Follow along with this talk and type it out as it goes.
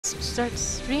Start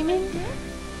streaming?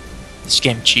 This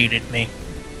game cheated me.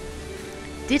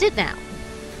 Did it now?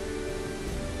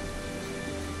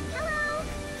 Hello.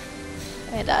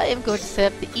 And I am going to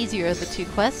set up the easier of the two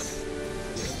quests.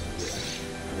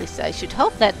 At least I should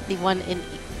hope that the one in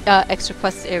Extra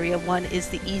Quest Area 1 is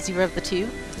the easier of the two.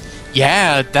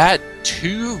 Yeah, that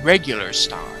 2 regular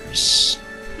stars.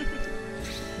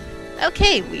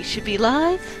 Okay, we should be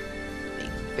live. Let me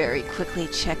very quickly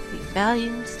check the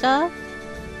volume stuff.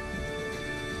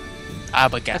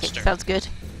 Okay, sounds good.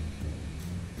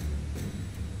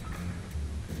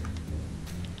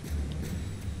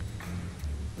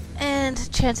 And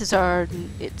chances are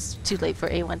it's too late for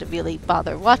anyone to really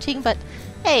bother watching, but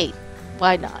hey,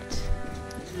 why not?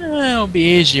 It'll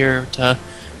be easier to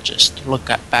just look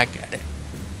back at it.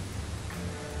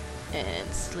 And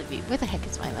Sleepy, where the heck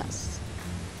is my mouse?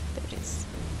 There it is.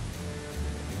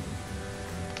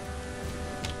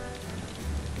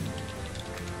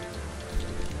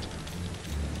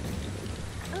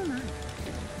 Oh my.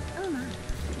 Oh my.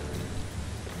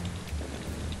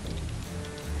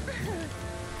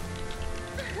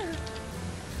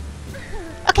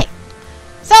 Okay,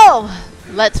 so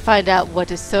let's find out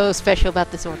what is so special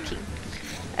about this Orc King.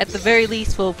 At the very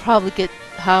least, we'll probably get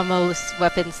harmless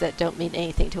weapons that don't mean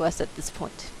anything to us at this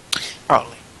point.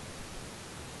 Probably.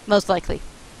 Most likely.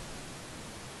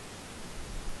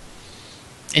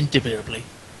 Indubitably.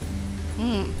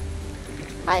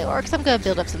 Hi, Orcs. I'm gonna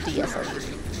build up some DS on you.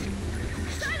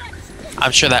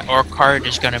 I'm sure that Orc card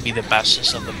is gonna be the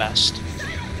bestest of the best.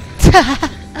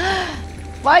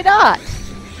 Why not?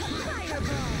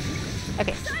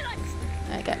 Okay.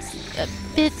 I got a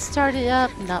bit started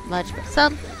up. Not much, but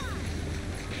some.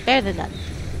 Better than none.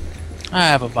 I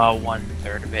have about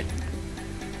 1/3 of it.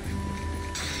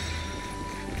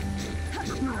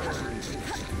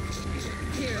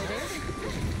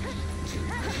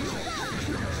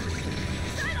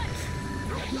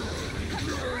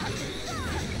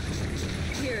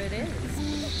 Here it is.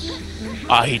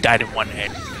 Ah, he died in one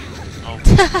hit. Oh.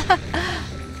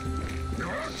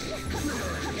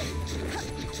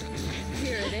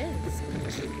 Here it is.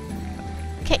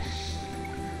 Okay.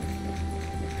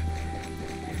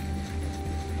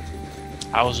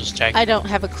 I was just checking. I don't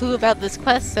have a clue about this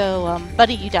quest, so,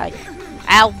 buddy, you died.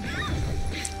 Ow!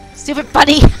 Stupid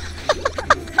buddy!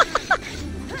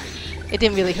 It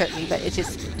didn't really hurt me, but it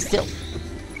just, still.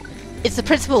 It's the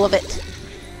principle of it.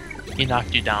 He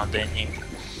knocked you down, didn't he?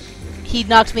 He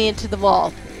knocked me into the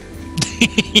wall.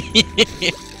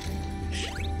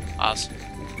 Awesome.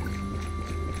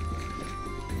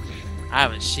 I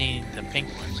haven't seen the pink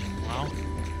ones in a while.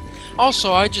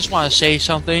 Also, I just want to say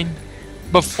something.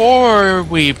 Before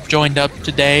we joined up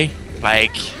today,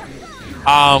 like,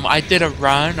 I did a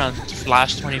run on the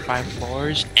last 25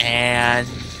 floors, and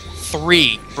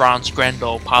 3 bronze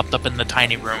Grendel popped up in the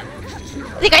tiny room.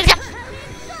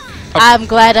 I'm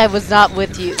glad I was not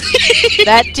with you.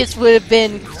 That just would have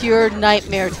been pure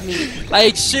nightmare to me.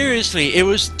 Like, seriously, it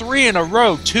was 3 in a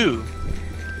row, too.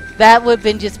 That would have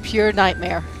been just pure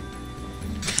nightmare.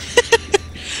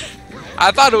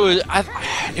 I thought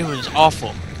it was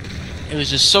awful. It was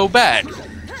just so bad.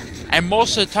 And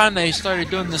most of the time they started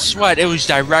doing the sweat, it was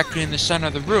directly in the center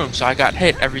of the room, so I got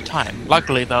hit every time.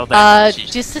 Luckily, though,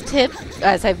 just a tip,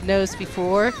 as I've noticed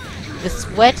before, the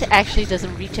sweat actually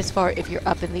doesn't reach as far if you're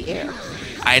up in the air.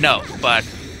 I know, but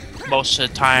most of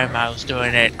the time I was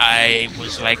doing it, I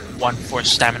was like 1/4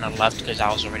 stamina left because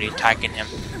I was already attacking him.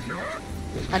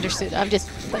 Understood. I'm just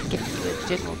like giving you a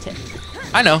general tip.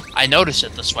 I know. I noticed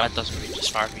it. The sweat doesn't reach as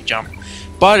far if you jump.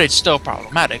 But it's still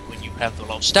problematic when you have the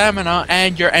low stamina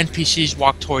and your NPCs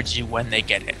walk towards you when they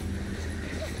get hit.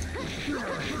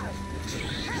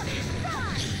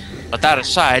 But that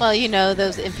aside... Well, you know,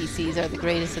 those NPCs are the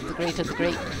greatest of the great of the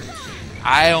great.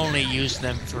 I only use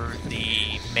them for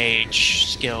the mage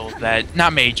skill that...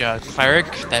 Not mage,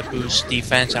 cleric that boosts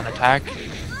defense and attack.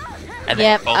 And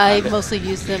yep, I mostly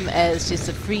use them as just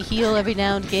a free heal every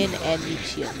now and again and need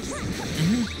shields.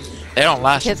 They don't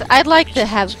last. Because I'd like to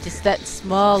have just that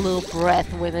small little breath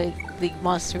when the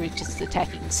monster is just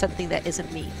attacking something that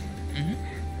isn't me.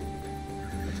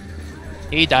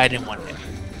 He died in 1 hit.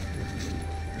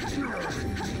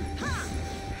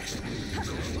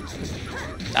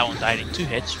 That one died in 2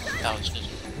 hits. That was just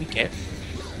a weak hit.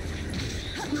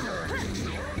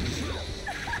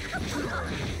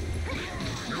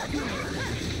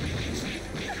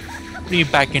 What are you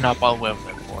backing up all the way over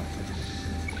there for?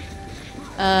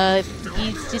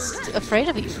 He's just afraid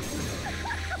of you.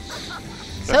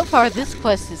 So far, this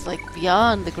quest is like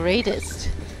beyond the greatest.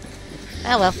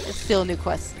 Oh well, it's still a new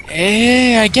quest.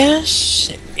 I guess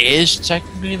it is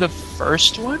technically the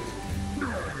first one.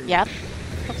 Yep.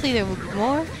 Oops. previously there were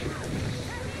more.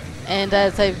 And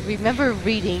as I remember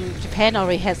reading, Japan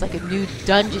already has like a new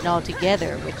dungeon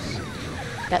altogether, which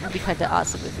that would be kind of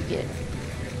awesome if we get.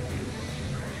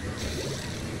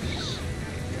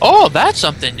 Oh, that's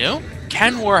something new.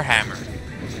 Ken Warhammer.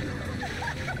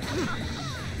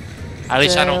 At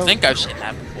least I don't So- think I've seen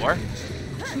that before.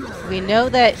 We know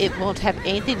that it won't have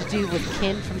anything to do with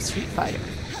Ken from Street Fighter.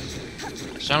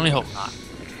 I certainly hope not.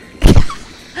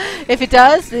 If it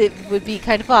does, it would be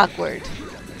kind of awkward.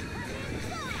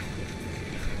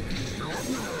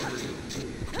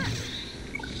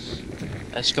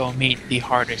 Let's go meet the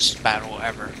hardest battle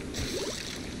ever.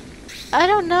 I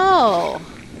don't know.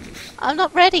 I'm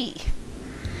not ready.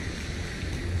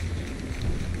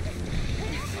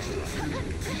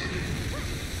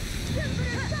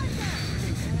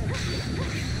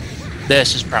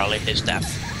 This is probably his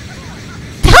death.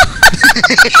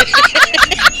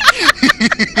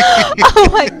 Oh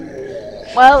my.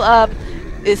 Well,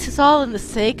 this is all in the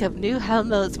sake of new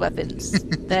Helmut's weapons.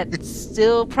 That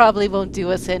still probably won't do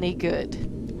us any good.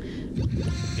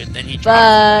 Good thing he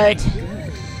But dropped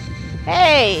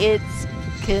hey, it's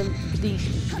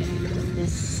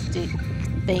completionistic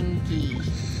thingy. it.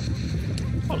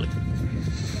 Holy.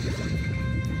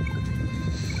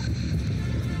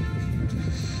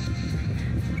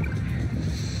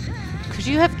 Could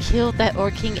you have killed that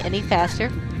Orc King any faster?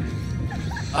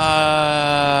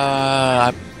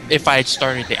 If I had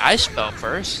started the ice spell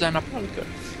first, then I probably could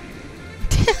have.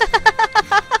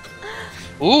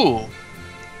 Ooh.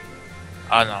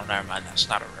 Oh no, never mind. That's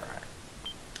not a rare item.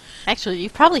 Actually, you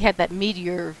probably had that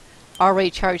meteor already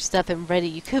charged up and ready.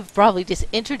 You could have probably just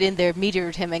entered in there,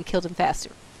 meteored him, and killed him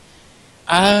faster.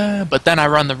 But then I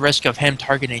run the risk of him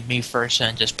targeting me first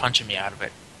and just punching me out of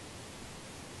it.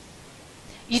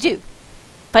 You do.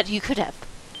 But you could have.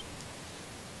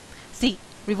 See,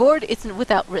 reward isn't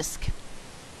without risk.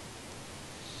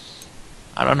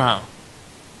 I don't know.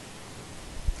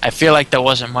 I feel like there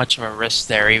wasn't much of a risk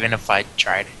there, even if I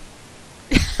tried it.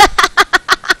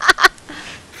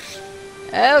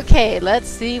 Okay, let's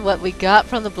see what we got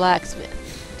from the blacksmith.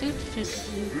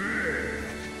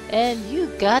 And you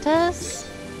got us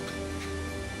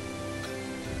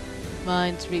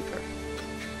Mind's Reaper.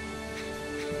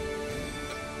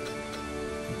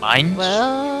 Mines?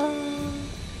 Well,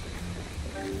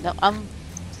 no,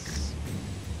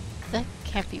 that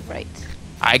can't be right.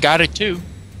 I got it too.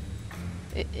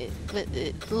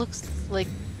 It looks like.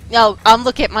 No, I'm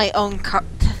looking at my own card.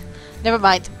 Never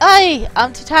mind.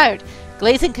 I'm too tired.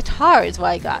 Glazing Qatar is what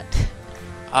I got.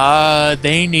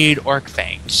 They need orc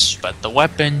fangs, but the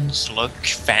weapons look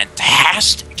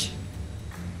fantastic.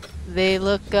 They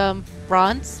look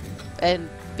bronze and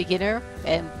beginner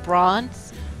and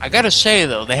bronze. I gotta say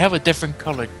though, they have a different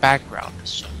colored background,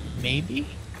 so maybe?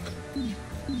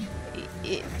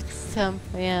 It's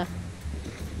yeah.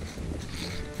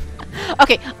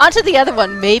 Okay, on to the other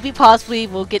one. Maybe possibly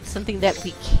we'll get something that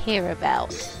we care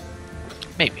about.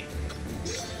 Maybe.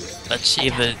 Let's see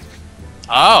the...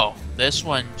 Oh! This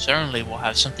one certainly will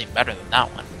have something better than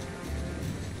that one.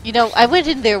 You know, I went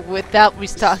in there without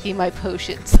restocking my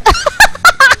potions.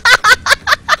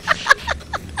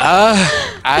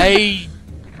 I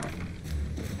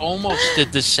almost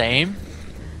did the same.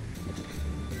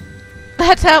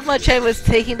 That's how much I was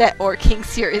taking that Orc King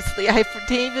seriously. I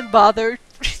didn't even bother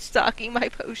restocking my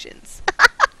potions.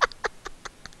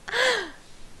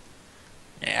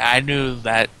 Yeah, I knew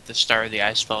that the start of the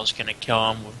ice spell was gonna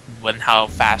kill him when how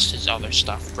fast his other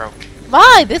stuff broke.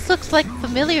 My, this looks like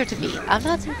familiar to me. I'm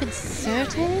not even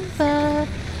certain, but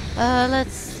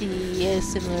let's see. A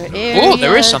similar area. Oh,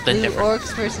 there is something blue different.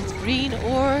 Orcs versus green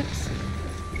orcs.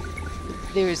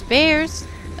 There's bears.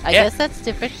 I Yeah. guess that's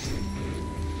different.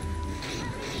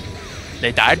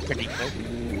 They died pretty quick.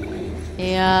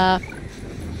 Yeah.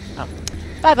 Oh.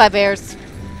 Bye bye, bears.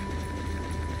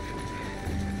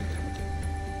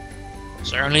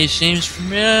 Certainly seems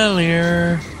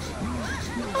familiar.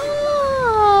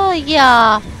 Oh,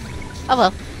 yeah. Oh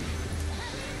well.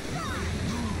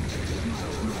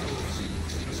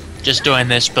 Just doing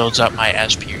this builds up my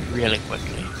SP really quickly.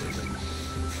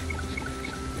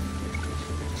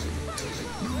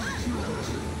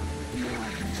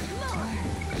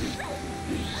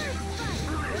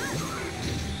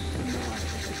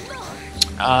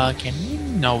 Can we?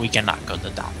 No, we cannot go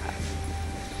the down path.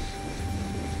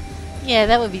 Yeah,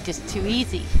 that would be just too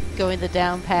easy. Going the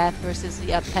down path versus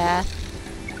the up path.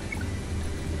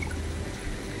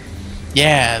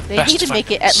 Yeah, They best need to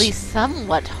make it at weapons. least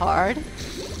somewhat hard.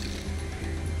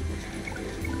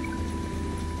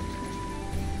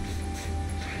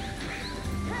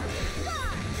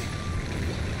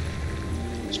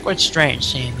 quite strange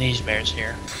seeing these bears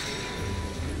here.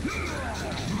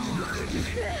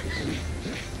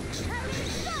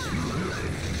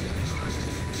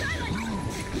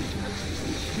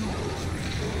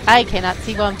 I cannot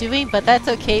see what I'm doing, but that's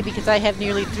okay because I have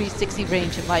nearly 360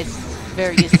 range in my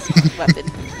various weapon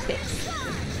picks.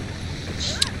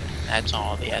 That's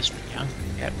all the SP, yeah.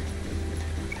 Yep.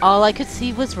 All I could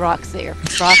see was rocks there.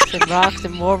 Rocks and rocks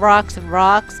and more rocks and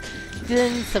rocks.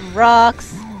 Then some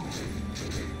rocks.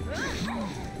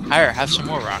 Higher, have some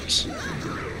more rocks.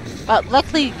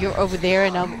 Luckily you're over there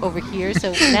and I'm over here,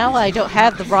 so now I don't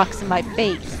have the rocks in my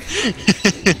face.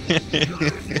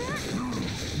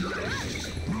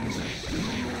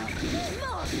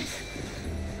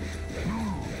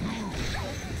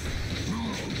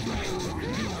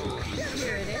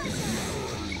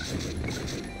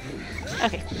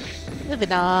 Okay,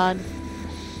 moving on.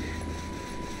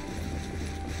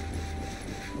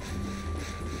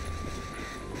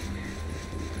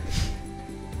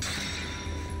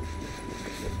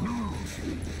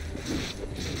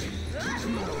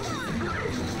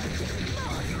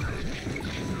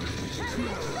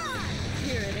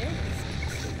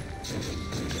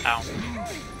 Ow.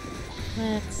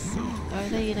 Let's see. Are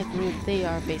they in a group? They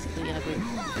are basically in a group.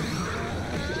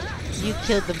 You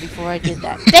killed them before I did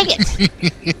that. Dang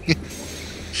it!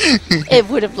 It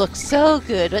would have looked so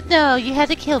good, but no, you had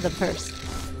to kill them first.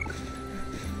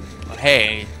 Well,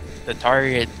 hey, the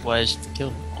target was to kill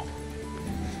them all.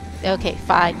 Okay,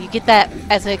 fine. You get that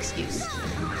as an excuse.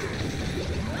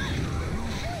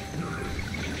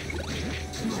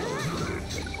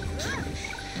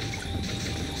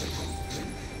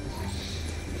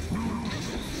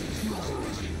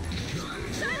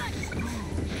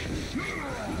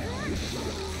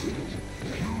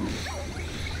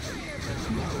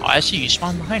 Oh, I see you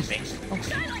spawned behind me.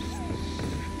 Okay.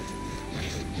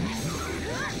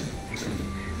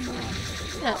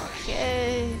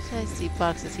 Okay, I see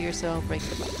boxes here, so I'll break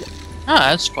them up.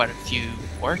 Ah, that's quite a few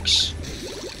orcs.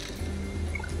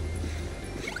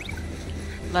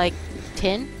 Like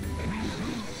 10?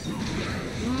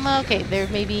 Okay, there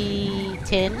may be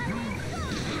 10.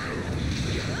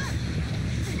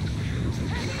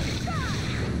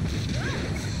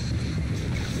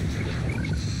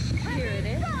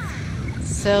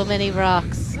 So many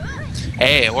rocks.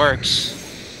 Hey, it works.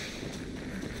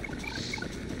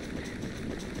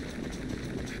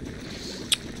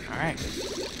 Alright.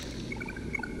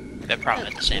 They're probably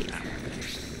at the same time.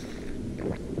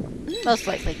 Most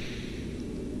likely.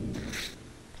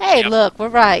 Hey, Yep. look, we're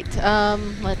right.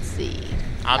 Let's see.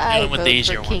 I'm dealing with vote the for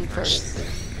easier King one first.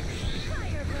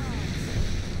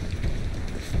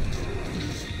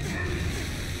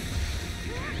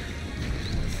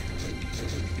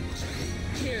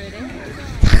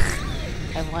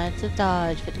 I wanted to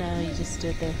dodge, but no, you just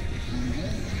stood there.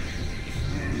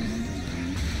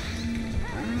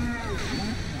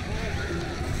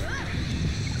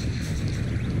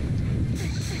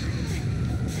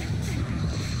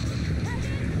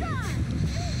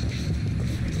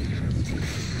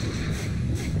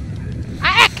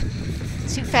 Ah!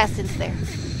 Too fast into there.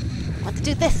 I want to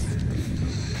do this.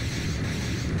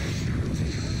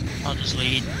 I'll just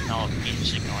lead. No, he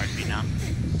just ignored me now.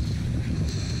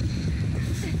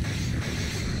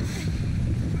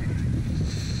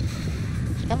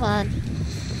 Come on.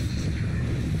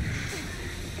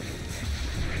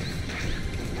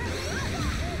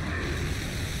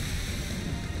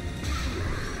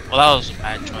 Well, that was a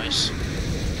bad choice.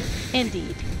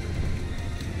 Indeed.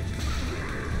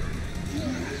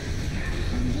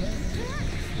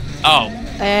 Oh.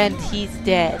 And he's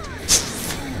dead.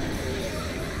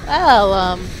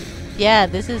 Oh, yeah,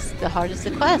 this is the hardest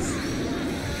of quests.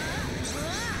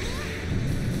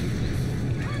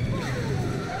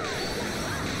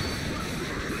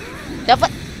 No,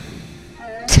 but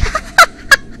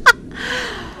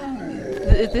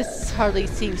this hardly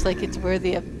seems like it's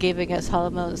worthy of giving us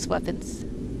Holomonos weapons.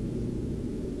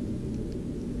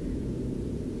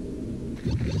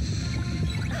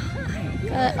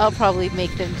 I'll probably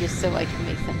make them just so I can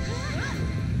make them.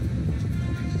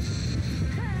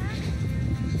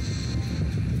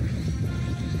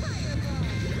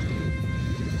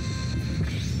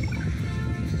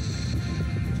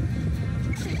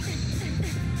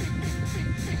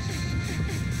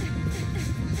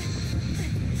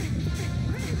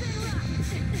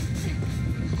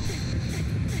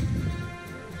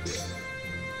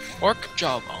 Orc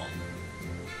jawbone.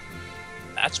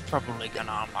 That's probably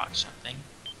gonna unlock something.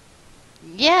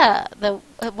 Yeah,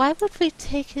 why would we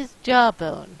take his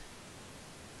jawbone?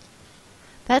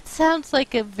 That sounds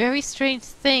like a very strange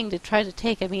thing to try to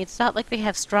take. I mean, it's not like they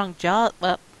have strong jaw.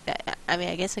 Well, I mean,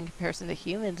 I guess in comparison to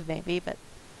humans, maybe, but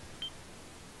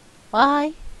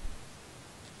why?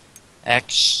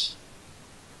 X.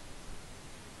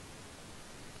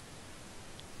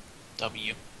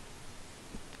 W.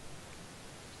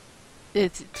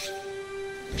 It's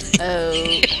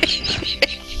okay.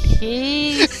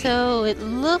 So it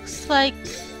looks like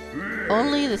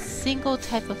only the single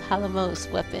type of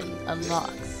Halamos weapon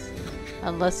unlocks,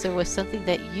 unless there was something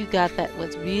that you got that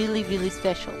was really, really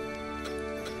special.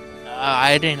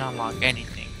 I didn't unlock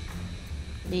anything.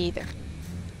 Me either.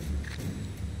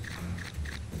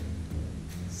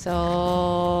 So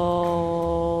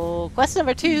quest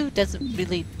number 2 doesn't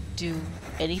really do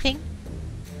anything.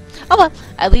 Oh well,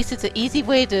 at least it's an easy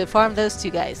way to farm those 2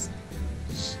 guys.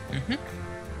 Mm-hmm.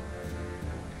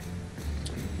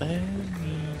 Let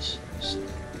me see.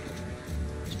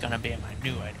 It's gonna be in my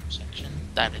new item section.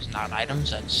 That is not items,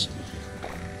 that's...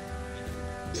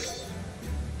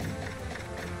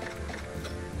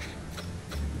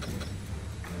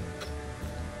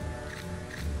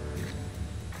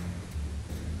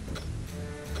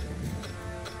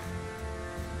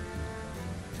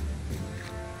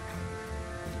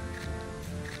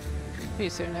 Pretty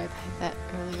certain I had that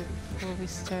earlier before we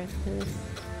start this.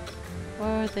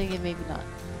 Or thinking maybe not.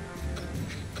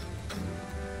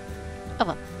 Oh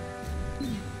well.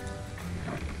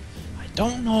 I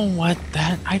don't know what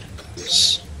that item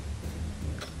is.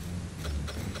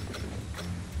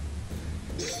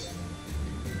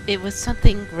 It was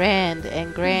something grand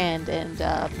and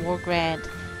more grand.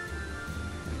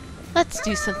 Let's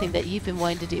do something that you've been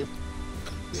wanting to do.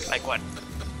 Like what?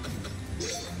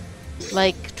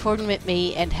 Like tournament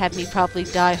me and have me probably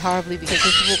die horribly because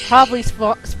this will probably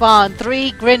spawn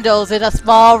 3 Grindles in a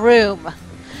small room.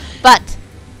 But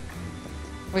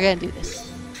we're gonna do this.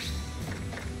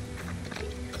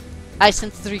 I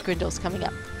sense 3 Grindles coming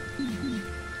up.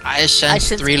 I sense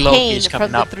 3 pain Lokis coming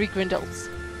from up. the 3 Grindles.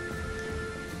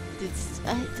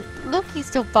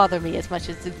 Lokis don't bother me as much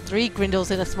as the 3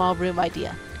 Grindles in a small room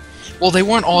idea. Well, they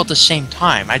weren't all at the same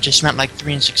time. I just meant like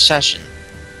 3 in succession.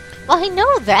 Well, I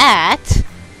know that.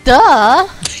 Duh.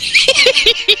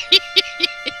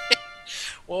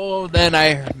 Well, then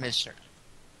I misheard.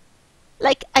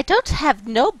 Like, I don't have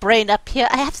no brain up here.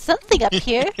 I have something up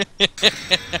here.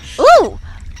 Ooh!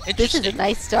 This is a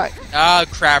nice start. Ah,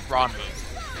 crap, wrong move.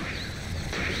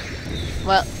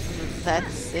 Well,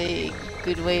 that's a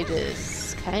good way to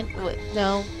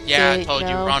no. Yeah, I told you,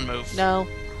 no, wrong move. No.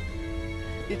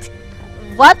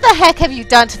 What the heck have you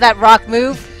done to that rock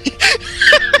move?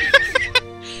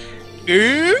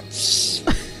 Oops!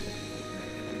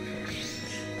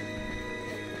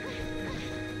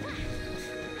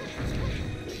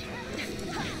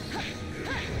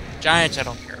 Giants, I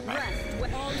don't care about.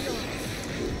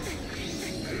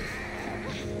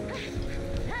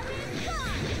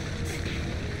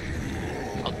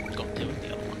 I'll go deal with the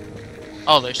other one.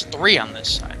 Oh, there's 3 on this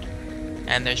side.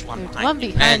 And there's one There's behind one me.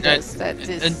 behind us that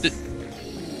is...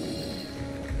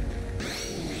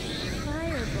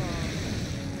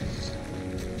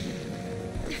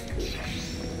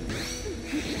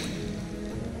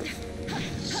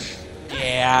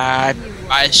 Yeah,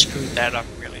 I screwed that up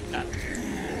really bad.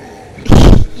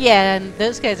 Yeah, and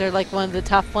those guys are like one of the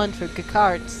top ones for good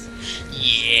cards.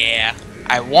 Yeah,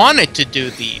 I wanted to do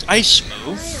the ice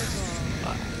move,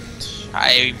 but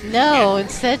No,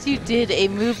 instead you did a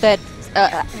move that...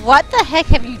 what the heck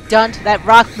have you done to that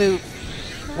rock move?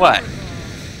 What?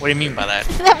 What do you mean by that?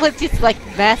 That was just like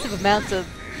massive amounts of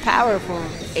power for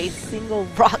a single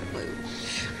rock move.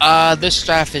 This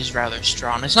staff is rather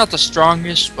strong. It's not the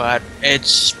strongest, but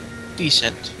it's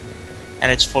decent.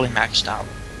 And it's fully maxed out.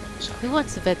 So. Who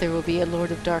wants to bet there will be a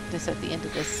Lord of Darkness at the end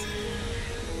of this?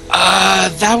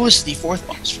 That was the 4th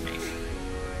boss for me.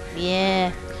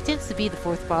 Yeah, he tends to be the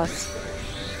 4th boss.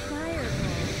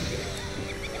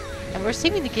 And we're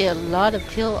seeming to get a lot of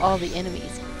kill all the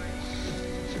enemies.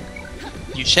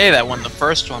 You say that when the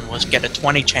first one was get a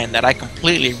 20 chain that I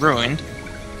completely ruined.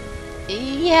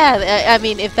 Yeah, I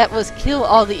mean, if that was kill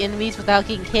all the enemies without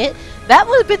getting hit, that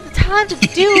would have been the time to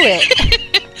do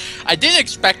it. I didn't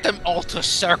expect them all to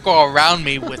circle around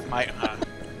me with my...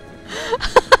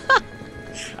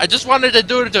 I just wanted to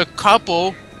do it to a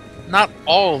couple, not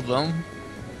all of them.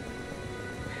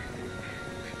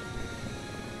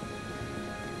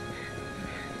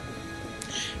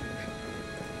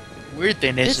 Weird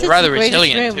thing is, this rather is the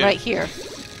resilient greatest room too. right here.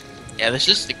 Yeah, this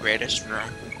is the greatest room.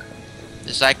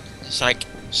 There's like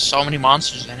so many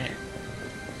monsters in it.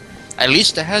 At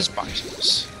least it has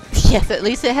boxes. Yes, at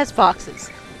least it has boxes.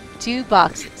 2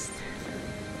 boxes.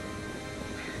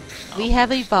 Oh. We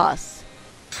have a boss.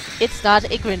 It's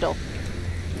not a Grindle.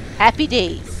 Happy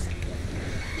days.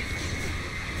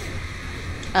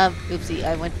 Oopsie,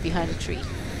 I went behind a tree.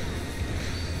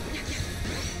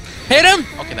 Hit him!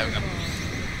 Okay, there we go.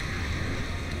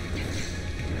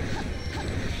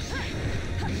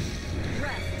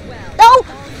 No!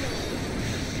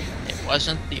 It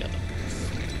wasn't the other.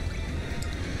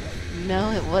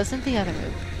 No, it wasn't the other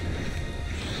move.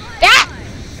 Ah!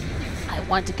 I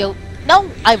want to go. No!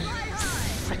 I.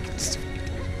 Frickin'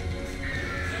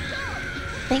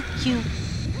 Thank you.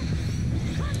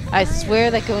 I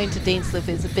swear that going to Daneslip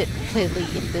is a bit fiddly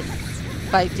in this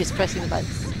by just pressing the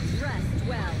buttons.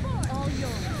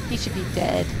 He should be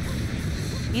dead.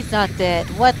 He's not dead.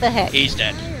 What the heck? He's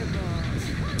dead.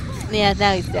 Yeah,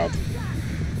 now he's dead.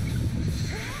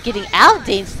 Getting out of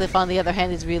Daneslip, on the other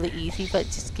hand, is really easy, but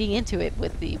just getting into it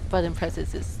with the button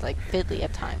presses is like fiddly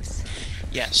at times.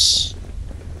 Yes.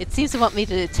 It seems to want me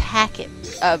to attack it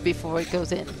before it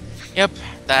goes in. Yep,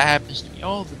 that happens to me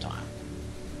all the time.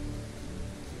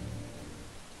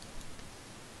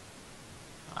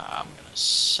 I'm gonna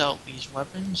sell these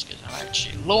weapons because I'm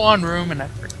actually low on room and I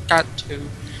forgot to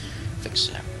fix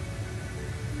them.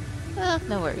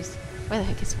 No worries. Where the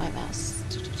heck is my mouse?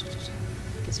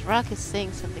 Because Rock is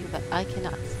saying something that I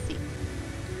cannot see.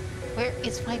 Where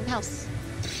is my mouse?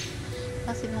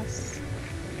 Mousey mouse.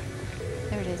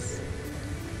 There it is.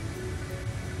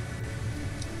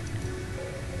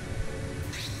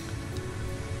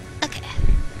 Okay.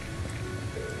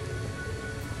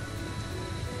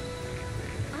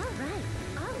 Alright.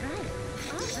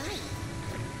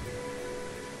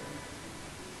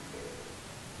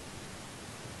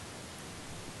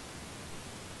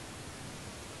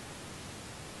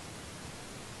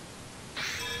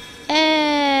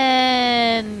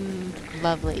 And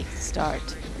lovely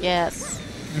start. Yes.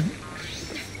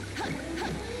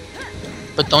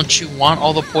 But don't you want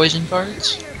all the poison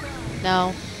cards?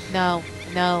 No. No.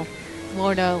 No.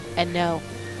 More no. And no.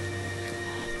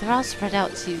 They're all spread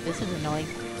out too. This is annoying.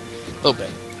 A little bit.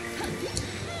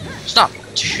 It's not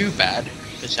too bad,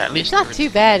 because at least It's not too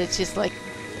bad. It's just like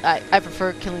I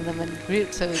prefer killing them in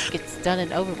groups so it gets done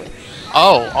and over with.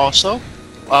 Oh, also,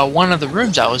 one of the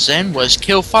rooms I was in was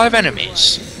kill 5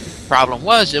 enemies. Problem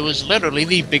was, it was literally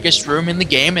the biggest room in the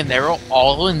game, and they were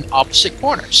all in opposite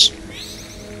corners.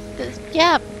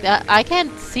 Yeah, I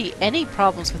can't see any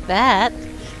problems with that.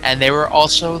 And they were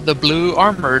also the blue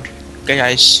armored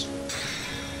guys.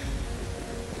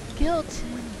 Guilt.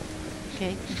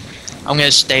 Okay. I'm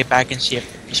gonna stay back and see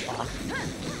if they respawn.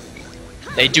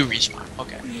 They do respawn,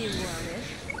 okay.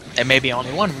 There may be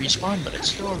only one respawn, but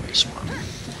it's still a respawn.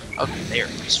 Okay, there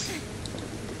it is.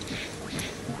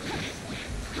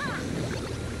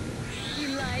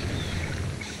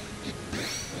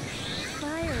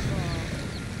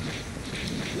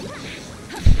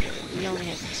 We only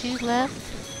have 2 left,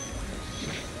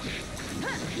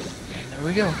 And there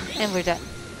we go. and we're done.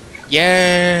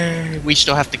 Yay! We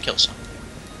still have to kill some.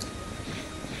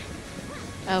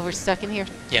 Oh, we're stuck in here?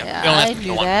 Yeah, we only I have to knew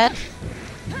kill one. that.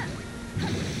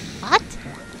 What?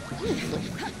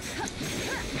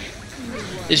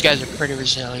 These guys are pretty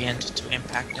resilient to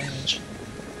impact damage.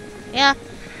 Yeah.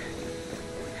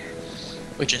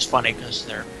 Which is funny because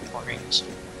they're marines.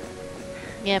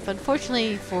 Yeah, but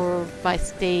unfortunately for my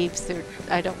staves,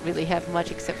 I don't really have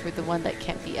much except for the one that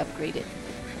can't be upgraded.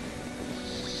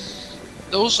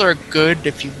 Those are good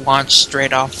if you want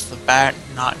straight off the bat,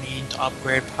 not needing to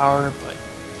upgrade power, but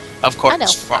of course, I know.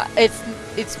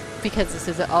 It's because this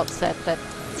is an alt set, that's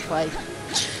why.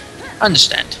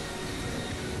 understand.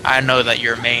 I know that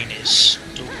your main is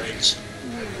dual blades.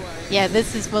 Yeah,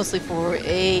 this is mostly for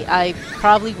A. I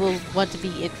probably will want to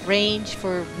be in range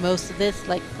for most of this,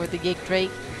 like for the Gig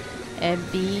Drake. And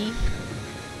B,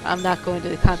 I'm not going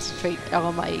to concentrate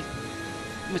all my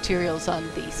materials on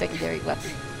the secondary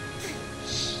weapon.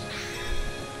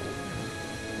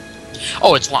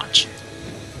 Oh, it's launch.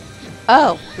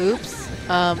 Oh, oops.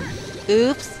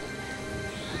 Oops.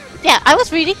 Yeah, I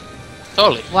was reading.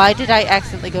 Totally. Why did I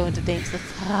accidentally go into Daneslip?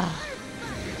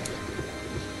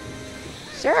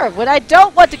 Sure, when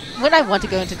I want to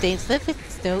go into Daneslip,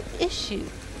 it's no issue.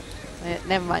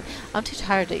 Never mind. I'm too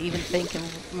tired to even think and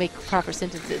make proper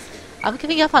sentences. I'm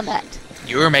giving up on that.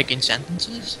 You were making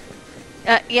sentences?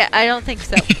 Yeah, I don't think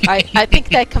so. I think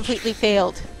that completely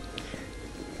failed.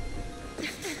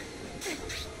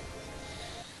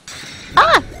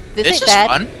 Ah! This This ain't is bad.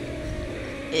 fun.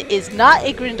 It is not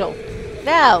a grindle.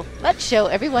 Now, let's show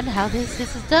everyone how this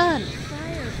is done.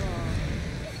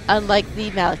 Unlike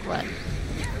the Malik run.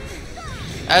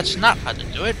 That's not how to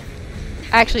do it.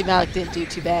 Actually, Malik didn't do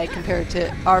too bad compared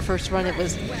to our first run. It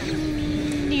was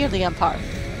nearly on par.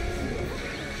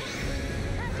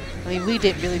 I mean, we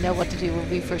didn't really know what to do when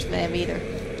we first met him either.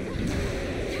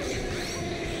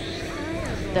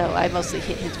 No, I mostly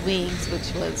hit his wings,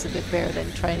 which was a bit better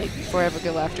than trying to forever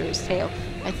go after his tail.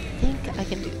 I think I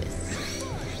can do this.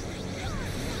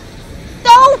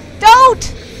 No!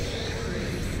 Don't!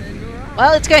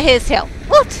 Well, it's gonna hit his tail.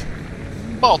 What?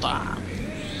 Bolt on.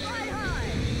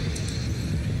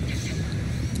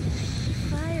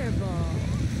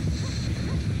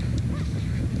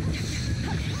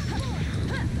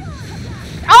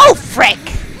 Oh, frick!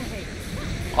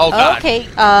 Oh god. Okay,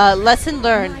 lesson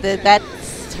learned. That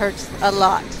hurts a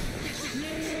lot.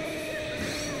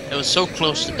 It was so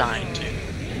close to dying too.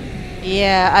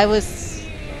 Yeah, I was...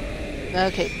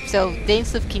 Okay, so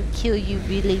Dainsliff can kill you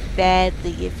really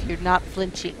badly if you're not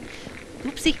flinching.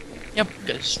 Oopsie. Yep,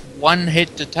 because one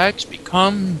hit attacks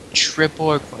become triple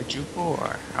or quadruple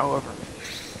or however.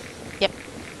 Yep.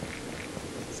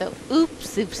 So,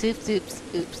 oops, oops, oops, oops,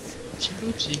 oops.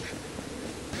 Oopsie.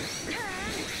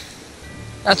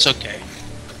 That's okay.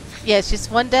 Yeah, it's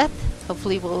just one death.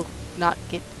 Hopefully we'll not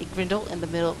get a Grindle in the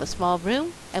middle of a small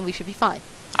room, and we should be fine.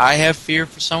 I have fear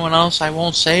for someone else I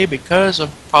won't say because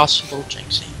of possible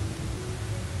jinxing.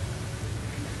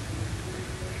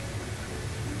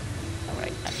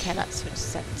 Alright, I cannot switch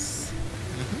sets.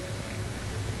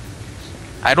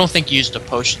 I don't think you used a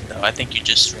potion though. I think you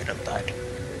just straight up died.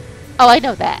 Oh, I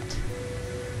know that.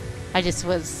 I just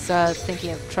was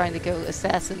thinking of trying to go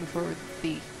assassin for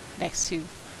the next two,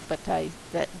 but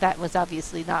that was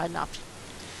obviously not an option.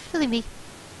 Silly me.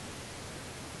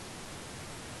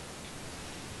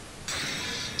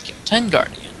 Kill 10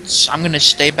 guardians. I'm gonna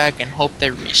stay back and hope they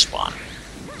respawn.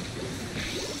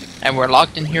 And we're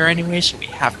locked in here anyway, so we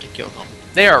have to kill them.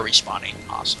 They are respawning.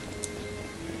 Awesome.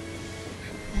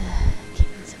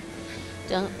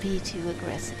 Don't be too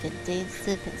aggressive and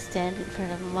Dainsliff and stand in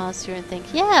front of a monster and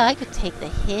think, yeah, I could take the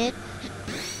hit.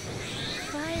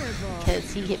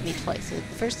 Because he hit me twice. So the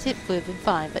first hit would have been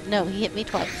fine, but no, he hit me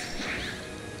twice.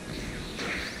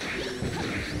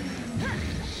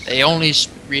 They only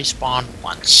respawned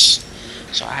once,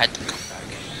 so I had to come back.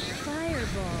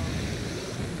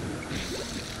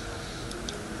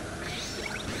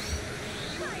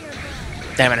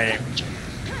 Damn it, I didn't reach it.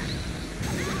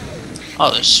 Oh,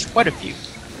 there's quite a few.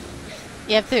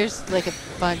 Yeah, if there's like a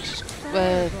bunch.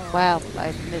 Wow,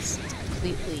 I missed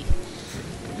completely.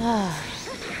 Oh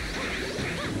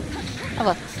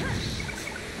well.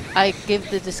 I give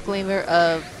the disclaimer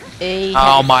of a.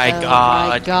 Oh my god. Oh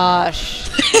my gosh.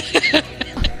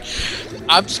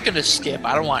 I'm just gonna skip.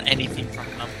 I don't want anything from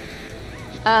them.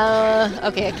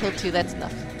 Okay, I killed 2. That's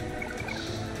enough.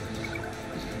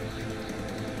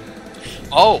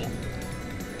 Oh!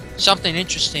 Something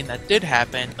interesting that did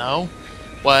happen, though,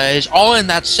 was all in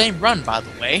that same run, by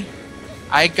the way.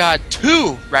 I got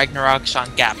 2 Ragnaroks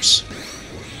on Gaps.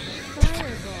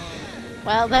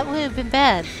 Well, that would have been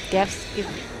bad. Gaps give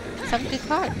some good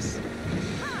cards.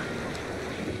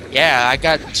 Yeah, I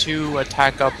got 2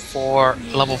 attack up for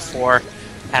level 4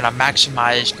 and a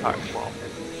maximized card. Well,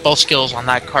 both skills on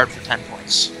that card for 10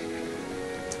 points.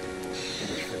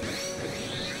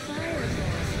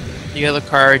 The other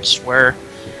cards were...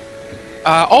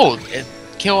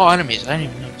 kill all enemies. I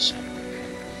didn't even notice that.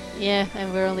 Yeah,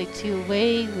 and we're only 2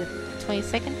 away with 20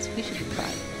 seconds. We should be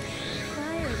fine.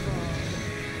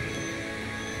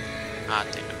 Ah,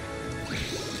 damn it.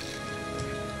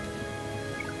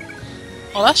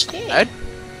 Oh, that's not bad.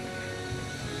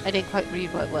 I didn't quite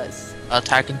read what it was.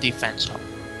 Attack and defense up.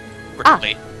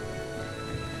 Really.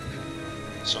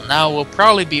 So now we'll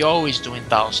probably be always doing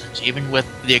thousands, even with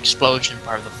the explosion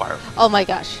part of the fire. Oh my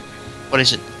gosh. What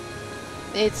is it?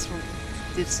 It's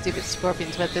stupid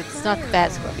scorpions, but it's not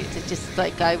bad scorpions. It's just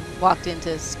like I walked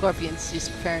into scorpions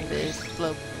just preparing to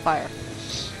explode fire.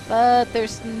 But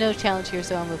there's no challenge here,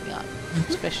 so I'm moving on.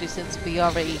 Especially since we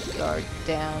already are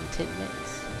down 10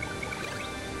 minutes.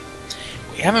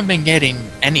 We haven't been getting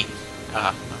any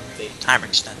of the time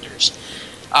extenders.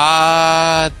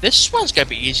 This one's gonna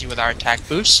be easy with our attack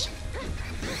boost.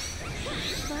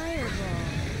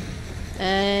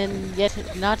 And yet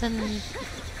not an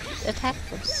attack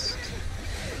boost.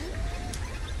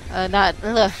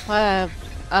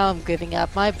 I'm giving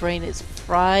up. My brain is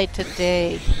fried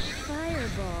today.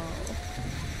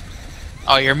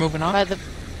 Oh, you're moving on?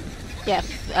 Yeah,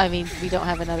 I mean, we don't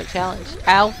have another challenge.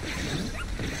 Ow.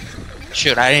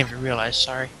 Shoot, I didn't even realize,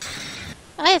 sorry.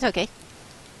 Oh, it's okay.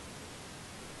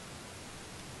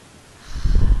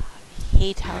 I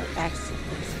hate how it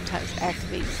sometimes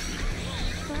activates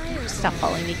me. Stop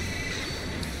following me.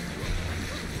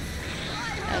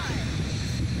 Okay.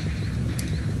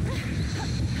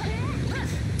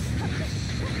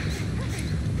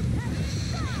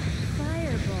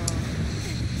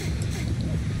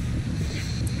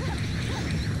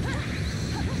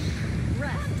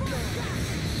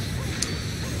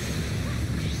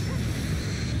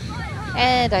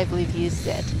 And I believe he is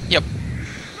dead. Yep.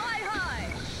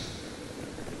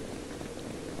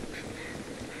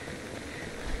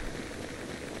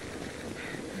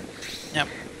 Yep.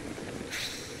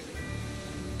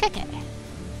 Okay.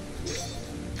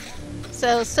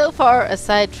 So far,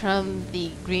 aside from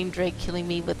the green drake killing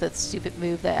me with a stupid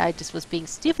move that I just was being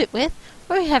stupid with,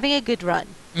 we're having a good run.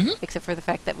 Mm-hmm. Except for the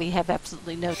fact that we have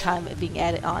absolutely no time of being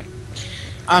added on.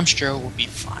 I'm sure we'll be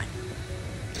fine.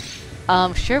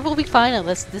 Sure we'll be fine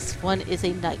unless this one is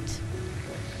a knight.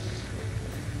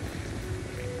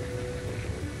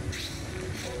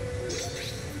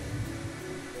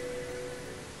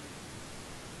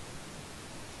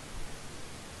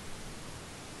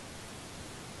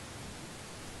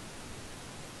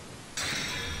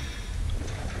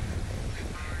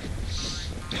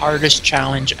 Hardest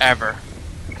challenge ever.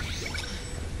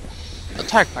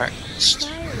 Attack practice.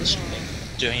 This will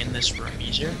make doing this room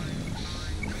easier.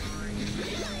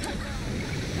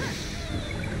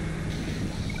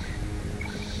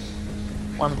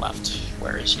 One left.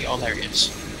 Where is he? Oh, there he is.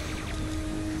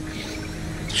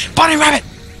 Bunny Rabbit!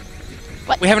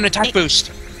 What? We have an attack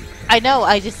boost. I know,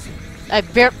 I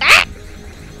barely... Ah!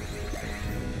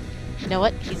 You know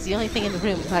what? He's the only thing in the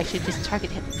room. I should just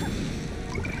target him.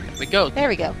 There we go. There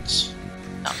we go. It's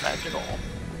not bad at all.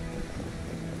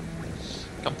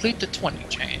 Complete the 20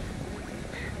 chain.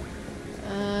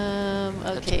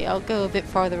 Okay, I'll go a bit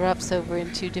farther up so we're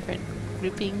in two different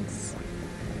groupings.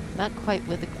 Not quite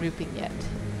with a grouping yet.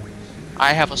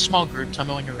 I have a small group. Tell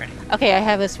me when you're ready. Okay, I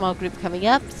have a small group coming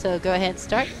up, so go ahead and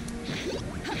start.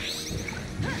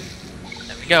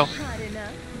 There we go.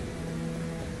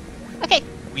 Okay.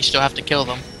 We still have to kill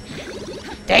them.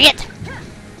 Dang it!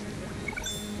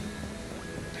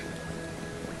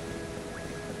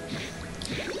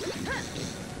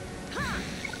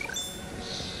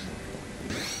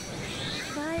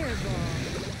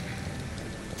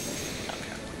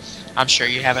 I'm sure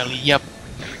you have at least. Yep.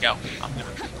 There we go. I'm gonna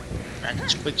run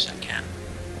as quick as I can.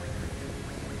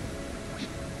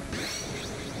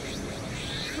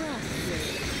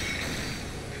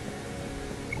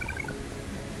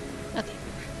 Okay.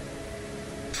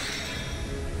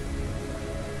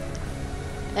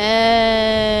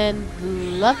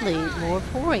 And lovely, more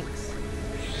pourings.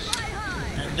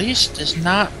 At least it's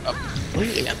not a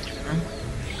completely empty room.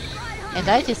 And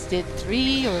I just did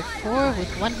 3 or 4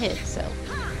 with one hit, so.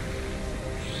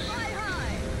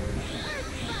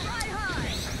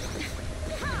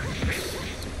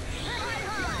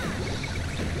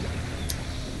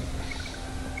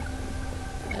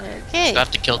 Okay. Still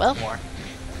have to kill well, more.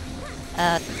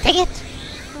 dang it!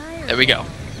 There we go.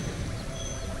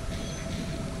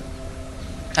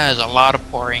 That is a lot of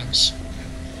pourings.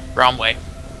 Wrong way.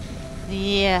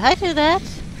 Yeah, I do that.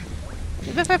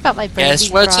 Remember about my brain Guess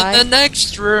being what's fried? in the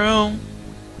next room?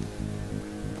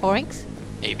 Pourings?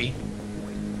 Maybe.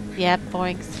 Yeah,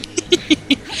 pourings.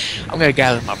 I'm gonna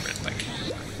gather them up real quick.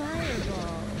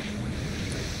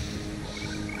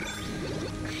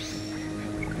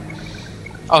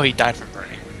 Oh, he died from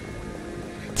burning.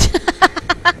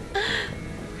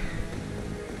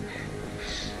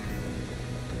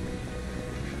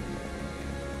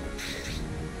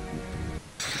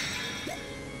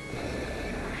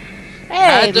 Hey,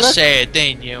 Had to look, say it,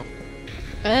 didn't you?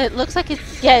 it looks like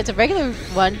it's, yeah, it's a regular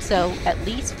one, so at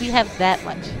least we have that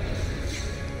much.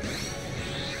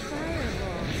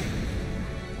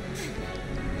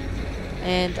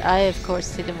 And I, of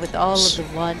course, hit him with all of the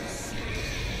ones.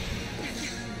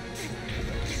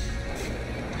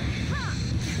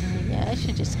 Yeah, I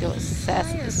should just go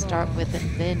assassin to start with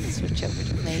and then switch over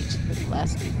to mage for the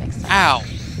last two next time. Ow!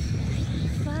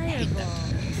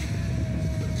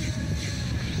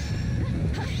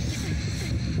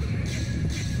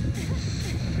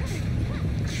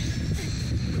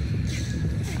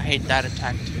 I hate that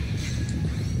attack too.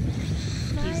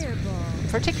 He's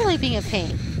particularly being a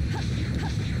pain.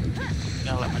 I'm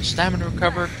gonna let my stamina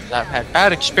recover, because I've had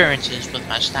bad experiences with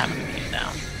my stamina being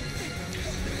down.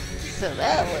 So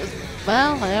that was,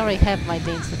 well, I already have my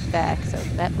Danes back, so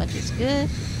that much is good.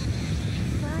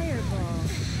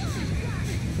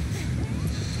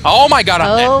 Oh my god,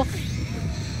 I'm Oh, dead.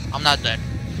 I'm not dead.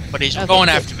 But he's Okay, going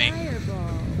good. after me.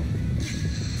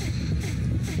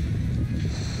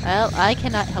 well, I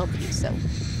cannot help you, so.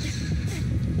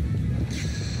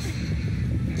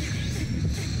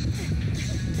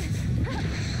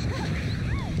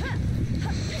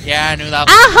 Yeah, I knew that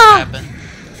was Aha! gonna happen.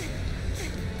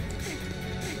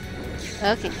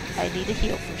 Okay, I need a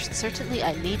heal first. Certainly,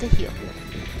 I need a heal.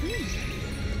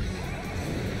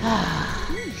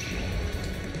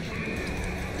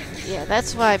 Yeah,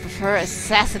 that's why I prefer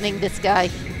assassinating this guy.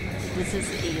 This is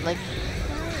a, like,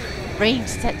 ranged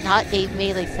set, not a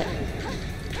melee set.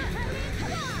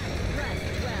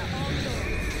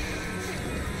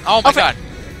 Oh my god.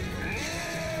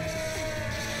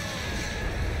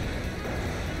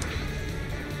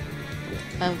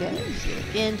 I'm gonna heal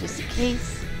again just in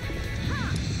case.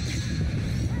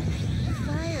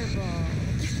 Fireball.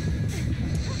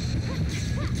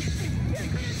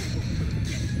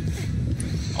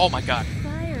 Oh my god.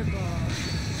 Fireball.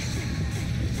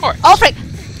 Of course. Oh frick!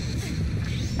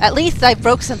 At least I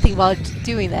broke something while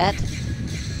doing that.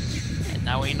 And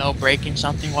now we know breaking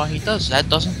something while he does that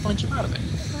doesn't punch him out of it.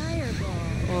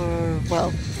 Fireball. Or,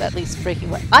 well, at least breaking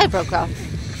what I broke off.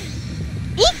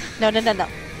 Eek! No, no, no, no.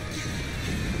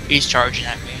 He's charging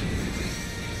at me.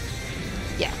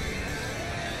 Yeah.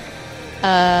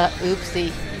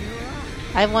 Oopsie.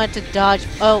 I want to dodge.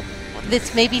 Oh,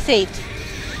 this may be saved.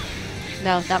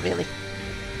 No, not really.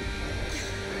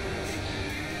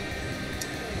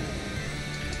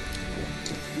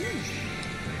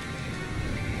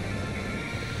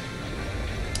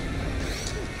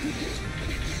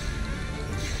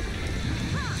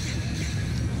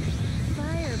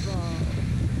 Fireball.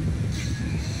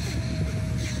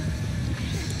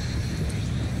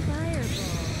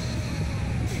 Fireball.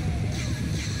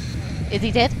 Is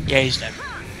he dead? Yeah, he's dead.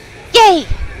 Yay!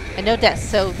 And no deaths,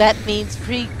 so that means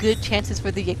pretty good chances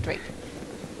for the Yick Drake.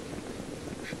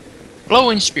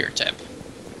 Glowing spear tip.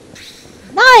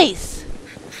 Nice!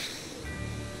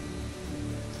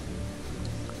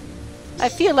 I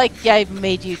feel like I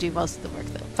made you do most of the work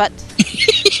though, but...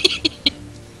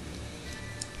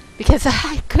 because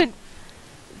I couldn't...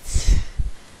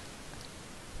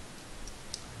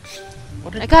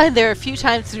 I got in there a few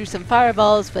times through some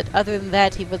fireballs, but other than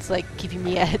that, he was like keeping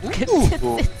me at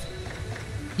Ooh.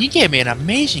 He gave me an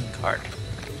amazing card.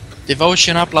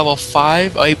 Devotion up level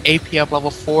 5, AP up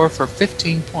level 4 for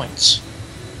 15 points.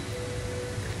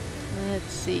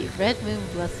 Let's see, Red Moon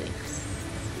Blessings.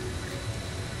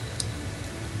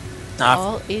 Now,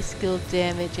 All A skill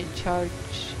damage and charge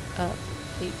up,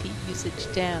 AP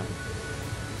usage down.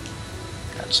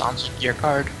 that sounds like your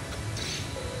card.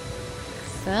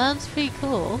 Sounds pretty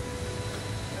cool.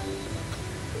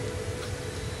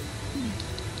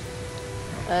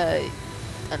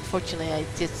 Unfortunately,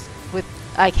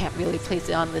 I can't really place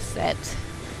it on this set.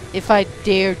 If I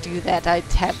dare do that, I'd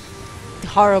have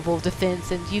horrible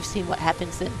defense, and you've seen what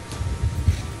happens then.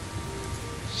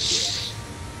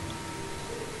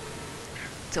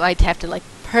 So I'd have to like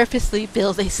purposely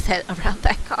build a set around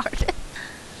that card.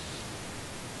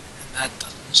 That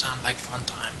doesn't sound like fun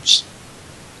times.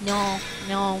 No,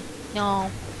 no,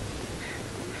 no.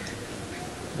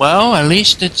 Well, at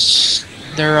least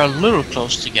they're a little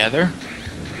close together.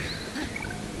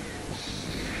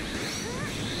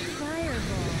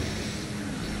 Fireball.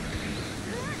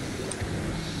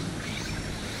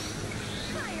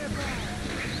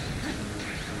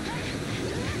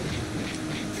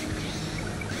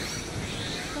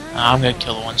 I'm gonna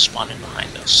kill the one spawning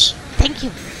behind us. Thank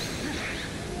you.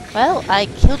 Well, I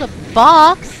killed a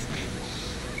box.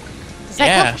 Does that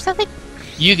Yeah. count for something?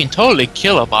 You can totally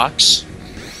kill a box.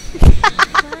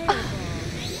 Fireball.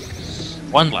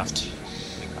 One left.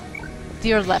 To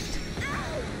your left.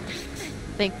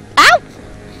 Think. Ow!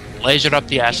 Lasered up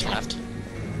the ass left.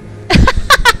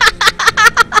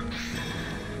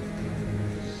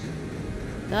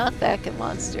 Not that good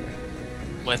monster.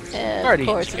 With And Guardians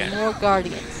of course, again. more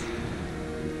guardians.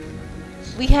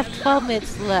 We have 12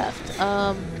 minutes left.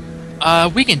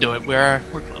 We can do it. We're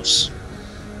close.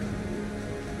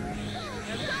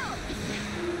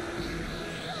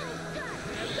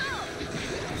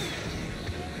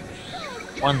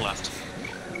 One left.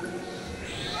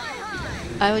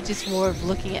 I was just more of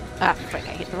looking at. Ah, frick!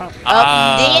 I hit the wrong.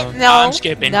 Uh, dang it, no, I'm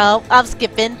skipping. No, I'm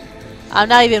skipping. I'm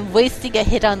not even wasting a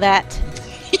hit on that.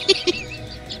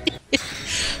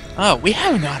 Oh, we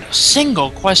haven't got a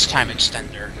single quest time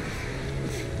extender.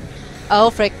 Oh,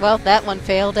 frick! Well, that one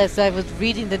failed. As I was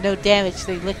reading the no damage,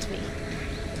 they licked me.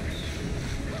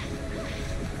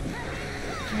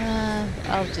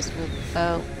 I'll just move.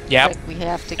 Oh, Yep. frick, we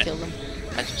have to kill them.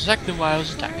 That's exactly why I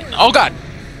was attacking. Oh god!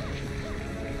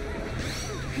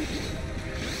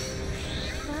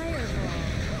 Fireball.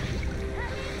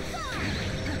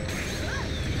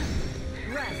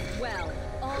 Rest well.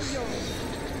 All yours.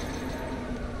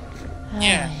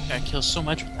 Yeah, gotta kill so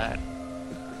much with that.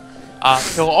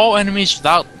 Kill all enemies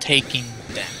without taking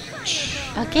damage.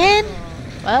 Again?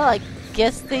 Well, I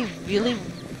guess they really...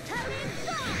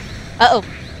 Uh-oh.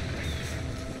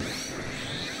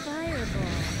 Fireball.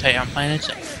 Tell you, I'm playing it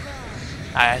safe.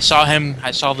 I saw him,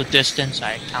 I saw the distance,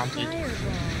 I counted.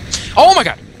 Fireball. Oh my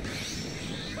god!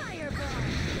 Fireball.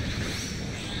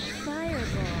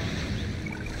 Fireball.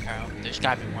 arrow. There's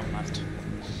gotta be one left.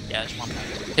 Yeah, there's one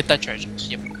left. Hit that treasure.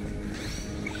 Yep.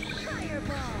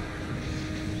 Fireball.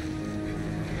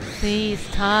 Please,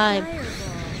 time. Fireball.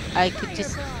 I could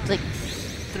just, like,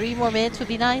 3 more minutes would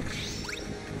be nice.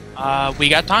 We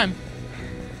got time.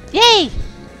 Yay!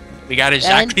 We got And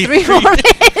exactly 3 3 more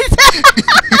minutes!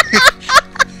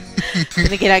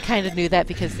 And again, I kind of knew that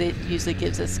because it usually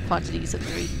gives us quantities of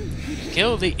 3.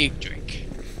 Kill the egg drake.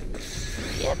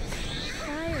 Yep.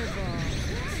 Fireball.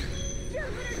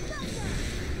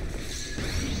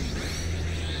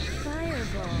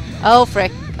 Fireball. Oh,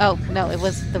 frick. Oh, no, it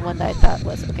was the one that I thought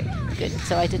was. Okay, good.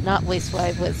 So I did not waste what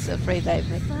I was afraid I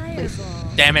would waste.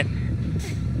 Fireball. Damn it.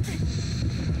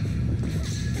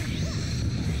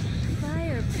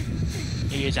 Fireball.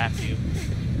 He is after you.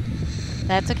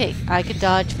 That's okay. I could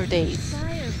dodge for days.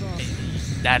 Fireball.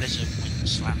 That is a wind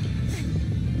slap.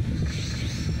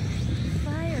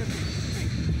 Fireball.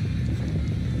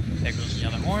 There goes the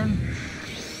other horn.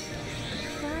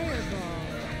 Fireball.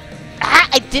 Ah,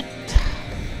 I did.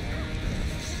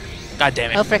 God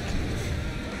damn it. Oh, frick.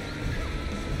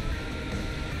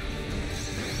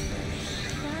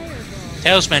 Fireball.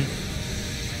 Tailspin. Fireball.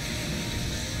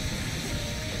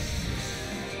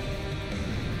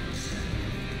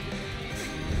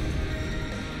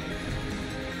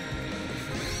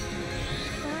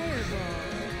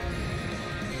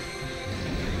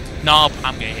 Nope,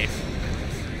 I'm gonna hit.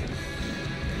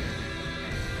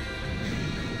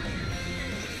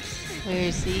 Where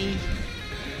is he?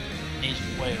 He's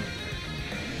way over.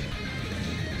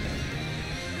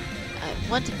 I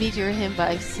want to meteor him, but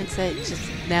I sense that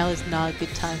just now is not a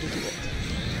good time to do it.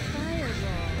 Fireball.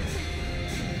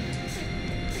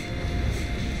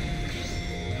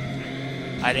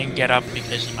 I didn't get up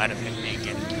because he might have hit me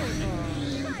again.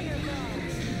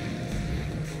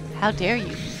 How dare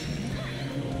you?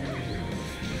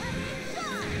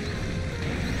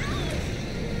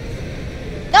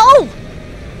 No!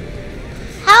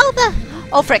 How the?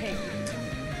 Oh, frick.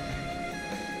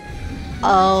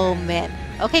 Oh, man.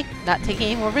 Okay, not taking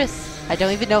any more risks. I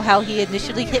don't even know how he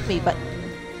initially hit me, but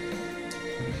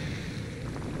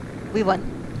we won.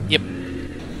 Yep.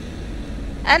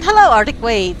 And hello, Arctic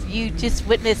Wave. You just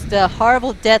witnessed the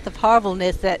horrible death of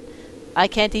horribleness that I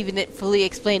can't even fully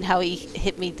explain how he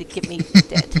hit me to get me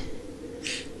dead.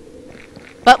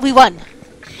 But we won.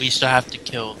 We still have to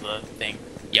kill the thing.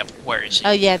 Yep, where is he?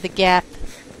 Oh yeah, the gap.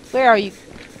 Where are you?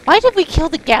 Why did we kill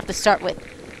the gap to start with?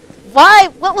 Why?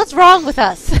 What was wrong with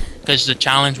us? Because the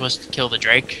challenge was to kill the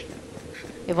drake.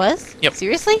 It was? Yep.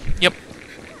 Seriously? Yep.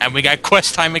 And we got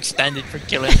quest time extended for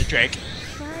killing the drake.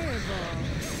 Fireball.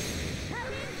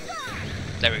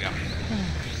 There we go.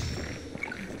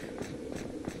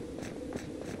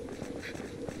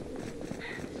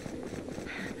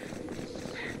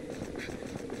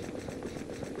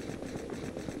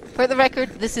 For the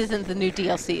record, this isn't the new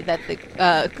DLC that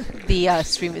the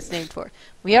stream is named for.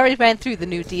 We already ran through the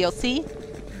new DLC.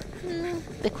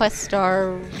 The quests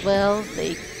are, well,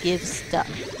 they give stuff.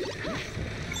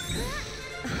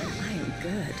 I am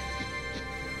good.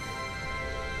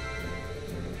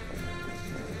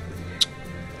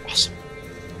 Awesome.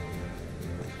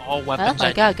 All Well, weapons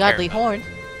I got a don't care godly about. horn.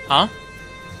 Huh?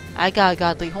 I got a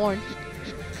godly horn.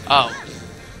 Oh.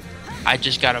 I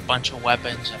just got a bunch of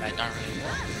weapons that I don't really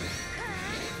want.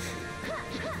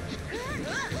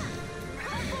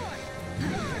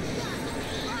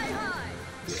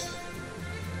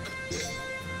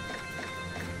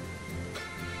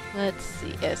 Let's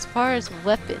see, as far as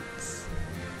weapons.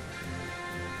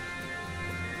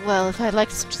 Well, if I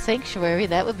liked Sanctuary,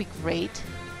 that would be great.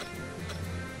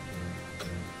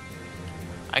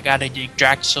 I got a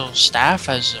Yggdrasil staff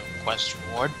as a quest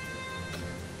reward.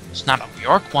 It's not a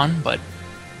Bjork one, but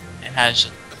it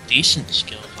has decent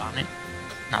skills on it.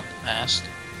 Not the best.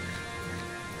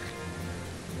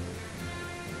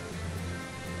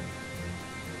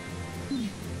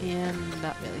 Yeah, I'm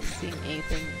not really seeing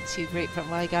anything too great from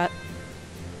what I got.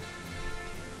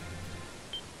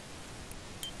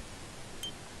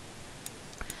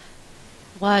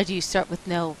 Why do you start with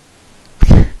no?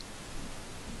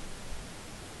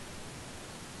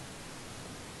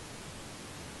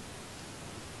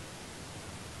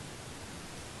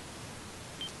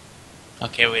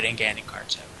 Okay, we didn't get any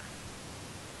cards ever.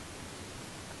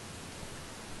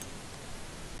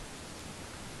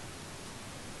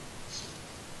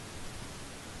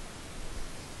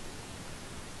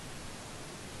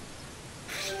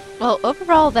 Well,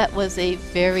 overall, that was a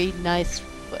very nice.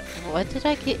 What did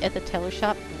I get at the tailor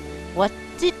shop? What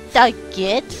did I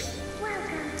get?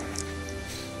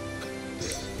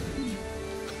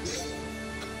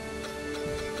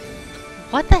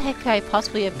 What the heck could I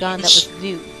possibly have done that was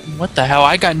new? What the hell?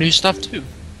 I got new stuff too.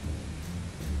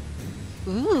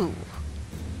 Ooh.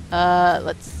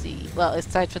 Let's see. Well,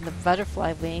 aside from the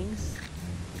butterfly wings.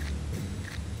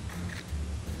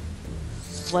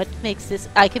 What makes this?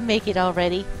 I can make it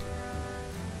already.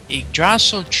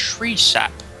 Yggdrasil tree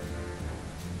sap.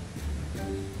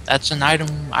 That's an item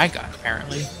I got,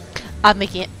 apparently. I'm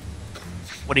making it.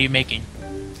 What are you making?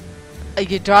 A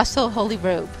Yggdrasil holy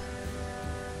robe.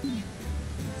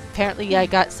 Apparently I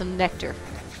got some nectar.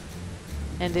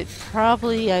 And it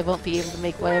probably I won't be able to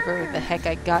make whatever the heck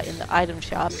I got in the item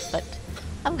shop, but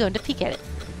I'm going to peek at it.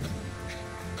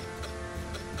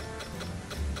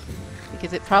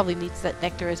 Because it probably needs that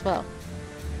nectar as well.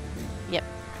 Yep.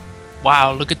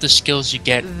 Wow, look at the skills you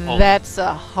get. Oh, That's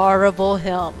a horrible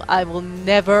helm. I will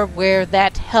never wear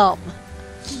that helm.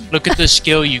 look at the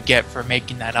skill you get for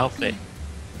making that outfit.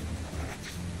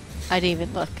 I didn't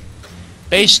even look.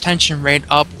 Base tension rate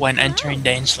up when entering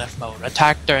Dainslift mode.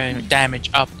 Attack during damage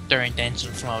up during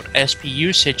Dainslift mode. SP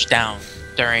usage down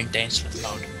during Dainslift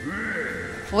mode.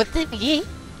 What the ye?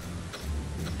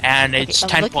 And it's I'm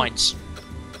 10 looking. points.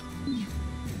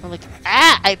 I'm like,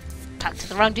 ah! I talked to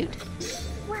the wrong dude.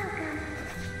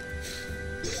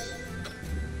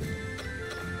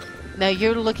 Now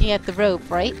you're looking at the rope,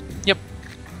 right? Yep.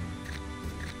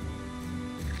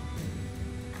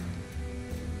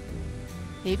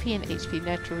 AP and HP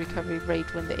natural recovery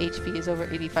rate when the HP is over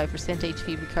 85%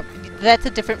 HP recovery. That's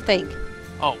a different thing.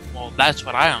 Oh, well, that's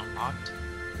what I unlocked.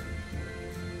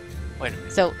 Wait a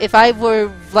minute. So if I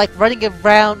were like running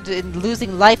around and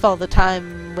losing life all the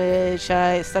time, which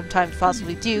I sometimes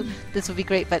possibly do, this would be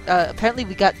great. But apparently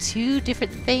we got two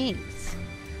different things.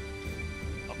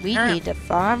 We need to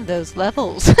farm those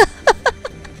levels.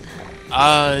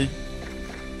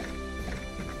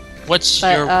 What's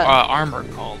But, your armor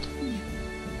called?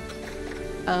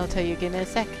 I'll tell you again in a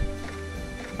sec.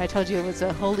 I told you it was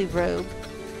a holy robe.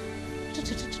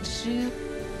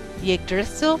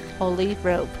 Yggdrasil holy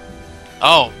robe.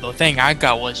 Oh, the thing I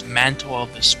got was Mantle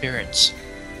of the Spirits.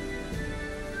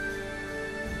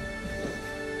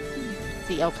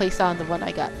 See, I'll place on the one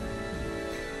I got.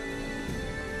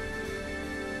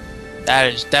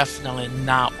 That is definitely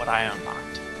not what I unlocked.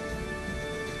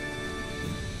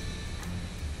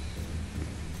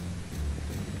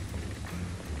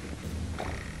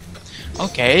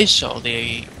 Okay, so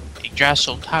the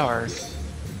Yggdrasil Tower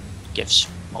gives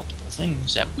multiple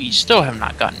things that we still have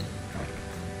not gotten.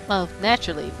 Well,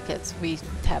 naturally, because we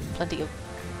have plenty of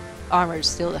armors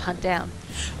still to hunt down.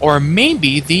 Or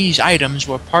maybe these items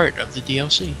were part of the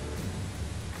DLC.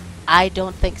 I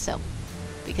don't think so.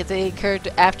 Because they occurred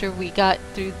after we got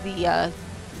through the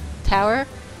tower,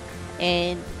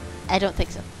 and I don't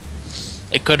think so.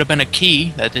 It could have been a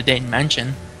key that they didn't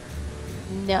mention.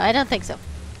 No, I don't think so.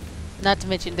 Not to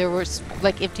mention there were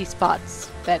like empty spots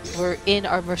that were in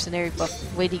our mercenary book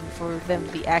waiting for them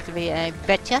to be activated, and I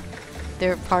betcha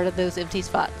they're part of those empty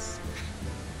spots.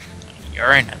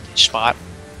 You're in an empty spot.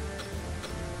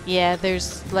 Yeah,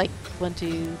 there's like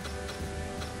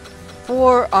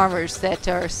 4 armors that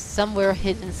are somewhere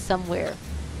hidden somewhere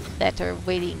that are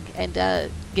waiting, and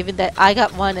given that I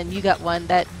got one and you got one,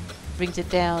 that brings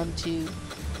it down to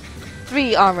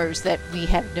 3 armors that we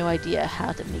have no idea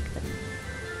how to make them.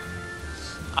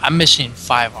 I'm missing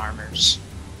 5 armors.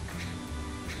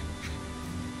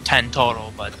 10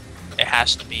 total, but it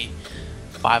has to be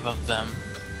 5 of them,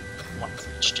 1 for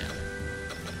each gender.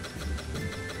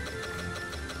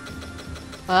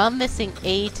 Well, I'm missing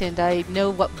 8, and I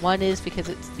know what 1 is because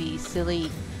it's the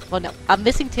silly... Well, no, I'm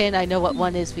missing 10, I know what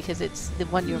 1 is because it's the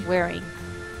one you're wearing.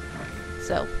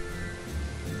 So.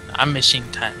 I'm missing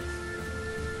 10.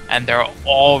 And they're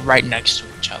all right next to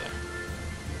each other.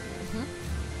 Mhm.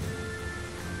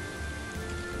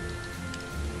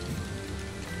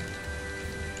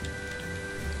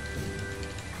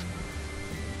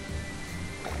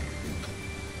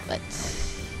 But...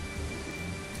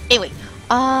 Anyway,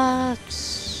 let's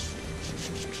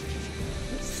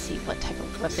see what type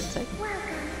of weapons I...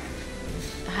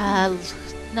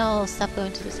 no, stop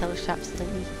going to the seller shop,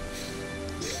 silly.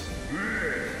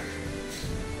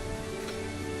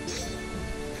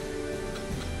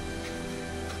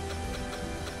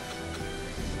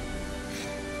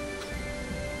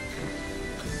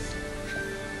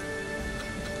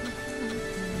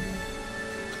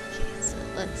 Okay, so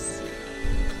let's see.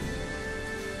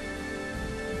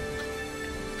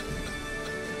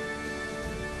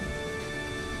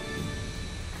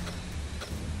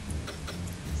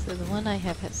 So the one I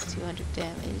have has 200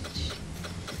 damage.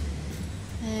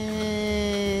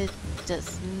 It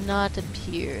does not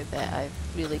appear that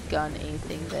I've really gotten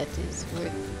anything that is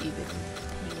worth even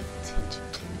paying attention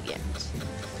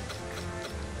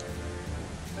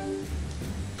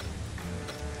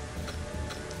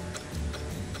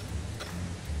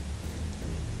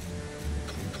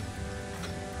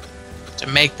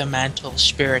make the Mantle of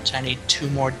Spirits, I need 2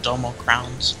 more Domo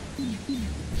crowns.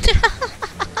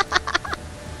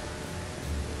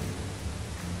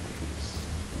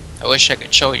 I wish I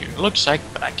could show you what it looks like,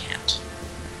 but I can't.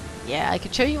 Yeah, I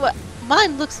could show you what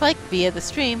mine looks like via the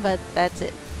stream, but that's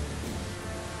it.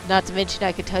 Not to mention,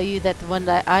 I could tell you that the one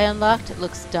that I unlocked, it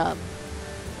looks dumb.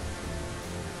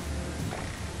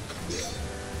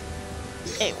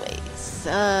 Anyways,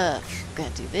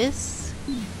 gonna do this.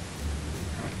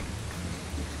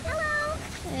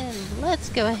 And let's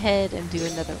go ahead and do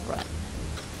another run.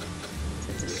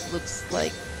 Since it looks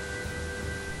like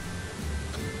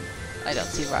I don't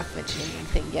see Rock mentioning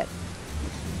anything yet.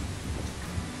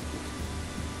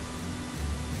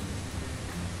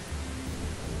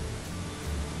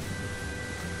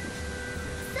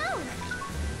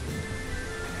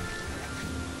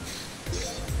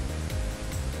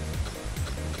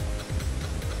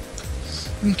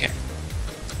 Okay.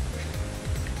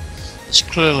 There's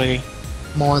clearly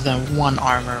more than one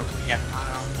armor we have not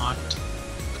unlocked.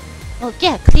 Well,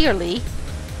 yeah, clearly.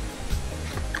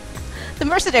 The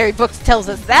Mercenary Book tells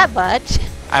us that much.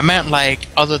 I meant like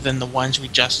other than the ones we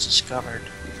just discovered.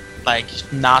 Like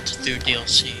not through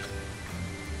DLC.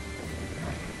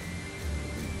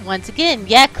 Once again,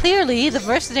 yeah, clearly the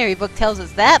Mercenary Book tells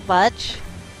us that much.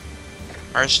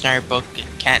 Mercenary Book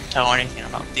can't tell anything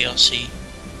about DLC.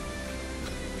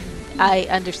 I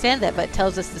understand that, but it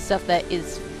tells us the stuff that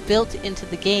is built into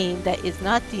the game that is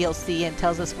not DLC and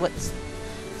tells us what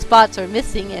spots are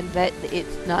missing and that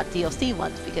it's not DLC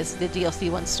ones because the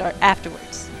DLC ones start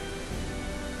afterwards.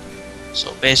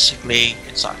 So basically,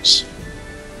 it sucks.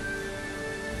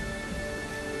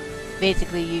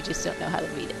 Basically, you just don't know how to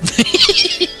read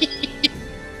it.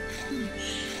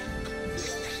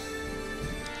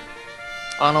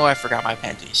 Oh no, I forgot my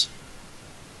panties.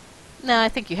 No, I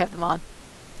think you have them on.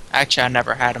 Actually, I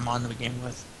never had them on to begin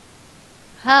with.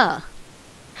 Huh.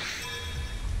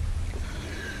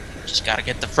 Just gotta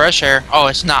get the fresh air. Oh,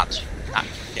 it's not. Not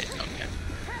it. Okay.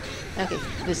 Okay,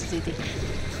 this is easy.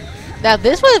 Now,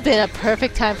 this would have been a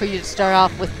perfect time for you to start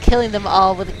off with killing them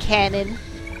all with a cannon.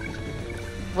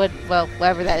 Well,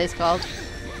 whatever that is called.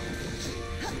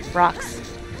 Rocks.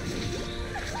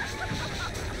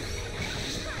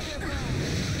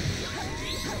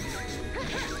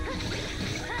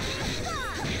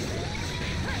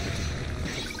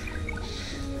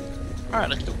 Alright,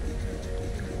 let's go.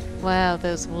 Wow,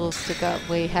 those wolves took out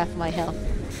way half my health.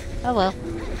 Oh well.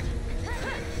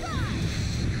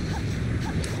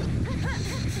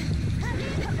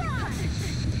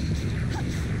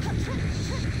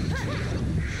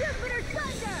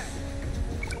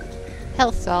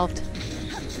 Health solved.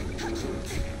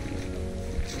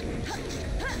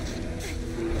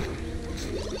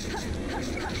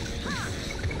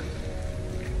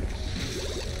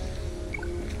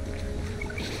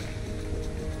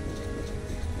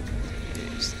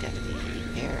 There's gotta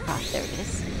be air. Ah, there it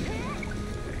is.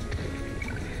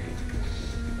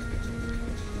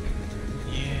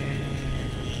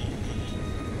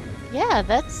 Yeah,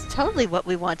 that's totally what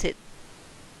we wanted.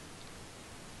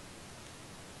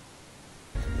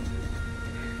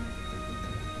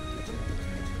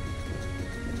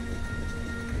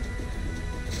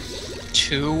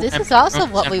 This is also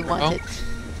what we wanted.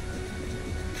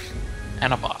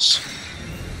 And a boss.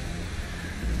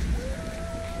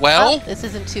 Well, Oh, this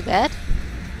isn't too bad.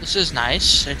 this is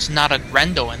nice. It's not a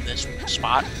Grendo in this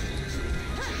spot.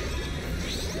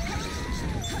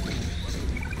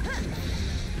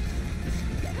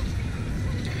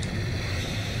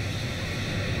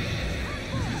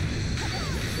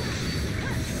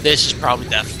 This is probably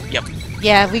death. Yep.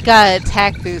 Yeah, we got an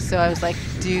attack boost, so I was like,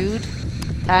 dude,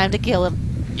 time to kill him.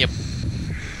 Yep.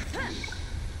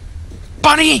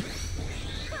 Bunny!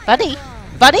 Buddy?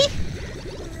 Buddy?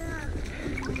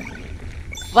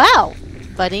 Wow.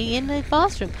 Buddy in the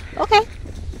boss room. Okay.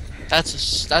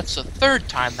 That's the third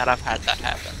time that I've had that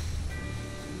happen.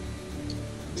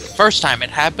 First time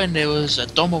it happened, it was a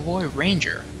Domovoy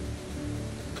Ranger.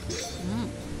 Mm.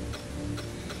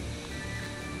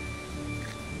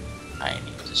 I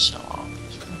need to sell all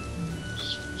these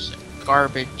weapons.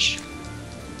 Garbage.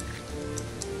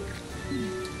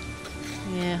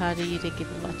 Yeah, Hadi, you didn't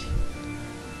give me much.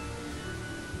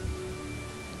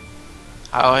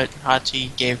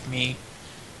 Hati gave me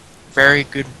very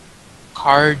good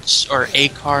cards, or a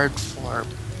card for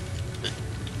the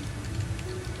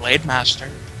Blade Master.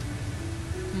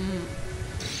 Mm.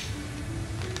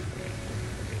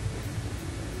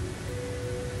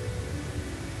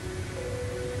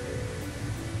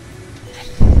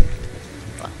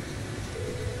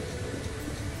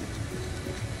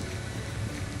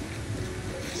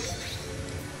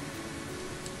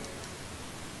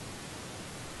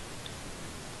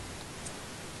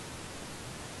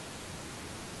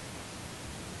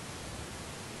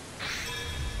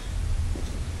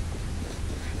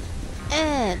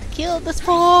 Kill the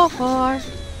spore.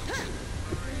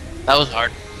 That was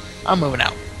hard. I'm moving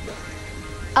out.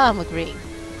 I'm agreeing.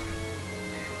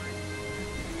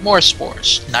 More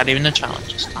spores. Not even a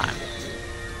challenge this time.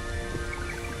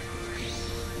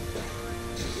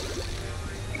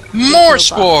 More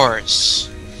spores!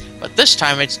 But this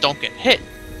time it's don't get hit.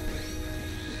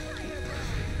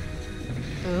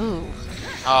 Ooh.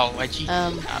 Oh, Wedgie.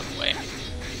 Um. Out of the way.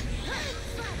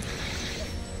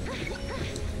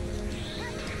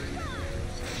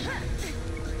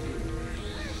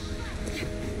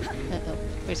 Uh-oh.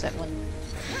 Where's that one?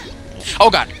 Oh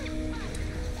god.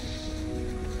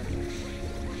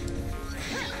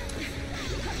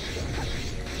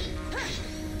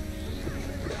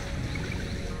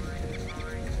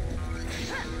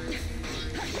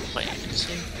 Wait, let's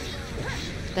see.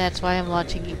 That's why I'm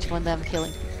launching each one that I'm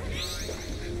killing.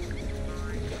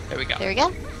 There we go. There we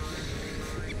go.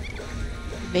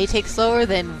 May take slower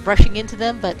than rushing into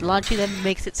them, but launching them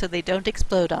makes it so they don't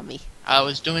explode on me. I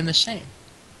was doing the same.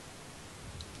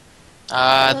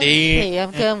 Okay,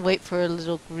 I'm gonna wait for a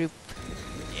little group.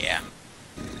 Yeah.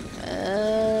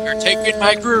 You're taking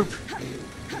my group.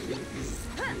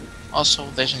 Also,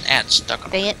 there's an ant stuck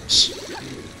on Dang it. us.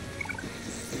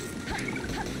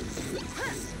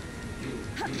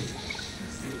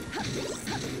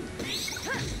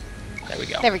 There we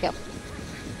go. There we go.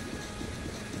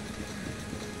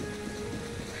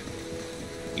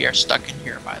 We are stuck in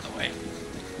here, by the way.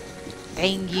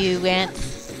 Dang you,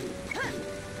 ants.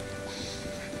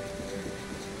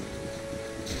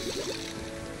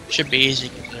 Should be easy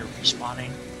because they're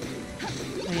respawning.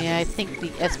 Yeah, I think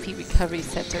the SP recovery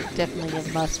sets are definitely a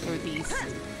must for these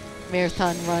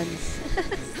marathon runs.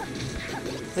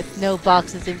 With no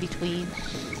boxes in between.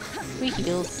 Free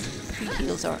heals. Free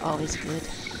heals are always good.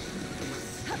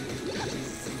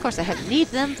 Of course I haven't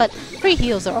needed them, but free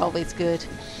heals are always good.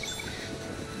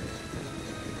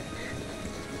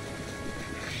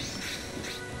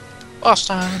 Boss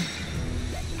time.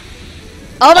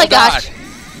 Oh my God. gosh!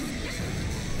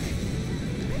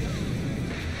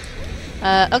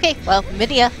 Okay, well,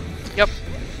 Midia. Yep.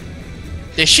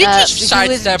 Did she Who just was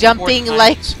sidestep jumping 4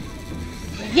 like- times?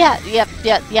 Yeah,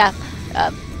 yeah.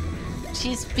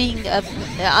 She's being,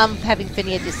 I'm having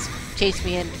Finia just chase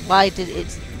me, and why did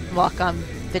it walk on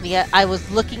Finia? I was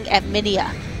looking at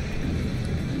Minia.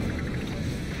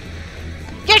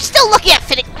 You're still looking at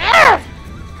Finia! Arrgh!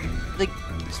 The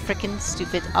frickin'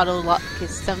 stupid auto lock is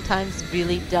sometimes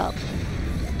really dumb.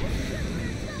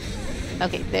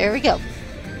 Okay, there we go.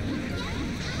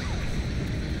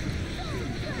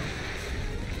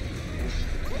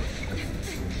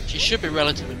 She should be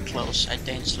relatively close. I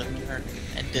danced with her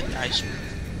and did the ice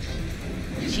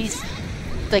move. She's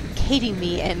like hating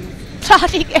me and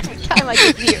plotting every time I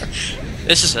get near.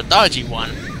 This is a dodgy one.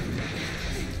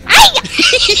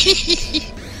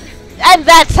 And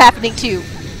that's happening too.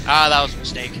 Ah, that was a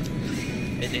mistake.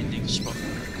 It didn't explode.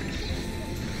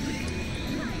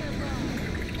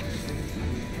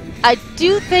 I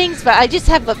do things, but I just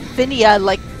have a Finia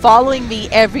like following me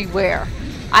everywhere.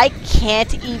 I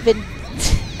can't even.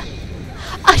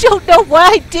 I don't know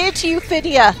what I did to you,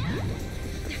 Finia.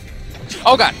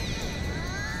 Oh god.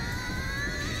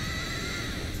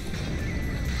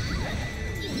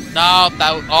 No,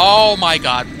 that. Oh my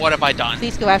god, what have I done?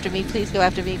 Please go after me. Please go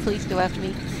after me. Please go after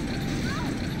me.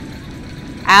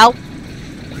 Ow.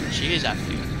 She is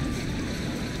after you.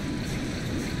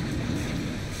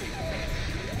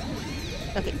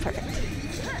 Okay, perfect.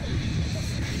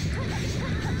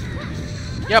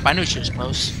 Yep, I knew she was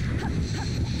close.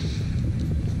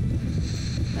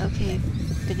 Okay,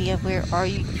 Finia, where are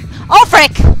you? Oh,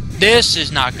 frick! This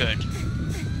is not good.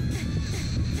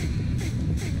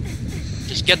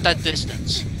 Just get that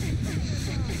distance.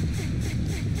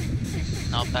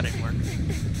 Nope, that didn't work.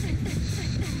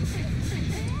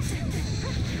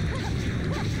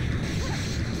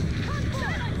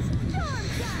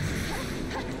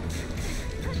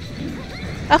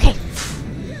 Okay.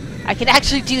 I can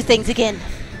actually do things again.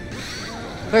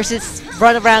 Versus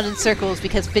run around in circles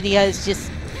because Finia is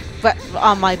just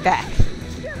on my back.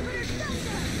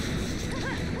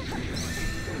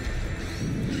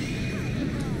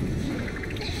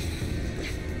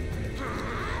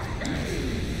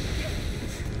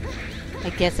 I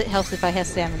guess it helps if I have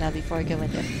stamina before I go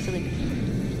in there. Silly me.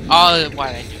 Oh,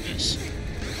 why did I do this?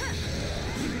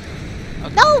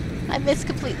 Okay. No! I missed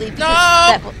completely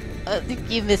because No!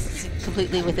 you missed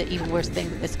completely with it. Even worse thing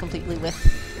to miss completely with.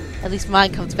 At least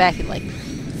mine comes back in like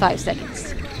 5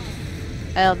 seconds.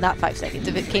 Well, not 5 seconds.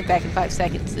 If it came back in 5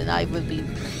 seconds, then I would be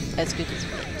as good as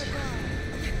Rage.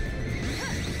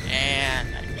 And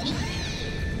I missed.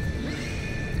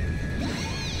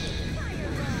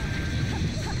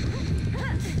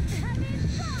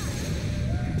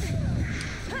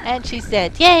 And she's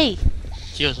dead. Yay!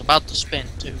 She was about to spin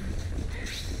too.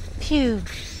 Phew.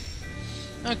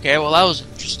 Okay, well that was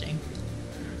interesting.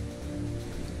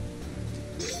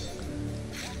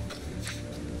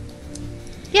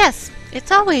 Yes,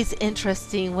 it's always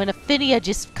interesting when a Phinia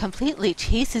just completely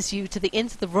chases you to the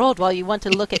ends of the world while you want to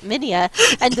look at Minia,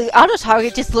 and the auto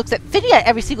target just looks at Phinia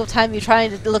every single time you're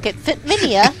trying to look at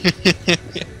Minia.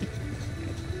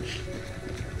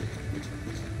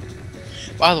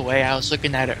 By the way, I was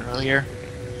looking at it earlier.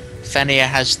 Fenia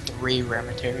has 3 rare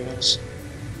materials.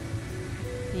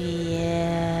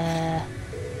 Yeah.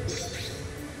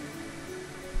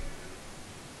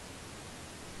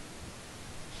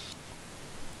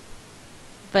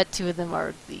 But 2 of them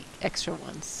are the extra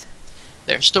ones.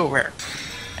 They're still rare.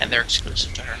 And they're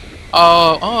exclusive to her.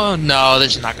 Oh no,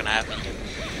 this is not gonna happen.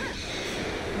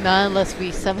 Not unless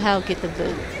we somehow get them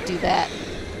to do that.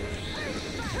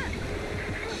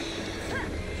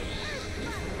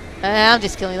 I'm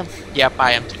just killing them. Yep,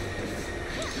 I am too.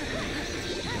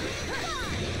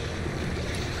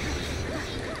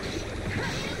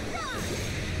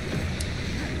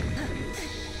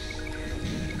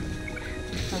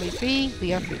 Are we free?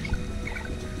 We are free.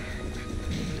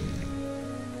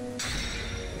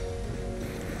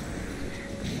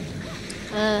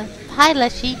 Hi,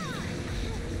 Leshy.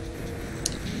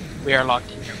 We are locked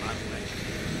in here, by the way.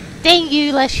 Dang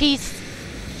you, Leshies.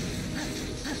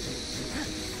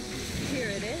 Here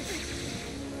it is.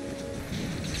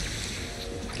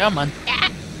 Come on.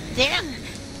 Damn.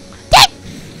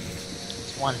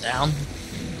 It's 1 down.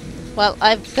 Well,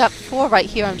 I've got 4 right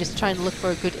here. I'm just trying to look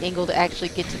for a good angle to actually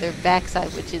get to their backside,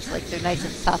 which is like their nice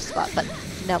and soft spot, but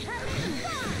no.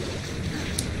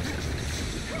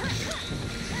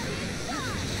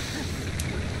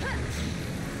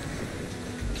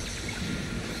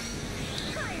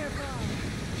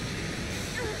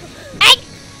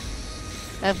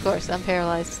 Of course, I'm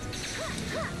paralyzed.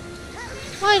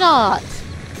 Why not?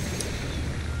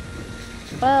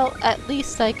 Well, at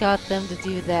least I got them to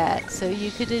do that, so you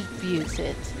could abuse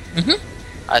it.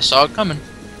 I saw it coming.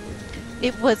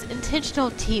 It was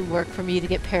intentional teamwork for me to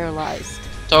get paralyzed.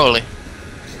 Totally.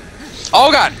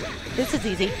 Oh god! This is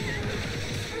easy.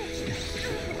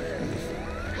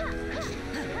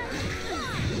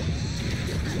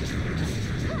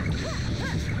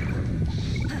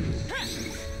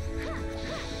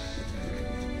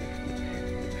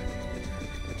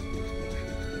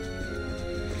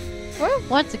 We're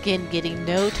once again getting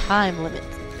no time limit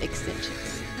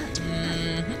extensions.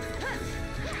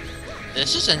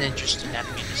 This is an interesting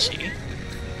enemy to see.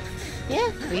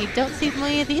 Yeah, we don't see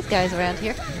many of these guys around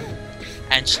here.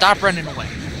 And stop running away.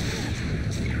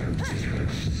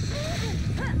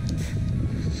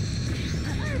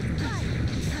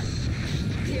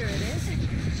 Here it is.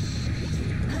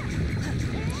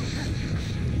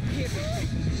 Here it is.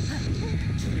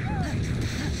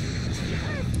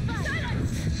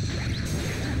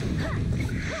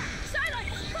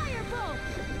 Silence! Fireball!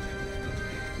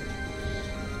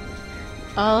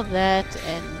 All that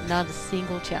and not a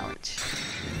single challenge.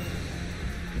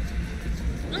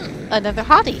 Another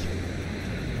hottie.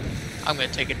 I'm gonna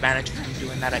take advantage of him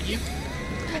doing that at you.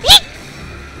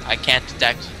 I can't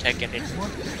actually take it anymore.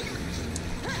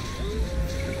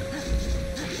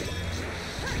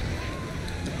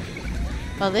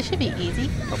 Well, this should be easy.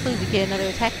 Hopefully we get another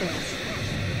attack from this.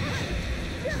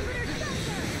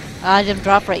 Item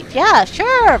drop rate. Yeah,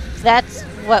 sure. That's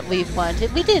what we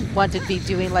wanted. We didn't want to be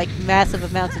doing like massive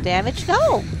amounts of damage.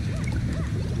 No.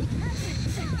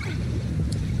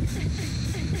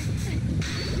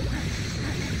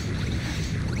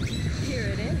 Here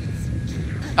it is.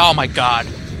 Oh my god.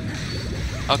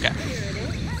 Okay. Here it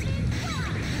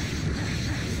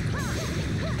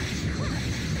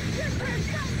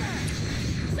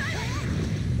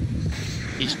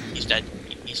is. He's dead.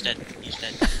 He's dead. He's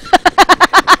dead.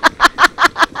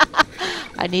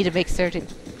 I need to make certain.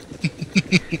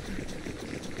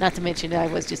 Not to mention I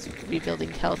was just rebuilding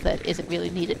health that isn't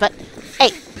really needed, but hey!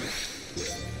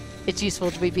 It's useful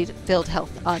to rebuild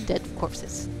health on dead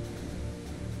corpses.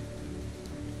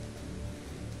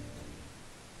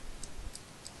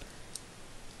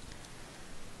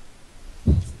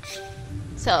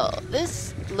 So,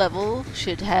 this level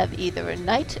should have either a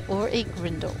knight or a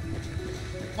grindle.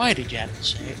 Why did you have to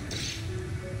say it?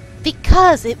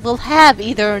 Because it will have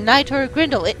either a knight or a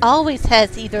grindle. It always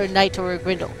has either a knight or a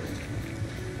grindle.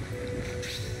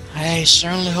 I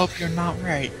certainly hope you're not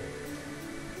right.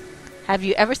 Have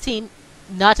you ever seen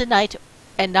not a knight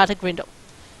and not a grindle?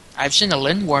 I've seen a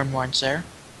lindworm once there.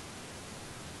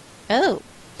 Oh.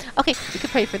 Okay, we could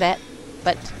pray for that,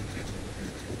 but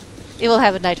it will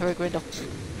have a knight or a grindle.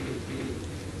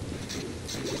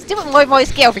 Do it more,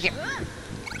 Moist. Get over here.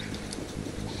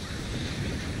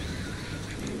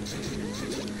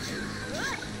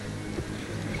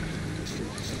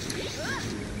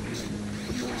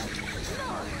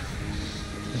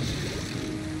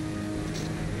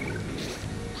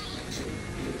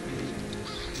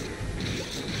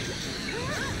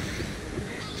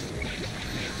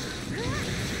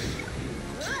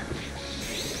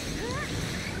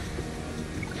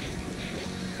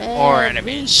 More And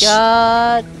enemies. we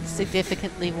got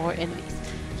significantly more enemies.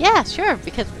 Yeah, sure,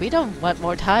 because we don't want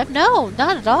more time. No,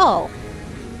 not at all.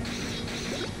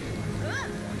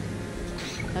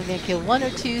 I'm gonna kill one or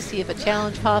two, see if a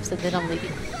challenge pops, and then I'm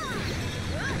leaving.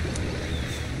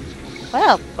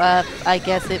 Well, I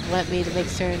guess it went me to make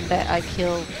certain that I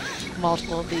kill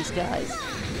multiple of these guys.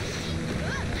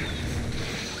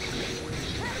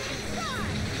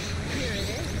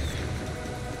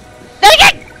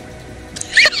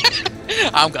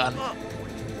 I'm gone.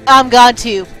 I'm gone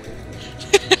too.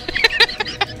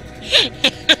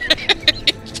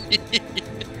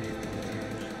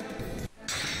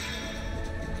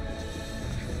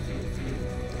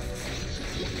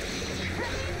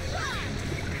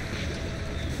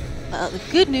 The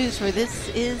good news for this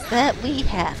is that we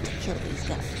have to kill these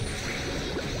guys.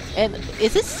 And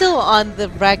is it still on the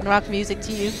Ragnarok music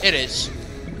to you? It is.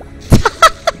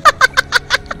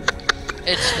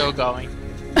 It's still going.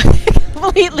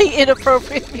 Completely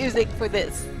inappropriate music for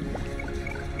this.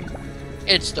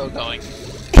 It's still going.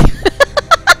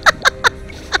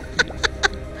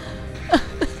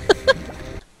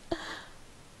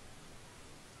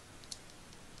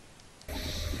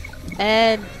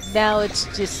 And now it's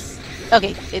just...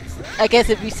 Okay, it's... I guess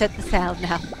it reset the sound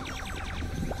now.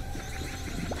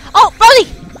 Oh, Bunny!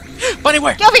 Bunny,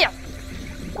 where? Get over here!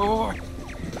 Whoa.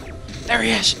 There he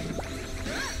is.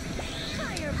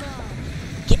 Fireball.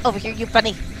 Get over here, you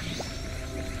bunny!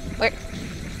 Where?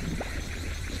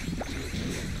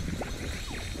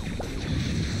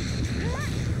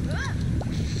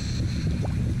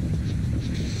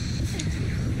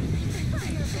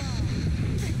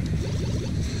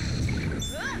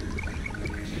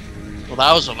 Well,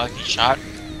 that was a lucky shot.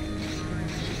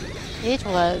 It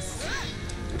was.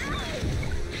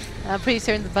 I'm pretty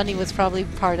certain the bunny was probably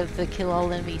part of the kill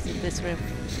all enemies in this room.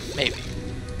 Maybe.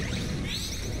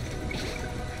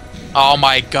 Oh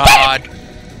my god.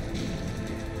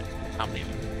 I'm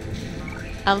leaving.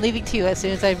 I'm leaving too as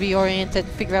soon as I reorient and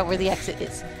figure out where the exit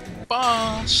is.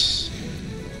 Boss.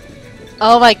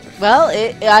 Oh my... Well,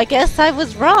 I guess I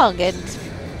was wrong, and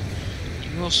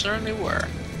You most certainly were.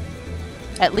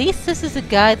 at least this is a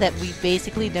guy that we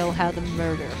basically know how to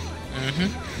murder.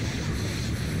 Mm-hmm.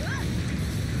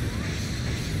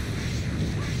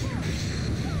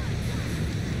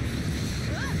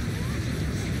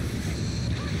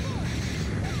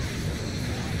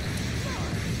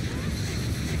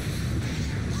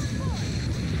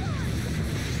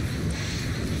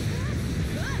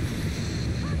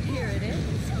 Here it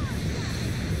is.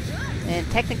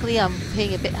 And technically I'm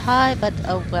hitting a bit high, but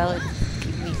oh well, it's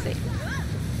keeping me safe.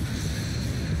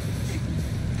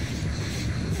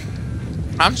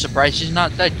 I'm surprised he's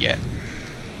not dead yet.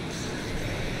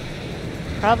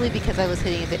 Probably because I was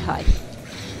hitting a bit high.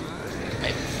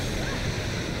 Maybe.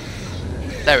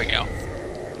 There we go.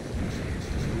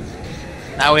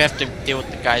 Now we have to deal with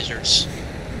the geysers.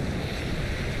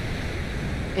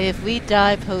 If we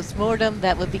die post-mortem,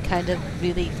 that would be kind of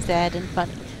really sad and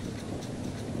funny.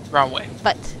 Wrong way.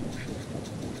 But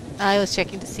I was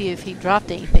checking to see if he dropped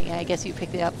anything. I guess you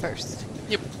picked it up first.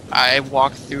 Yep. I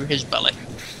walked through his belly.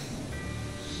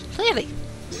 Clearly.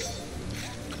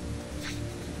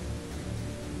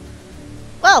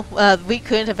 Well, we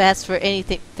couldn't have asked for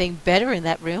anything better in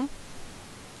that room.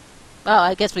 Well,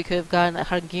 I guess we could have gotten a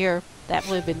Hungir. That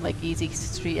would have been like easy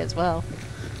street as well.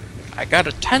 I got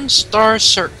a 10-star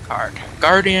cert card.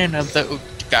 Guardian of the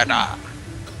Utkara.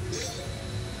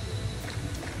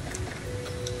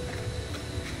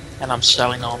 And I'm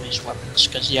selling all these weapons,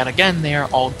 because yet again, they are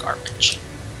all garbage.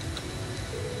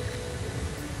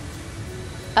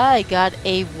 I got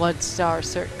a 1-star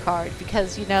cert card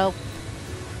because, you know,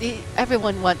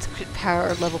 everyone wants crit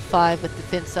power level 5 with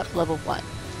defense up level 1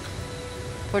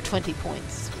 for 20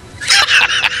 points.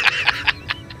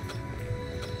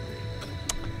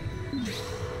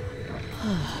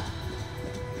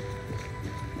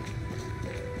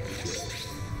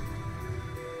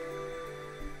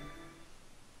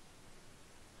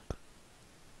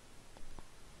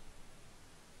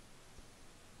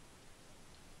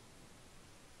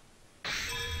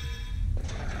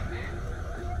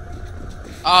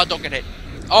 Oh, don't get hit.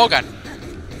 Oh god.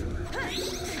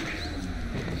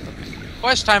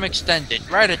 Quest time extended,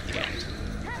 right at the end.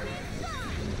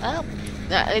 Well,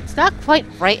 it's not quite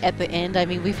right at the end. I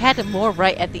mean, we've had it more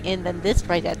right at the end than this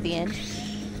right at the end.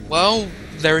 Well,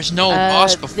 there's no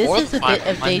boss This before is the a bit final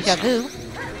of one, deja so- vu.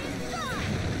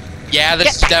 Yeah,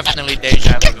 this is definitely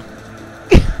deja vu.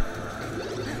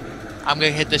 I'm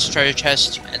gonna hit this treasure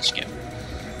chest and skip.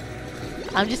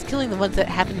 I'm just killing the ones that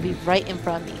happen to be right in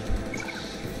front of me.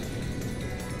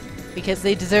 Because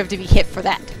they deserve to be hit for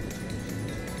that.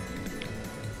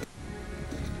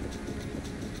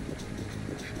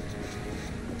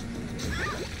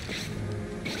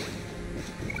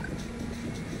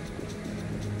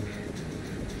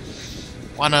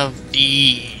 One of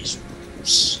these.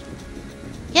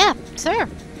 Yeah, sir.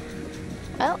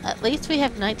 Well, at least we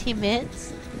have 19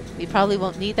 minutes. We probably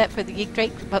won't need that for the Geek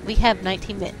Drake, but we have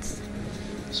 19 minutes.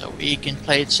 So we can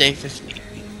play it safe if need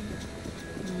be.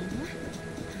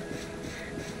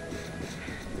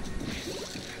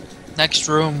 Next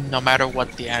room, no matter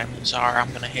what the enemies are,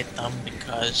 I'm gonna hit them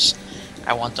because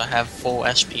I want to have full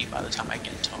SP by the time I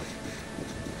get to them.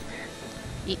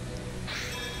 Ye-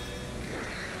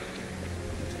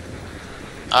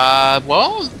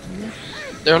 Well,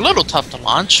 they're a little tough to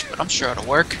launch, but I'm sure it'll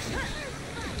work.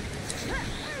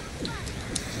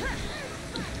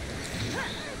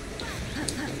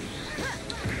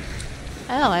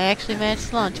 Oh, I actually managed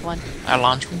to launch one. I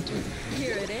launch one too.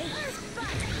 Here it is.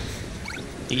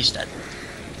 He's dead.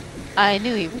 I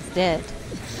knew he was dead.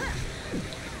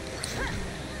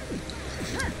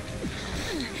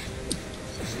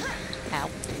 Ow.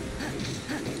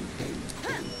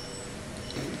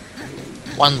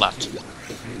 One left.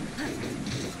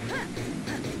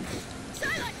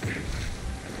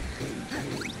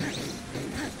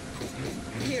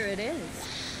 Here it is.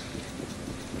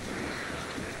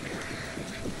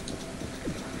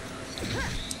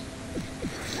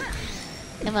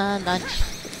 Come on, lunch.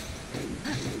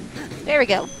 There we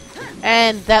go.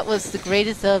 And that was the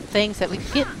greatest of things that we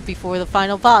could get before the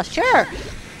final boss. Sure!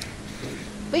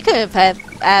 We could have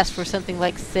asked for something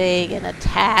like, say, an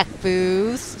attack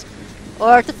boost,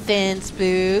 or a defense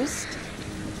boost,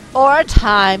 or a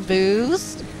time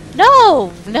boost.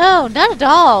 No! No, not at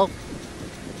all.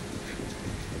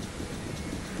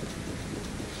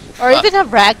 Or even a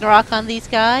Ragnarok on these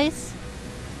guys.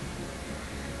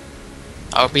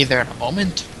 I'll be there in a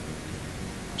moment.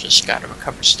 Just gotta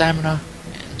recover stamina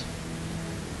and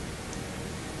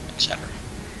etc.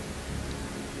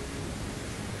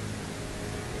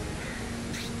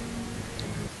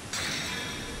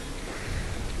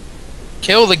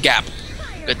 Kill the gap.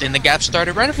 Good thing the gap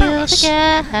started right in front of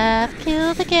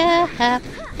Kill the us. gap,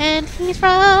 and he's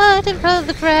right in front of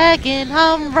the dragon.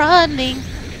 I'm running.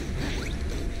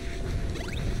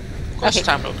 Of course, Okay.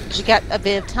 time movements. We got a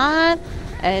bit of time,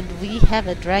 and we have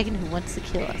a dragon who wants to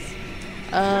kill us.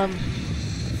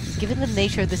 Given the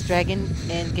nature of this dragon,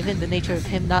 and given the nature of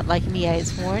him not liking me at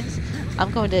his horns,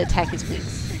 I'm going to attack his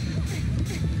wings.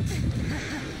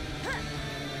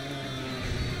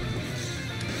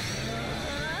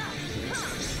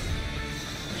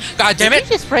 God damn Did it! he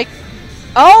just break?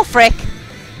 Oh, frick!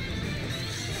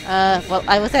 Well,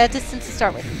 I was at a distance to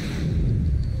start with.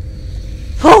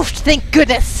 Whew, thank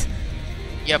goodness!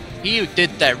 Yep, he did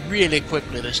that really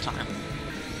quickly this time.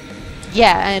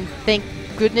 Yeah, and thank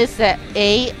goodness that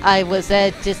A, I was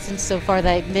at a distance so far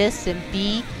that I missed, and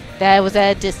B, that I was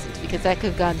at a distance, because that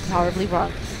could have gone horribly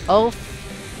wrong. Oh,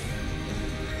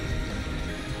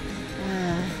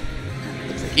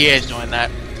 He is doing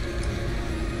that.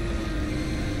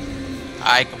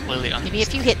 I completely give me a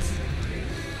understand. few hits.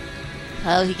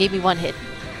 Oh, he gave me one hit.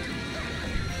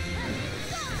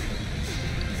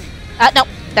 No,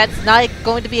 that's not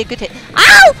going to be a good hit.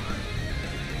 Ow!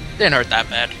 Didn't hurt that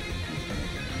bad.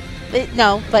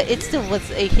 No, but it still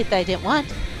was a hit that I didn't want.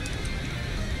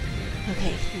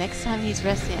 Okay, next time he's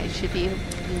resting, I should be able.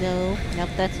 No, nope,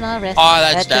 that's not a rest. Oh,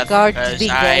 that's a death, guard because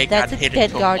being I dead. That's got a hit dead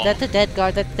into a guard. wall. That's a dead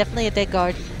guard. That's definitely a dead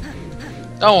guard.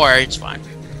 Don't worry, it's fine.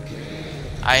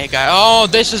 I got. Oh,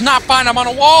 this is not fine. I'm on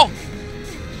a wall.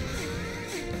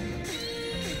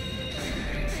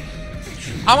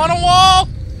 I'm on a wall.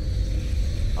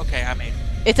 Okay, I made it.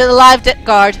 It's an alive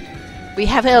guard. We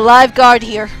have an alive guard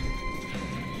here.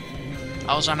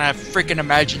 I was on a freaking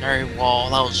imaginary wall.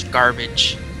 That was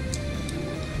garbage.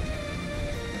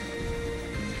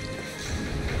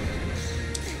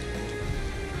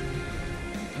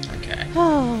 Okay.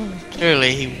 Oh,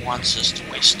 Clearly, he wants us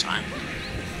to waste time.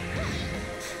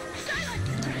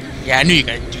 Yeah, I knew you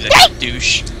guys would do that, you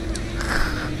douche.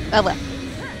 oh well.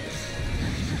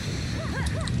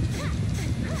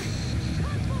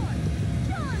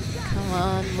 Come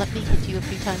on, let me hit you a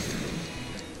few times.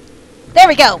 There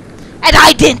we go! And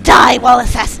I didn't die while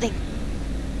assassinating!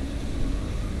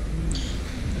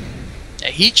 Yeah,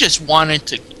 he just wanted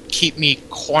to keep me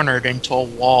cornered into a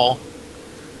wall.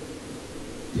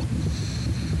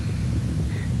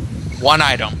 One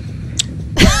item.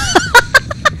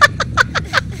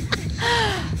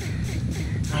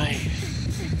 Aye.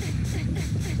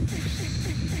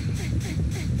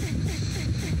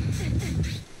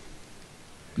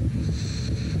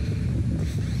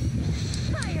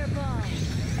 Fireball.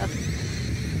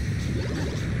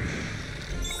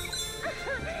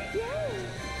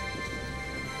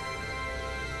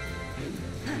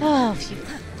 Oh, phew.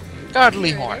 Godly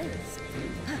Here it horn. is.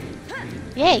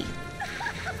 Yay!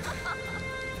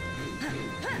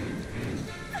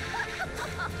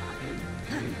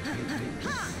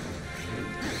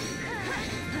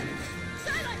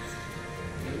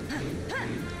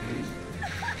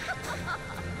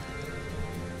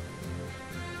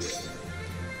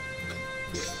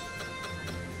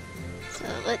 So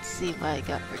let's see what I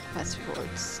got for quest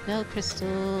rewards. Snow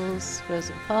crystals,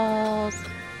 frozen falls,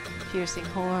 piercing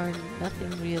horn, nothing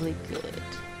really good.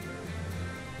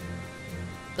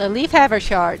 The leaf hammer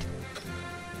shard.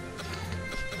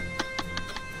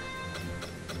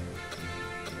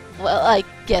 Well, I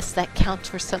guess that counts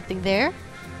for something there.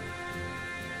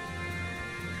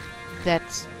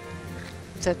 That's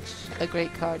such a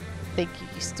great card. Thank you,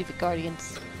 you stupid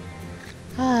guardians.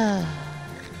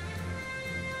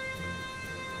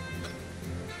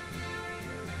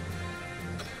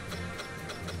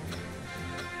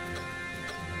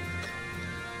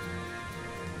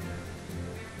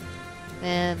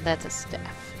 And that's a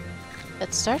staff.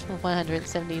 That starts with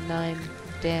 179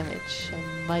 damage.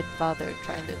 I might bother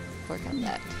trying to work on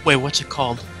that. Wait, what's it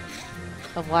called?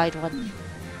 A wide one.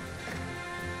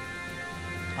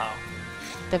 Oh.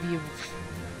 W.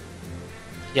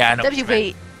 Yeah, I know. W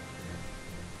weight.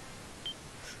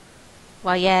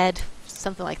 Wyad.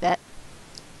 Something like that.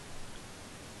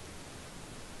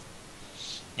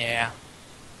 Yeah.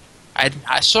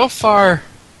 I so far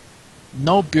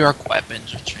no Bjork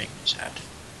weapons, which makes me sad.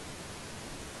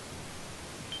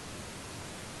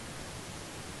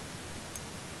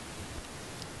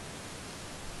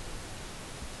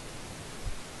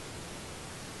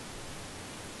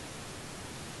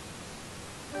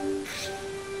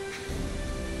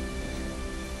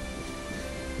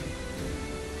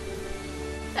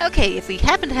 Okay, if we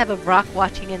happen to have a rock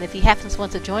watching and if he happens to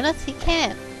want to join us, he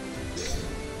can.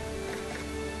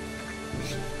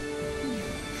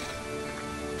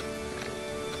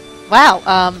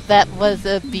 Wow, that was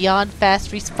a beyond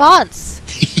fast response.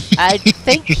 I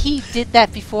think he did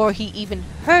that before he even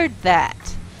heard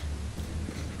that.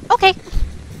 Okay.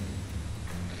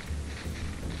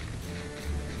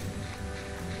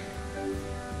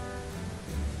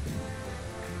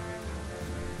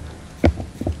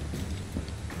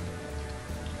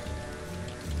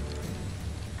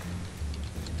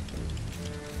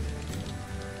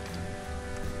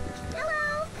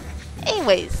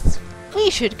 Anyways, we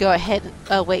should go ahead.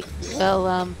 Oh wait,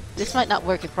 well, this might not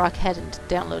work if Brock hadn't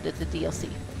downloaded the DLC.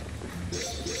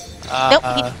 Nope,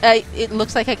 it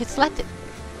looks like I could select it.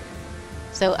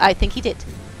 So I think he did.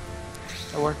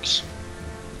 It works.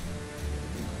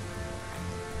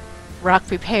 Rock,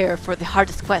 prepare for the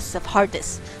hardest quest of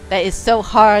hardness. That is so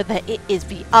hard that it is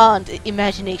beyond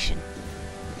imagination.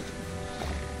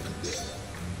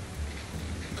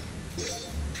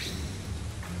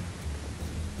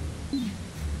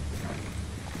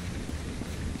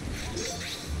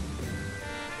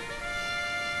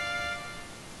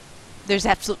 There's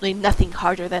absolutely nothing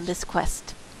harder than this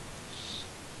quest.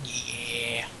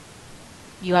 Yeah.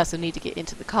 You also need to get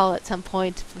into the call at some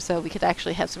point so we could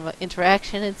actually have some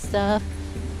interaction and stuff.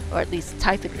 Or at least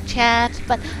type in the chat.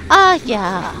 But,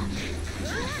 yeah.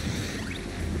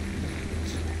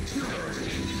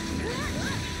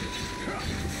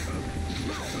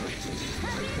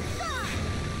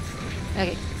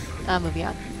 Okay, moving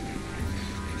on.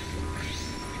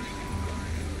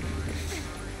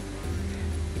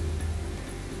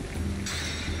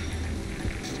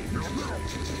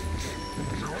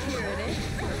 Here it is.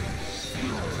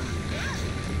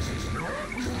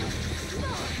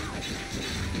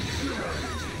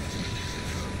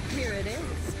 Here it is.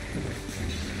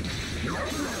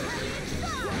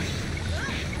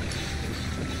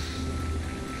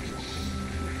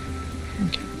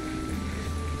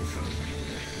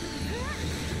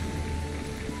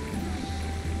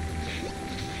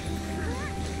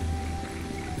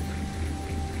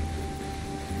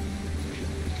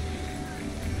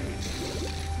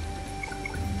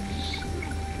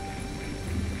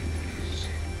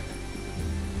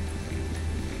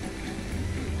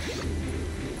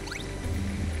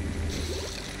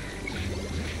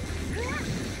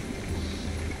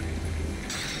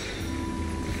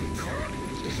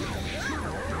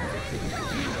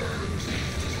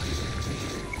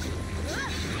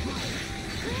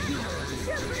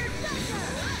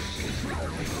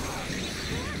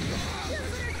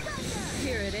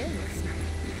 Here it is.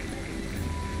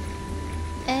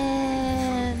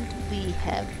 And we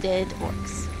have dead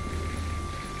orcs.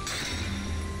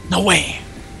 No way.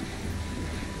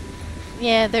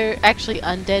 Yeah, they're actually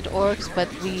undead orcs, but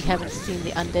we haven't seen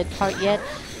the undead part yet.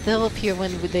 They'll appear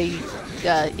when they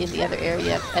in the other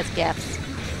area as gaps.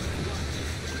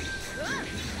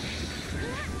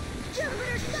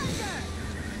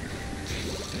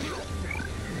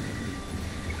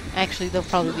 Actually, they'll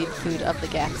probably be the food of the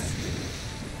gaps.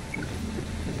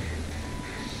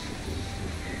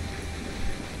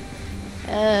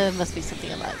 Must be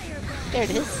something alive. There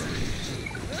it is.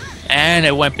 And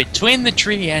it went between the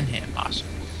tree and him. Awesome.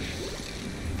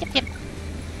 Yep, yep.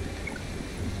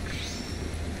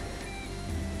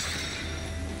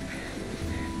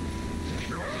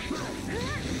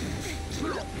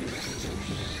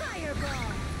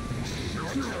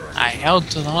 I held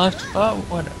to the left, but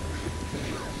whatever.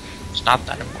 It's not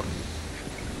that important.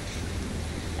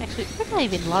 Actually, we're not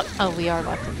even locked. Oh, we are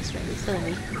locked in this ring.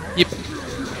 Silly me. Yep.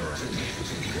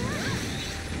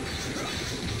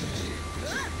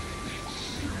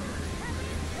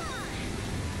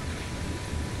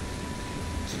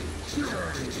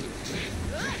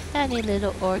 Tiny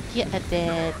little orc, you are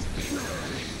dead.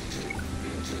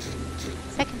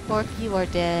 Second orc, you are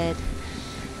dead.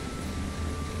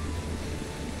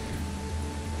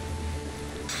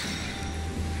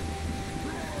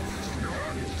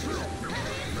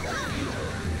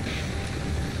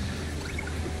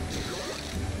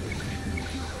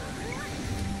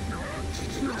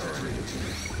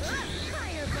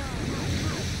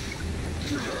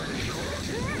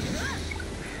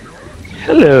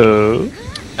 Hello.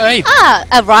 Hey. Ah,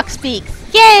 a rock speaks.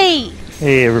 Yay!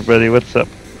 Hey everybody, what's up?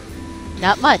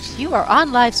 Not much. You are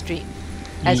on live stream.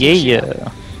 As you should know.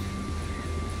 Yeah.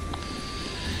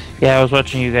 Yeah, I was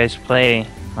watching you guys play.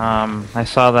 I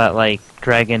saw that like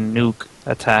dragon nuke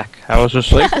attack. I was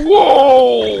just like,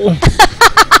 whoa!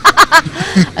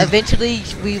 Eventually,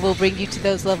 we will bring you to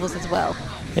those levels as well.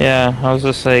 Yeah, I was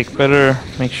just like, better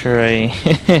make sure I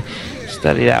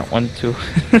study that one too.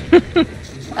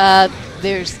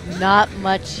 There's not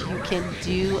much you can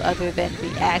do other than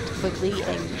react quickly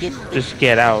and get the... Just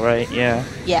get out, right? Yeah.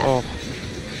 Yeah. Oh.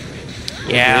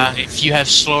 Yeah, if you have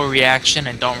slow reaction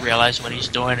and don't realize what he's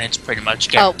doing, it's pretty much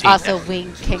Oh, guaranteed. also death.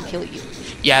 Wing can kill you.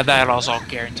 Yeah, that also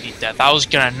guaranteed death. I was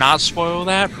gonna not spoil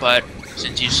that, but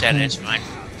since you said it, it's fine.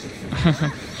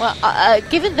 Well,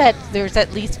 given that there's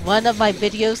at least one of my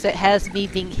videos that has me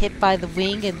being hit by the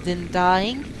wing and then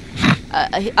dying,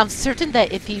 I'm certain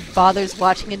that if he bothers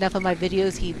watching enough of my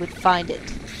videos, he would find it.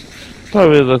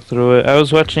 Probably look through it. I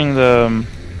was watching the.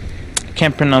 I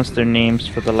can't pronounce their names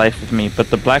for the life of me, but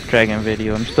the Black Dragon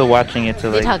video. I'm still watching it to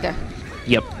like. Nidhugger.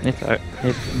 Yep,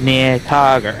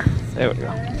 Nidhugger. There we go.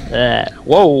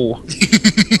 Whoa! Told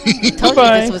you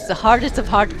Goodbye. this was the hardest of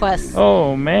hard quests.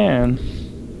 Oh man,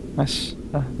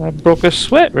 that broke a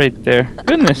sweat right there.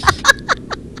 Goodness.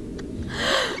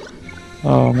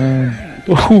 Oh man.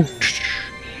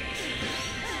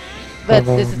 But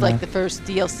this is like the first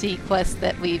DLC quest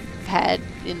that we've had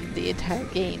in the entire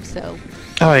game, so...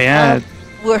 Oh yeah.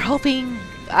 we're hoping...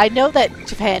 I know that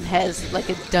Japan has like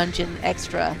a dungeon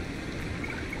extra,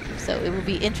 so it will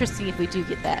be interesting if we do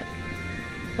get that.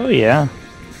 Oh yeah.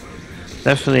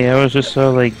 Definitely. I was just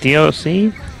so like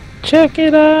DLC. Check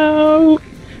it out.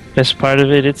 Best part of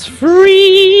it, it's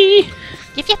free.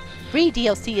 Yep. Free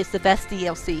DLC is the best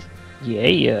DLC.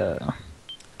 Yeah.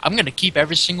 I'm gonna keep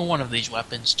every single one of these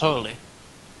weapons, totally.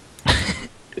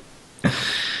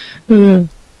 Wonder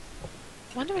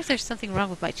if there's something wrong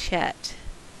with my chat.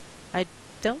 I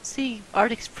don't see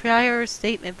Arctic's prior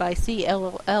statement, but I see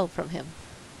LOL from him.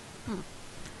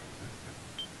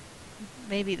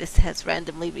 Maybe this has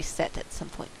randomly reset at some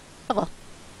point. Oh well.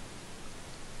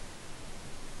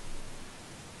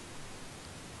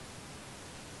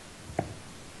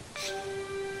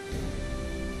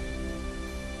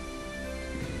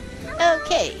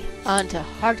 Okay, on to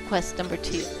hard quest number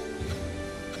 2.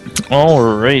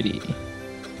 Alrighty.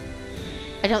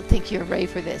 I don't think you're ready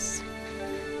for this.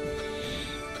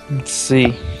 Let's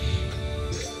see.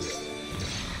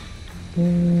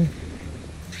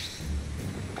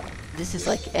 This is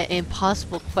like an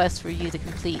impossible quest for you to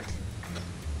complete.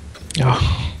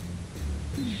 Oh.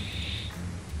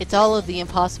 It's all of the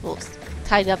impossibles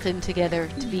tied up in together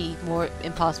to be more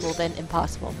impossible than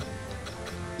impossible.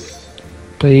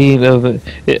 Are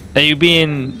you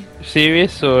being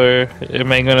serious, or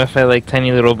am I gonna fight like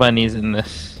tiny little bunnies in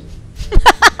this?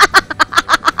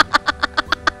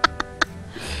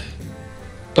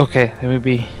 Okay,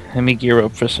 let me gear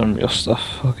up for some real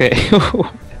stuff. Okay.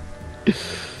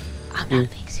 I'm not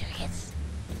being serious.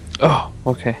 Oh,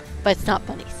 okay. But it's not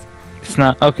bunnies. It's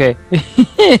not okay.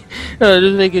 No,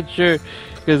 just making sure,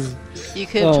 because You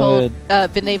could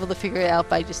have been able to figure it out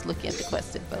by just looking at the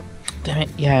quest info. damn it,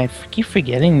 yeah, keep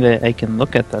forgetting that I can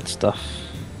look at that stuff.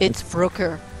 It's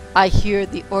Brooker. I hear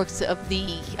the orcs of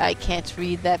the... I can't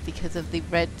read that because of the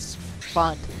red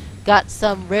font. Got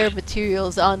some rare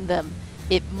materials on them.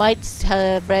 It might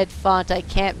have red font. I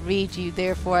can't read you,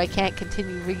 therefore I can't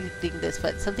continue reading this,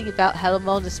 but something about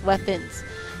Helamonis weapons.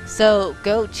 So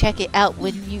go check it out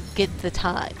when you get the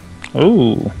time.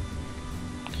 Ooh.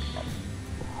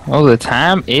 Oh, the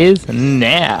time is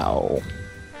now.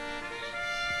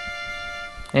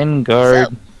 In guard,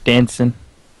 So- dancing.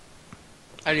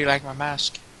 How do you like my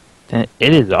mask? It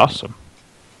is awesome.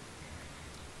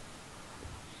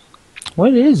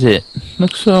 What is it?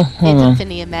 Looks so. Hold It's on. a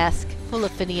Phinia mask, full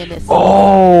of Phinia-ness.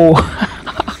 Oh!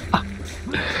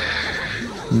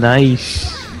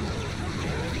 Nice.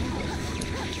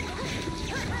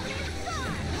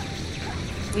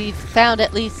 We've found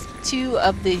at least 2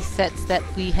 of the sets that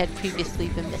we had previously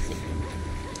been missing.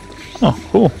 Oh,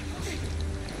 cool.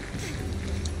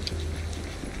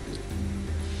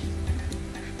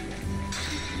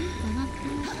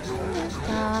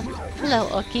 Hello,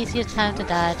 orkies, it's time to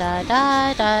die, die,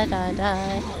 die, die, die,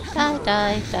 die, die,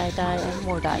 die, die, die, and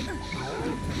more die.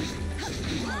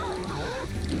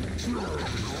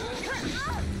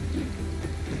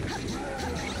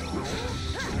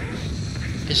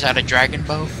 Is that a dragon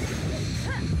bow?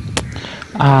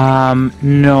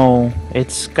 No.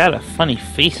 It's got a funny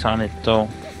face on it, though.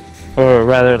 Or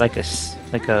rather, like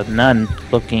a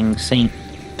nun-looking saint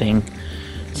thing.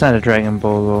 It's not a dragon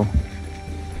bow, though.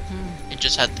 It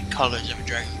just had the colors of a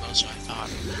dragon bow, so I thought.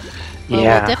 Well,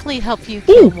 Yeah. we'll definitely help you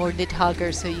kill more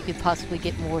Nidhoggers so you could possibly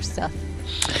get more stuff.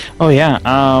 Oh yeah.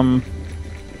 I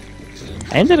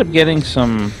ended up getting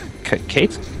some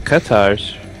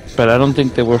Qatars, but I don't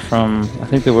think they were from. I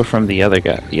think they were from the other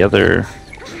guy. The other.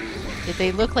 If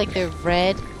they look like they're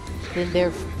red, then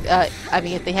they're... I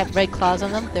mean, if they have red claws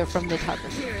on them, they're from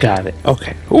Nidhogger. Got it.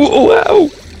 Okay. Ooh, wow.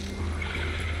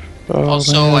 Oh,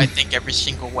 Also, man. I think every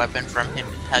single weapon from him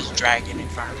has dragon in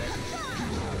front of it.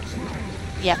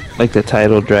 Yeah. Like the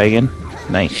title dragon.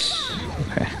 Nice.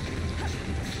 Okay.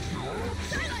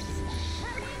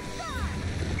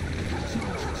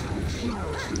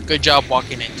 Good job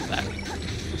walking into that.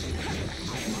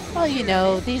 Well, you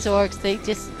know, these orcs, they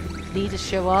just need to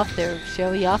show off their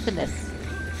showy offiness.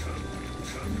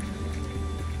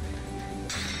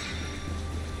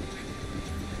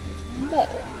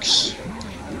 Morks.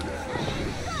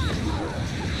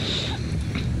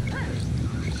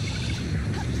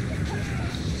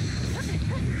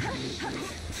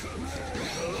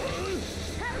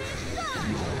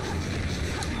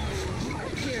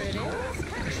 Here it is.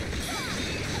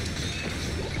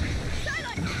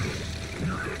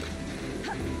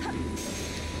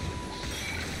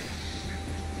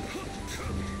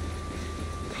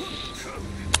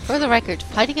 For the record,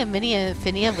 fighting a mini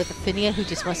Phinia with a Phinia who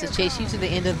just wants to chase you to the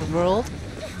end of the world,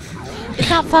 it's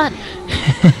not fun.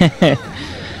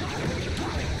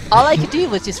 All I could do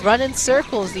was just run in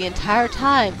circles the entire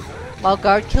time while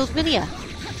Guard killed Minia.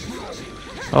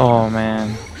 Oh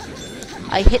man.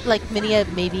 I hit like Minia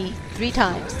maybe 3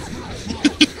 times.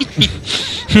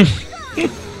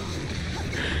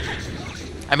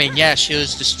 I mean, yeah, she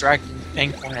was distracting the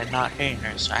penguin and not hitting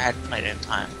her, so I had plenty of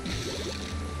time.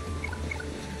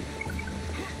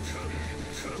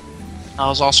 I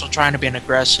was also trying to be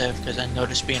aggressive because I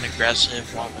noticed being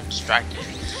aggressive while I'm distracted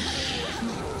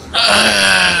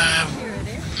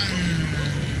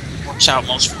works out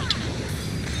most of the time.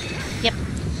 Yep.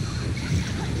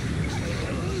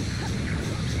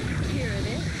 Here it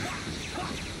is.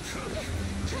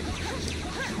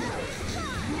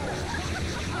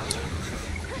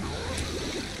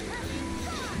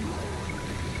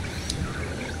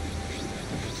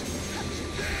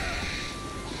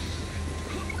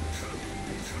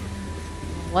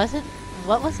 Was it?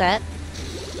 What was that?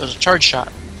 It was a charge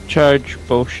shot. Charge,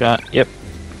 bow shot. Yep.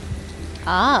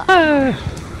 Ah. Ah.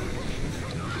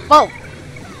 Whoa!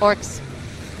 Orcs.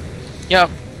 Yep,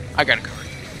 I got it covered.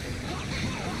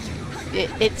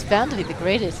 It's bound to be the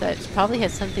greatest. It probably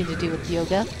has something to do with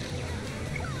yoga.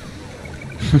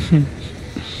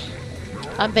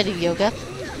 I'm betting yoga.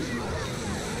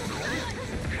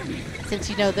 Since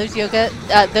you know those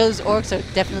those orcs are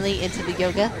definitely into the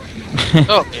yoga.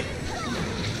 Oh, okay.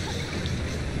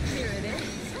 Here it is.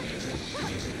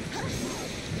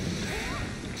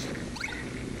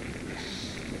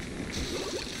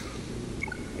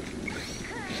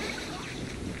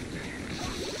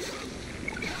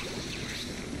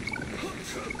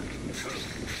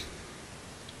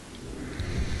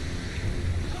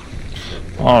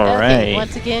 All Okay, right.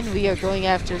 once again, we are going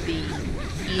after the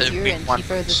easier big and one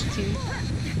cheaper of the first. two.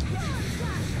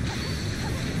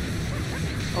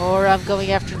 Or I'm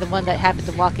going after the one that happened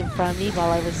to walk in front of me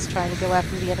while I was trying to go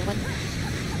after the other one.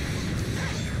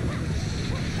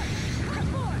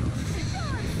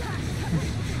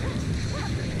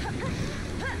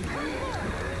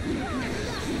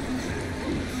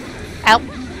 Ow!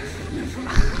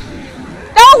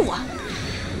 No!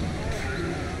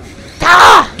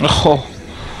 Ah! Oh.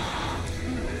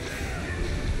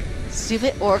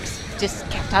 Stupid orcs just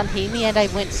kept on hitting me and I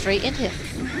went straight into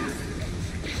him.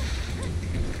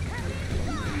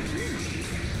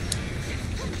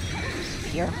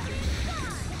 Here.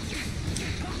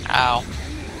 Ow.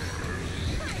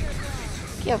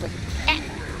 Get over here.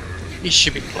 He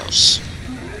should be close.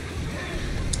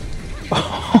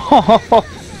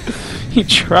 He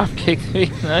drop kicked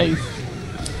me. Nice.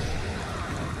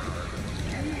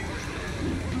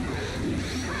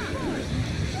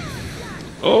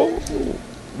 Oh,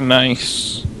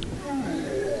 nice.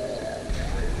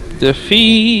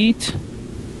 Defeat.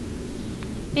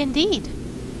 Indeed.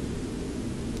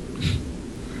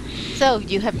 So,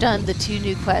 you have done the 2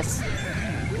 new quests.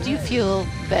 Do you feel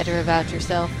better about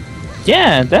yourself?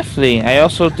 Yeah, definitely. I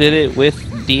also did it with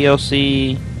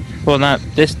DLC. Well, not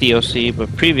this DLC,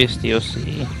 but previous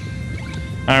DLC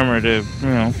armor to,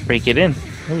 break it in.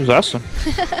 It was awesome.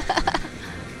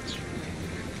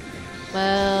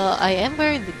 Well, I am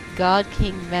wearing the God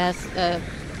King mask, not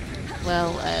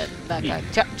God,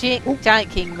 Giant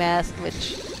King mask,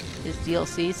 which is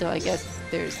DLC, so I guess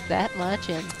there's that much,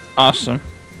 and Awesome.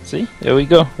 See, there we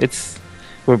go.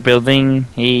 We're building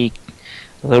a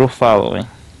little following.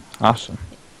 Awesome.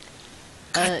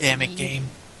 God damn it, game.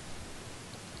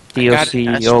 DLC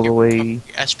I got an all the way.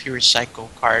 SP Recycle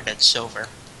card that's silver.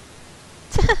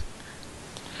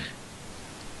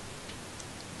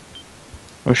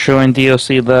 We're showing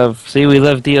DLC love. See, we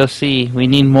love DLC. We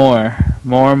need more.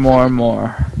 More, more,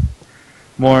 more.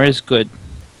 More is good.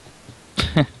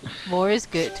 more is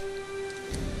good.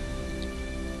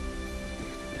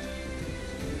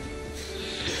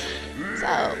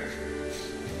 So,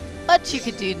 what you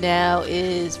could do now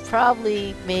is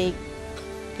probably make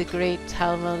the great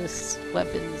Talmonus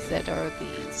weapons that are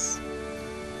these.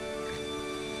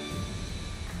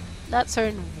 Not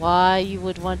certain why you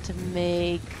would want to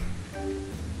make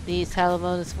these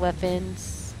Talmonus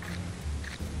weapons,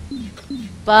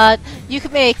 but you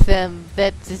can make them.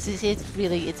 That it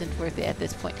really isn't worth it at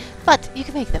this point, but you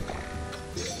can make them.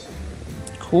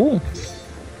 Cool.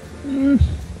 Mm.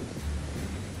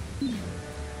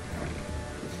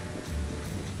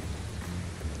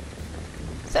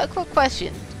 So, a quick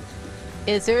question.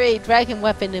 Is there a dragon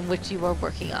weapon in which you are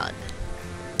working on?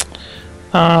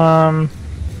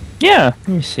 Yeah, let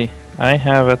me see. I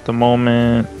have at the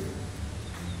moment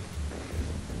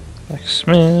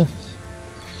Blacksmith.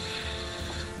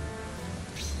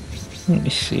 Let me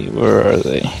see, where are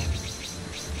they?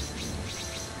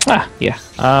 Ah, yeah.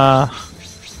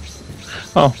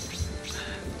 Oh.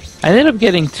 I ended up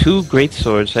getting 2 great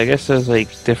swords. I guess there's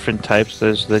like different types.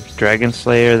 There's the Dragon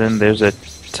Slayer, then there's the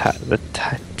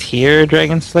tier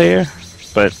Dragon Slayer.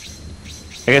 But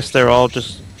I guess they're all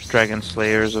just Dragon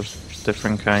Slayers of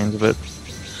different kinds. But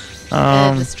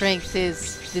The strength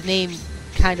is the name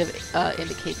kind of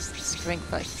indicates the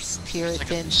strength, like tier it's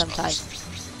like a in sometimes.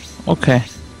 okay.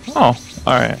 Oh,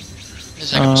 all right.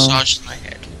 It's like a massage to my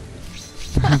head.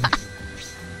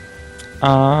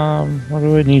 What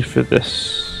do I need for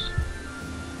this?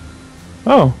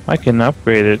 Oh, I can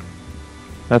upgrade it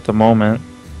at the moment.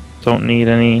 Don't need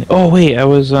any. Oh wait, I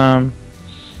was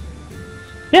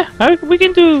yeah, we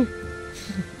can do a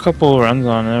couple runs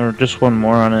on it, or just one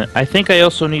more on it. I think I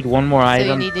also need one more So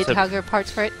item. you need the tugger parts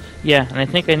for it? Yeah, and I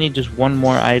think I need just one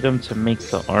more item to make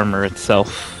the armor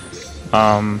itself.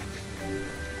 But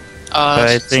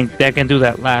I think that can do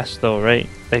that last though, right?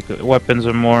 Like weapons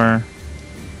are more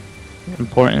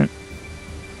important.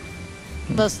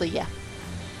 Mostly, yeah.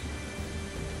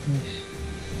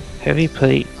 Heavy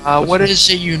plate. what is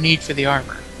it you need for the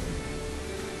armor?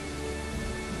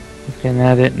 Looking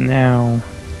at it now.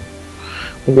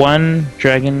 1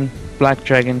 black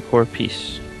dragon core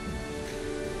piece.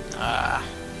 I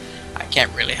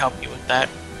can't really help you with that.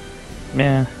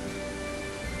 Yeah.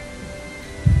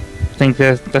 I think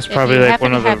that's probably if you like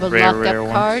happen one of to have the a rare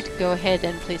locked-up card, ones. go ahead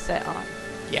and place that on.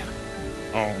 Yeah.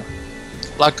 Oh.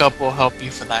 Luck Up will help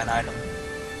you for that item.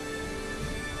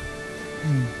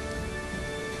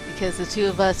 Because the 2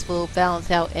 of us will balance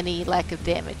out any lack of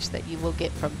damage that you will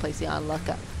get from placing on luck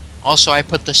up. Also, I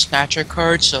put the Snatcher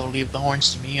card, so leave the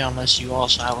horns to me unless you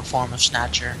also have a form of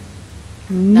Snatcher.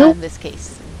 Not Nope. in this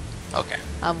case. Okay.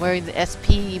 I'm wearing the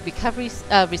SP recovery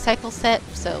recycle set,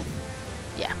 so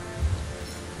yeah.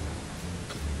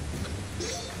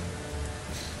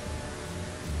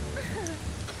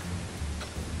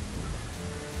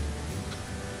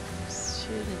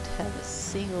 Shouldn't have a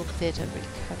single bit of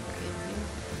recovery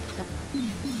in here.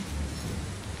 Nope.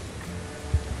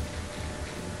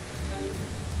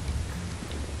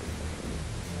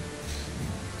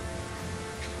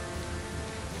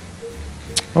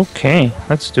 Okay,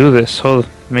 let's do this. Hold.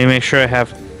 Let me make sure I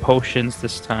have potions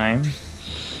this time.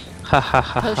 Ha ha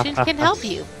ha. Potions can help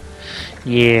you.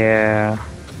 Yeah,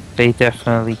 they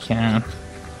definitely can.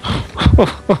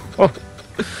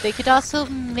 They could also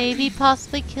maybe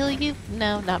possibly kill you.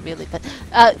 No, not really, but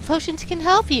potions can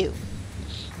help you.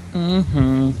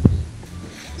 Mm-hmm.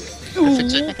 If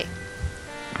it's a, Okay.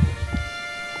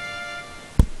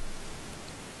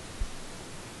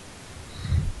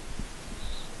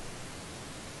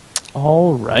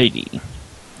 Alrighty.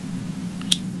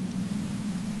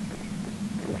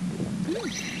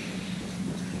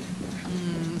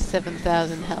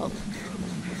 7,000 health.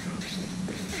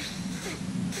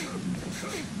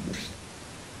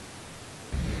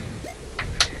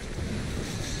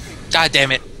 God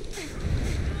damn it.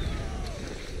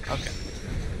 Okay.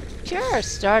 Sure,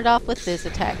 start off with this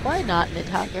attack. Why not,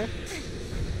 Midhugger?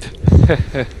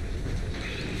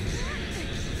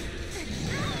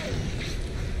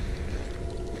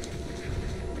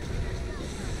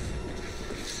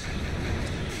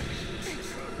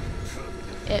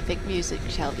 Epic music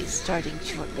shall be starting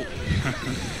shortly.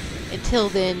 Until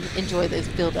then, enjoy this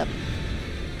build-up.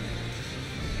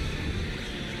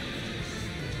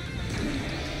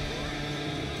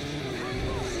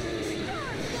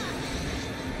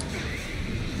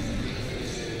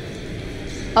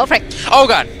 Oh, frick! Oh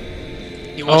god!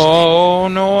 He wasn't Oh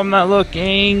no, I'm not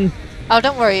looking. Oh,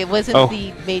 don't worry, it wasn't Oh.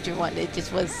 the major one. It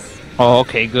just was... Oh,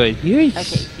 okay, good. Yeesh.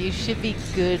 Okay, you should be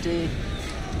good.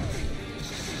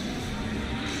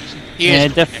 He Yeah,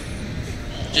 is.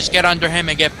 Just get under him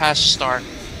and get past the star.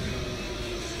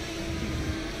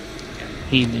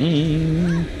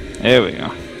 Healing. There we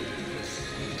go.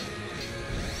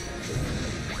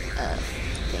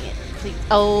 Dang it, please.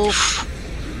 Oh,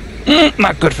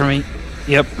 Not good for me.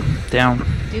 Yep, down.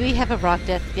 do we have a rock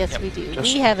death? Yes, Yep, we do.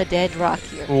 just- We have a dead rock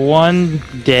here. One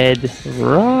dead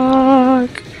rock.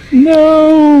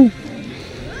 No.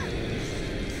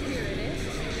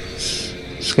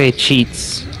 This guy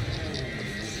cheats.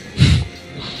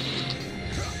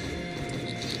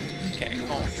 Okay,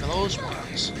 going for those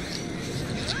ones.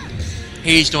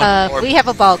 He's doing more. We have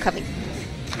a ball coming.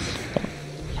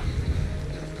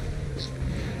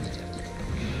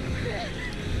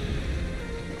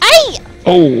 Ay!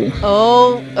 Oh.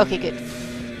 Oh, okay, good.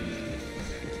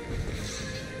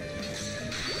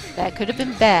 That could have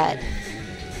been bad.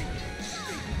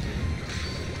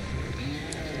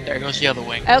 There goes the other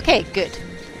wing. Okay, good.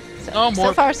 So, No more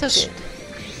so far, so s- good.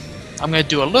 I'm gonna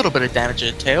do a little bit of damage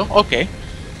to the tail. Okay.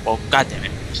 Well, god damn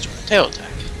it. He's doing a tail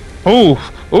attack.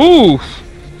 Oh. Ooh.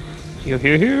 Hew,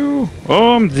 hew, hew.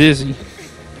 Oh, I'm dizzy.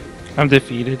 I'm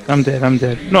defeated. I'm dead. I'm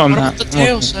dead. No, I'm What not. about the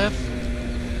tail, Okay. Seth?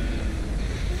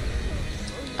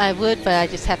 I would, but I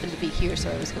just happened to be here, so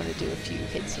I was going to do a few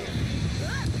hits here.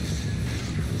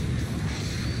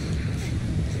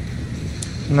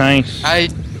 Nice.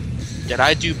 Did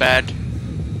I do bad?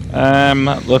 I'm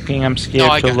not looking. I'm scared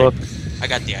No, I to got look. it. I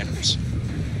got the items.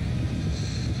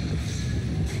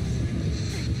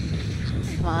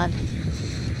 Come on.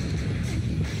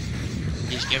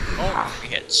 He's giving more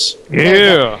hits.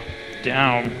 Yeah.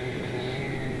 Down.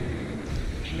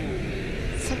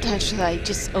 Sometimes should I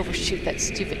just overshoot that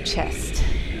stupid chest?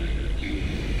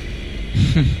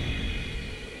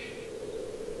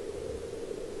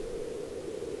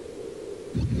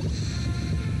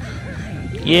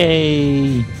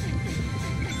 Yay.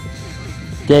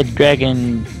 Dead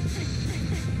dragon.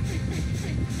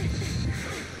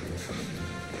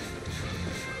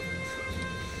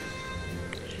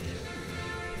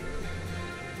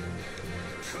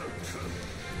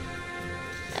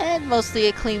 And mostly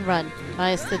a clean run,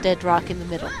 minus the dead rock in the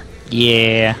middle.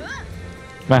 Yeah.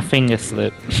 My finger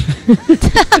slipped.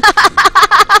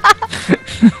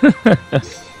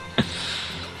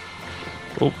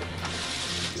 Oh.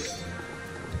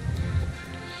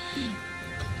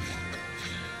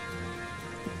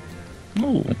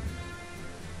 Ooh.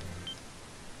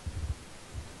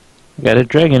 Got a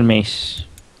dragon mace.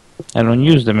 I don't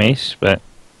use the mace, but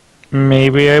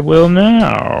maybe I will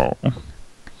now.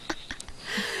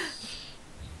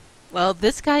 Well,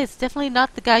 this guy is definitely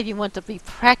not the guy you want to be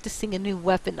practicing a new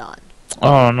weapon on.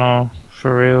 Oh no,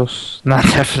 for reals. Not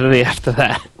definitely after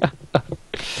that.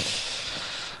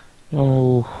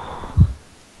 Oh,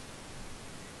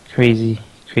 crazy,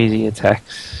 crazy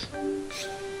attacks.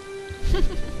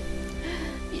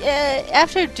 Yeah,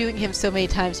 after doing him so many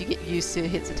times, you get used to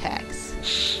his attacks.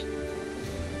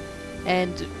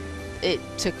 And it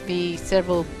took me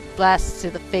several blasts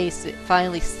to the face to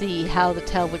finally see how to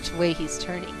tell which way he's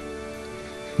turning.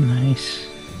 Nice.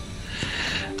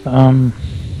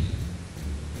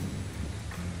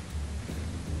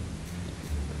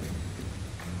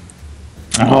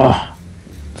 Oh,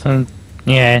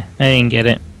 yeah, I didn't get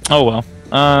it. Oh well.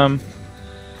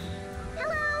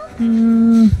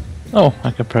 Oh,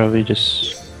 I could probably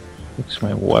just fix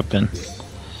my weapon.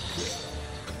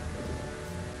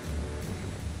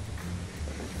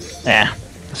 Yeah,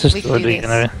 let's just We do can do it.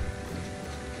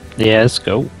 this. Yeah, let's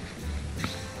go.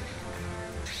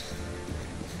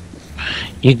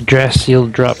 Yggdrasil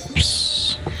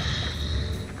drops.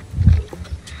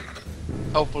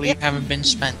 Hopefully you haven't been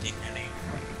spending any.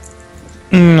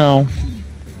 No.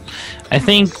 I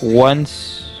think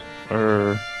once,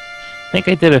 or I think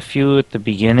I did a few at the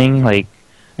beginning, like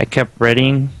I kept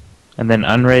readying, and then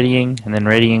unreadying, and then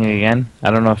readying again. I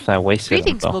don't know if that wasted them,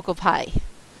 Greetings, though. Mocha Pie.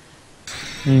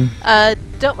 Hmm.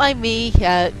 Don't mind me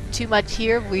too much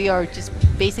here. We are just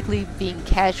basically being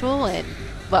casual and,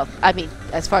 well, I mean,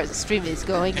 as far as the stream is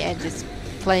going, and just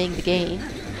playing the game.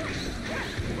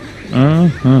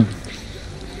 Mm-hmm.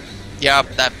 Yup,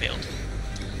 that failed.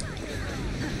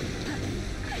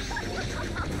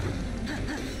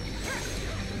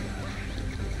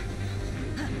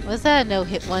 Was that a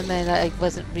no-hit one, and I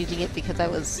wasn't reading it because I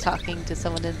was talking to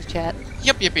someone in the chat?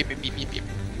 Yep.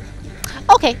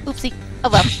 Okay, oopsie. Oh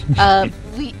well.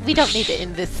 We don't need it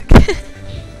in this.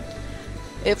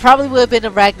 It probably would have been a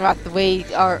Ragnarok the way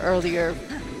our earlier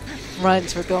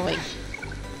runs were going.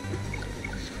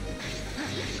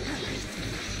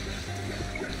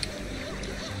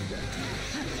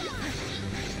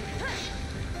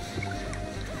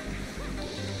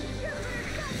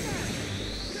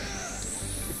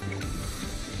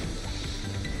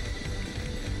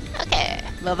 Okay,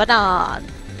 moving on.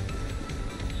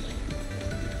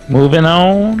 Moving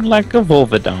on like a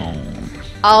Volvidon.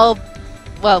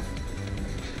 Well,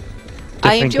 I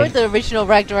Different enjoyed game. the original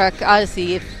Ragnarok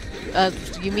Odyssey.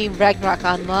 If you mean Ragnarok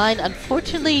Online,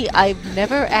 unfortunately, I've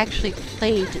never actually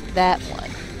played that one.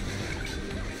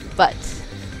 But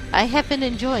I have been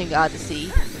enjoying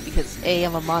Odyssey because A,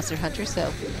 I'm a Monster Hunter,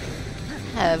 so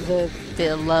I have a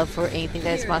bit of love for anything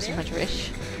that is Monster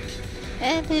Hunter-ish.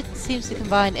 And it seems to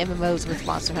combine MMOs with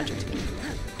Monster Hunter to me.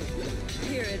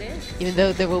 Here it is. Even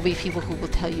though there will be people who will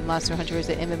tell you Monster Hunter is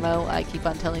an MMO, I keep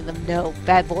on telling them, no,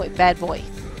 bad boy, bad boy.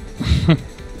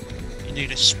 You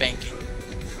need a spanking.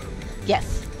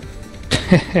 Yes.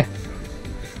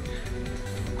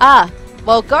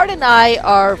 Well, Guard and I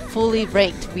are fully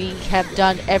ranked. We have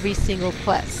done every single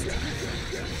quest.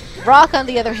 Rock, on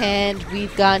the other hand,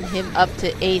 we've gotten him up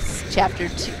to Ace Chapter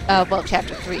 2,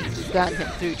 Chapter 3. We've gotten him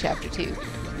through Chapter 2.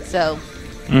 So,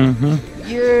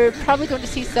 you're probably going to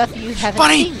see stuff you haven't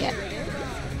Bunny! seen yet.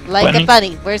 Like Bunny? a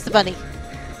bunny. Where's the bunny?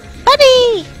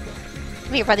 Bunny!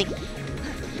 Come here, bunny.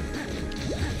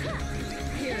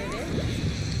 Here it is.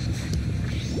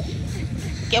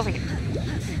 Get over here.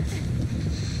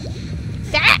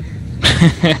 Ah!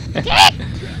 Ah!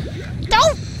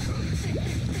 Don't!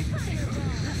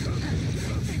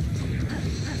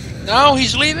 No,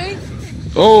 he's leaving?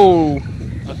 Oh,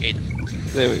 Okay.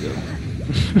 there we go.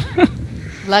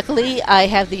 Luckily, I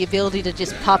have the ability to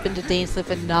just pop into Daneslip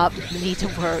and not need to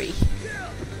worry.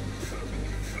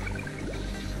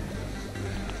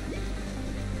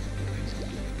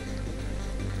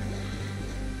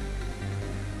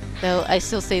 Though I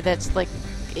still say that's like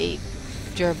a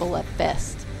gerbil at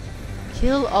best.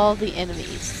 Kill all the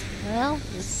enemies. Well,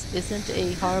 this isn't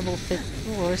a horrible 5th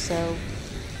floor, so...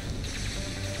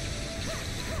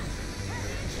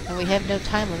 And we have no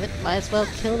time limit. Might as well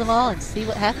kill them all and see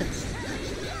what happens.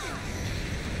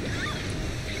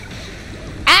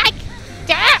 Ah!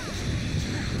 Ah!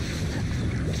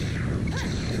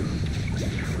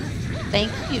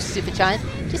 Thank you, stupid giant.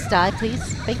 Just die, please.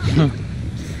 Thank you.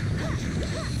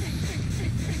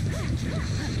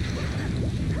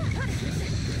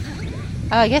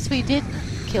 Oh, I guess we did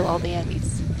kill all the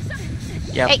enemies.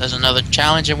 Yep, Hey. there's another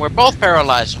challenge and we're both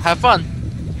paralyzed, so have fun.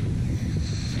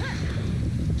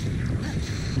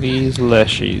 These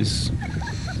leshies.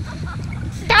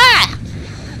 Ah!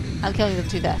 I'm killing them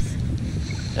too fast.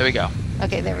 There we go.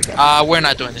 Okay, there we go. We're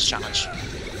not doing this challenge.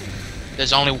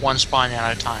 There's only one spawn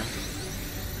at a time.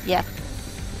 Yeah.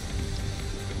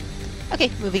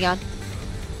 Okay, moving on.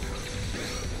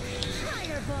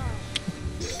 Fireball.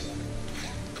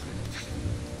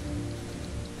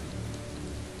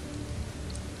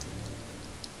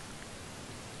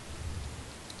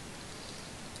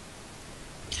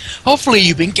 Hopefully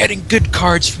you've been getting good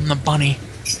cards from the bunny.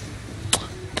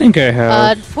 I think I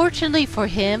have. Unfortunately for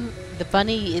him, the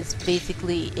bunny is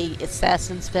basically a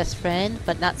assassin's best friend,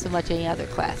 but not so much any other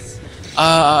class.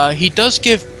 He does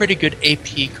give pretty good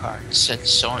AP cards.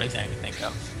 That's the only thing I can think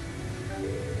of.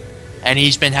 And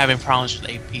he's been having problems with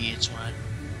AP, it's why.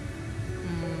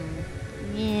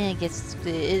 Yeah, I guess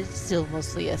it's still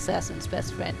mostly assassin's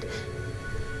best friend.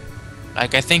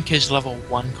 Like, I think his level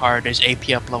 1 card is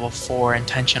AP up level 4 and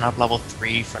tension up level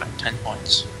 3 for like 10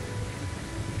 points.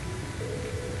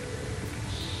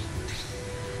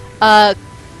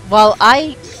 While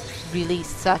I really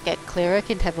suck at cleric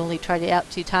and have only tried it out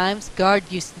 2 times, Guard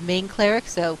used the main cleric,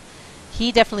 so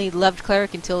he definitely loved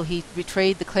cleric until he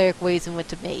betrayed the cleric ways and went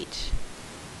to mage.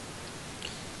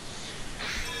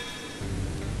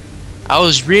 I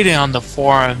was reading on the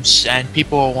forums and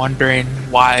people were wondering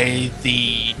why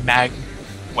the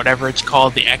whatever it's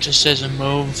called, the exorcism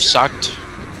move sucked,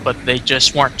 but they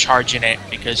just weren't charging it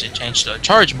because it changed to a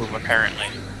charge move apparently.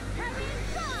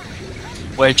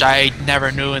 Which I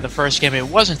never knew in the first game it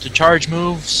wasn't a charge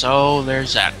move, so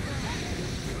there's that.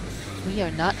 We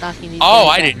are not knocking these Oh,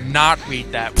 guys I out. did not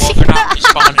read that. Well, they're not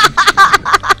responding.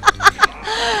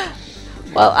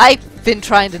 Well, I've been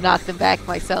trying to knock them back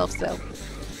myself, so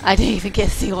I didn't even get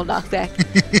a single knockback.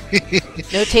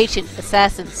 Notation,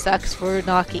 assassin sucks for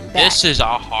knocking back. This is a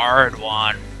hard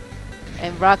one.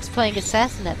 And Rock's playing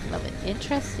assassin at the moment.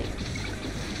 Interesting.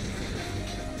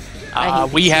 I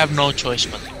hate We these have things. no choice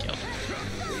but to kill.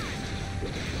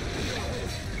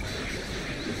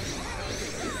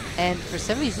 And for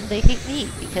some reason they hate me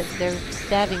because they're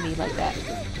stabbing me like that.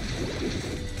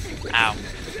 Ow.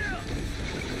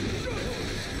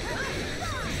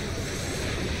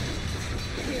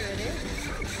 Here it is.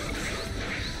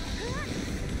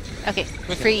 Okay,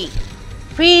 free.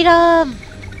 Freedom!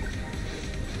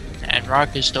 And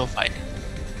Rock is still fighting.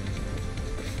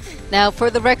 Now,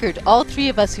 for the record, all 3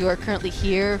 of us who are currently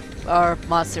here are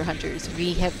monster hunters.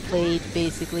 We have played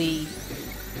basically,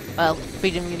 well,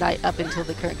 Freedom Unite up until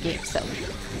the current game, so.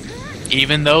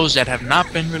 Even those that have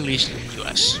not been released in the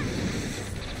US.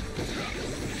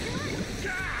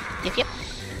 Yep.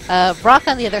 Brock,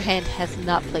 on the other hand, has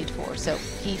not played 4, so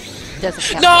he doesn't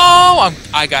count. No!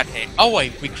 I got hit. Oh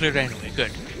wait, we cleared it anyway.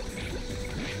 Good.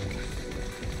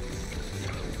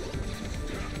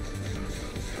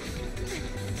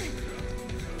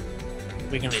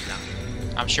 We can leave now.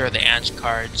 I'm sure the Ants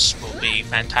cards will be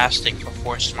fantastic for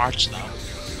Forced March though.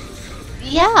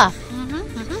 Yeah.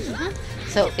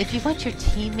 So, if you want your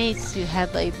teammates to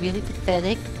have a really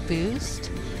pathetic boost,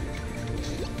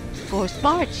 Forced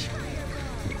March.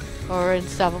 Or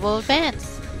Unstoppable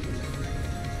Advance.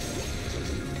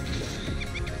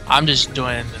 I'm just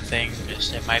doing the thing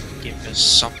because it might give us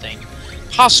something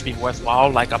possibly worthwhile,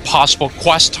 like a possible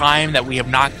quest time that we have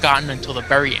not gotten until the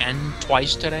very end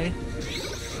twice today.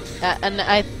 And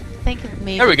I think it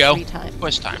maybe There we go. 3 times.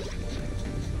 Quest time.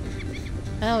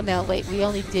 Oh no, wait, we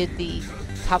only did the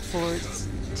top floors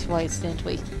twice, didn't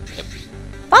we? Yep.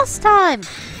 Boss time!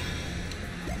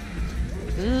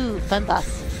 Ooh, fun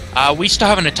boss. We still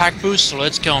have an attack boost, so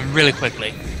let's kill him really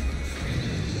quickly.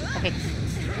 Okay.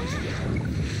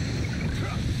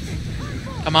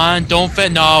 Come on, don't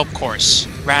fit. No, of course.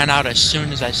 Ran out as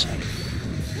soon as I said it.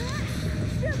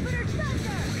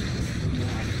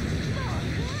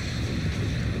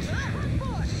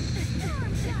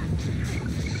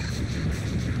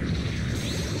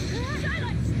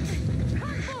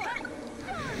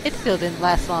 It still didn't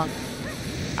last long.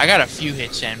 I got a few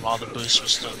hits in while the boost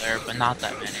was still there, but not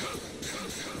that many.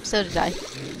 So did I.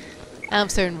 I'm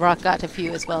certain Rock got a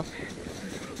few as well.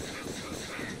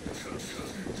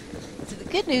 So the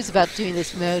good news about doing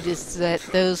this mode is that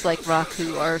those like Rock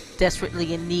who are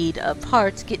desperately in need of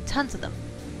parts get tons of them.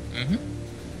 Mm-hmm.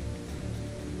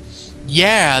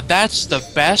 Yeah, that's the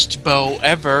best bow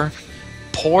ever.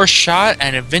 Poor shot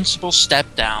and invincible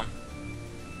step down.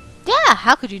 Yeah,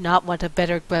 how could you not want a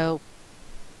better bow?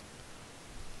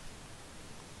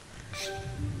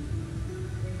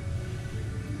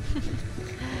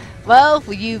 Well,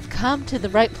 you've come to the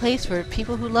right place for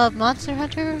people who love Monster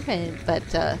Hunter, but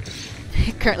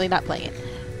currently not playing it.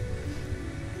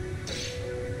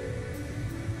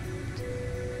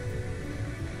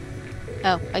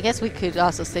 Oh, I guess we could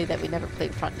also say that we never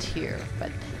played Frontier,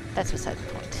 but that's beside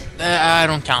the point. I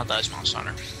don't count that as Monster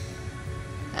Hunter.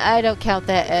 I don't count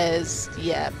that as,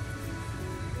 yeah.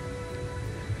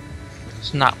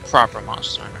 It's not proper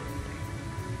Monster Hunter.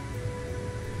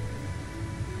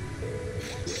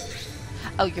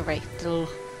 Oh, you're right. Ugh.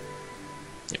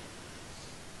 Yep.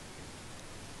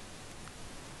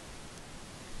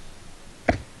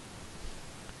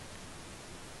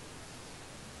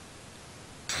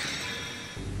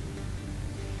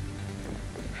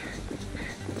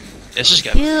 This is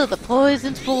good. Kill the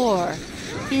poison spore.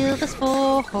 Kill the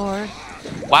spore.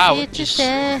 Wow, It's just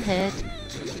dead.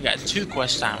 we got 2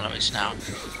 quest time limits now.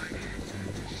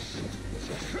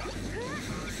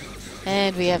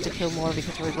 And we have to kill more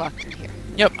because we're locked in here.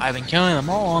 Yep, I've been killing them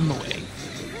all on the way.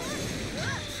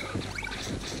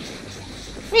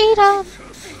 Freedom!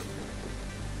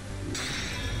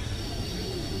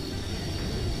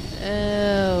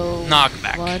 Oh,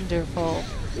 Knockback. wonderful.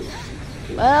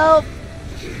 Well,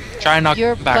 Try and knock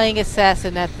you're back. playing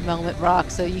assassin at the moment, Rock,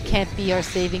 so you can't be our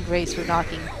saving grace for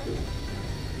knocking.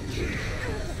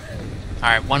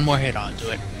 Alright, 1 more hit, I'll do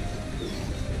it.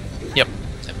 Yep,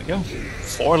 there we go.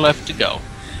 4 left to go.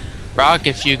 Rock,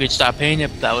 if you could stop hitting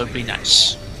it, that would be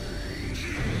nice.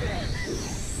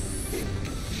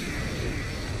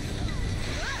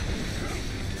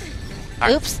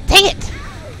 Alright. Oops, dang it!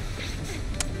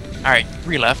 Alright,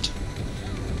 3 left.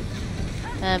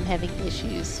 I'm having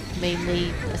issues,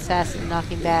 mainly assassin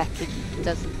knocking back. It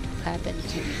doesn't happen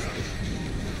too easily.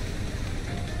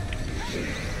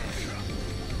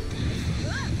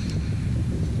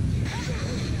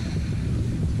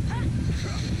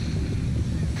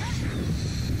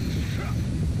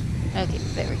 Okay,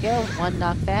 there we go. 1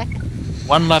 knockback.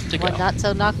 1 left to go. 1 not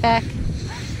so knockback.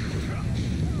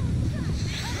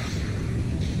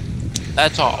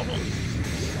 That's all of them.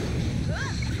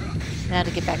 Now to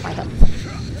get back my health.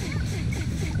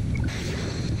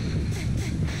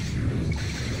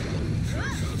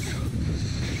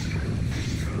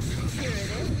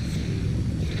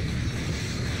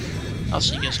 I'll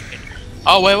see you guys later.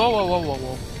 Oh, wait,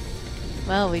 whoa.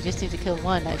 Well, we just need to kill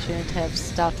 1. I shouldn't have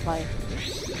stopped my...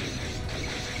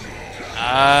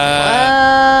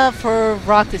 for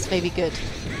Rock, this may be good.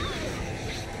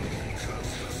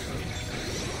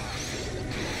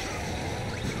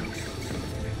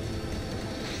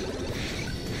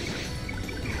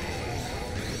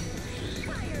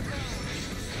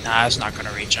 Nah, it's not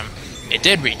gonna reach him. It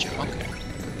did reach him, okay.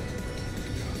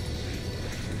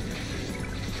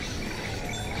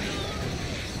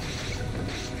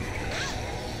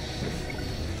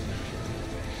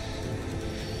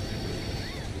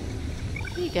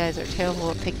 You guys are terrible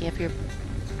at picking up your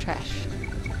trash.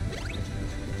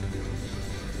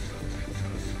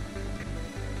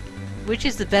 Which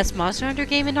is the best Monster Hunter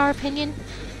game in our opinion?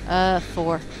 4.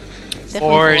 Definitely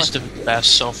 4 is the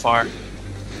best so far.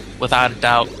 Without a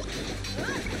doubt.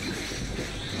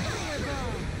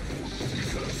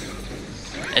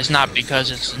 It's not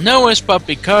because it's the newest, but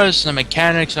because the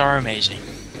mechanics are amazing.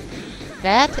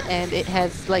 That, and it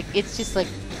has, like, it's just like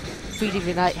Freedom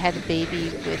Unite had a baby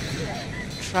with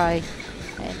Try,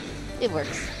 and it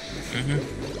works.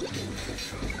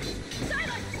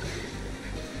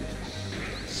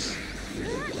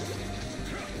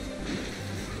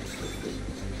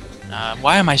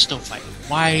 Why am I still fighting?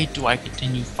 Why do I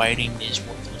continue fighting these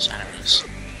worthless enemies?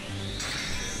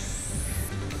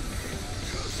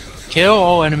 Kill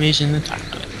all enemies in the time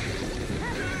limit.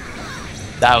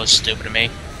 That was stupid of me.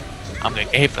 I'm gonna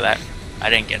get hit for that. I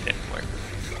didn't get hit for it.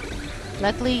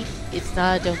 Luckily, it's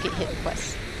not a don't get hit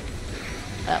quest.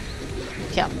 Oh,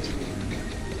 count.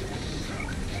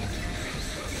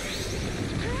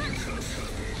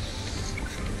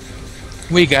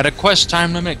 We got a quest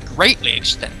time limit greatly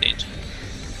extended.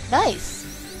 Nice.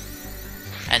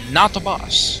 And not the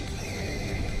boss.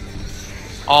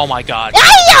 Oh my god.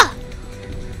 Hiya!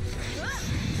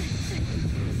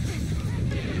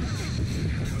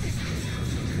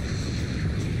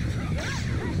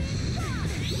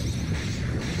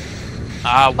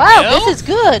 Wow, Well, this is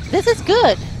good. This is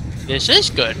good. this is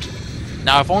good.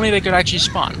 Now, if only they could actually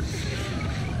spawn.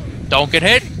 Don't get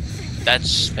hit.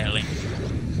 That's failing.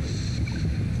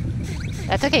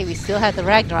 That's okay. We still have the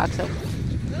Ragnarok, so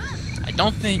I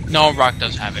don't think... No, Rock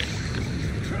does have it.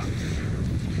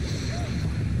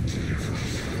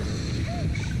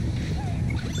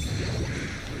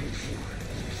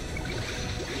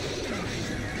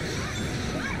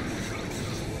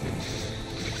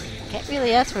 can't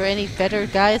really ask for any better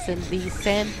guys than these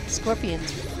Sand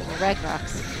Scorpions or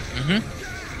Ragnaroks.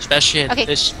 Especially at Okay.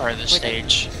 this part of the We're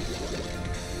stage.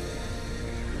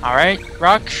 Alright,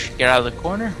 Rock, get out of the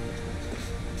corner.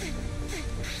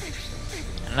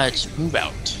 And let's move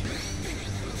out.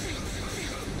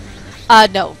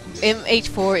 No.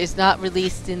 MH4 is not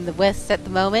released in the West at the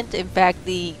moment. In fact,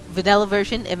 the vanilla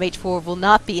version, MH4, will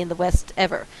not be in the West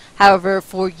ever. However,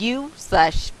 for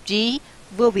U/G,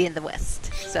 will be in the West.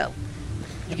 So,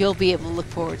 you'll be able to look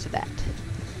forward to that.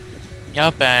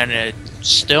 Yup, and it's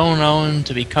still known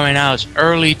to be coming out as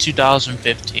early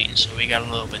 2015, so we got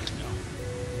a little bit to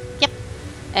go.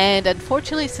 And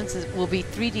unfortunately, since it will be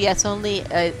 3DS only,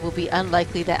 it will be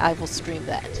unlikely that I will stream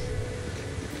that.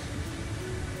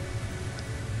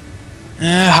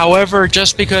 However,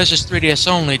 just because it's 3DS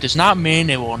only does not mean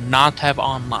it will not have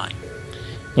online.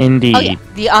 Indeed. Oh yeah,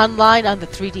 the online on the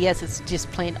 3DS is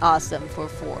just plain awesome for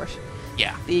 4.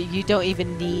 Yeah, You don't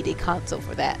even need a console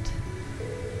for that.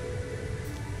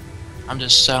 I'm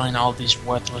just selling all these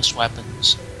worthless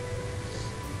weapons.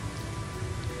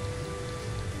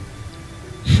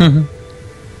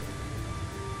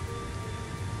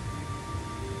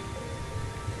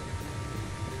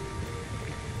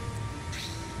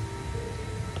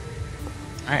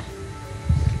 Alright.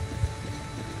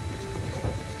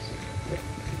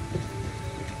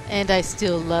 And I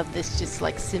still love this just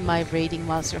like semi-raiding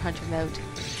Monster Hunter mode.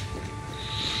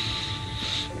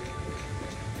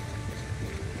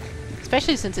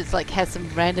 Especially since it's like has some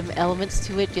random elements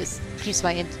to it, just keeps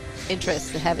my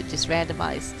interest to have it just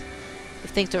randomized.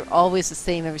 If things are always the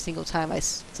same every single time, I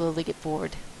slowly get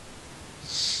bored.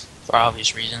 For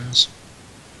obvious reasons.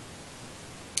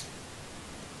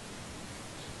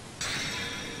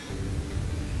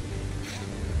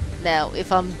 Now,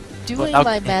 if I'm doing Without-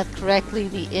 my math correctly,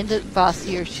 the end boss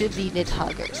here should be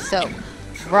Nidhogger. So,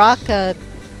 Rock,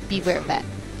 beware of that.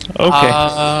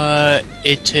 Okay.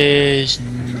 It is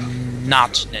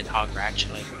not Nidhogger,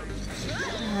 actually.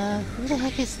 Who the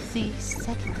heck is the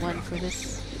second one for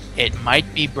this? It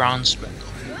might be Bronze Spindle.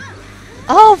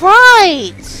 Oh,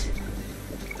 right!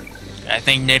 I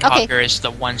think Nidhogger is the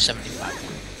 175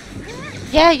 one.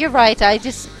 Yeah, you're right. I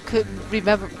just couldn't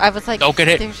remember. I was like, Don't get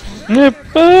hit. there's-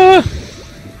 Yep, There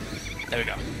we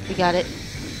go. We got it.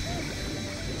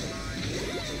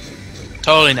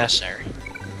 Totally necessary.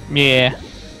 yeah.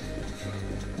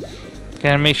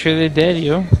 Gotta make sure they're dead,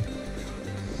 yo.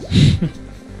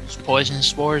 Those poison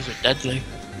spores are deadly.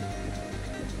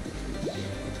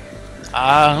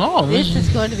 Oh, This is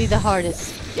going to be the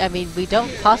hardest. I mean, we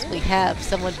don't possibly have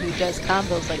someone who does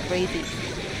combos like crazy.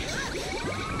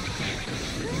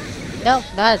 No,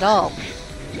 not at all.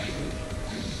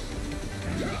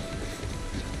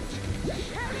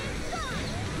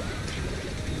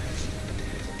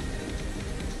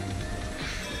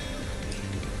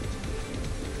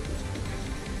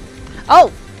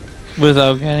 Oh!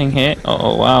 Without getting hit.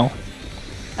 Oh, wow.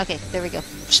 Okay, there we go.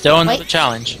 still another Wait.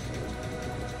 challenge.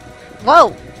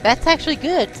 Whoa! That's actually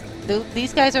good.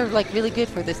 These guys are like really good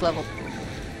for this level.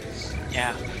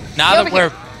 Yeah. Now Get that over we're...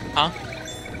 here. Huh?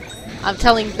 I'm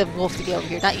telling the wolf to get over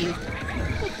here, not you.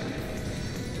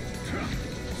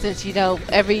 Since, you know,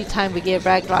 every time we get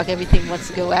Ragnarok, everything wants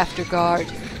to go after guard.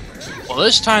 Well,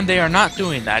 this time they are not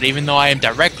doing that, even though I am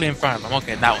directly in front of them.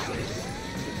 Okay, that one.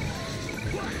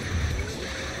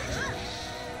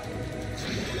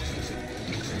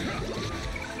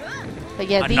 But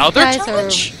yeah, Another these guys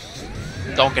challenge?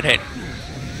 Don't get hit.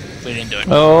 We didn't do it.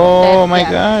 Oh That- my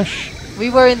yeah. gosh. we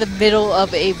were in the middle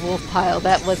of a wolf pile.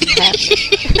 That wasn't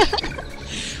happening.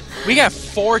 We got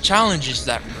 4 challenges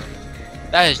that room.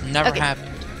 That has never Okay. happened.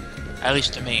 At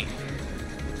least to me.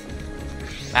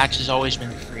 Max has always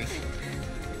been 3.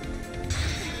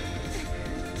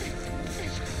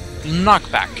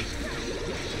 Knockback.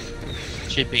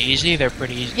 Should be easy. They're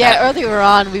pretty easy. Yeah, earlier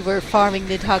on we were farming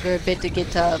Nidhogger a bit to get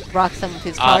to rock some of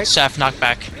his parts. Seth,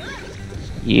 knockback.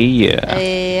 Yeah.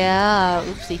 Yeah,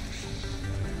 oopsie.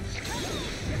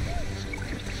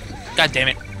 God damn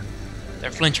it. They're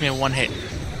flinching me in 1 hit.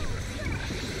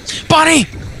 Bonnie!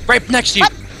 Right next to you!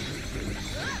 What?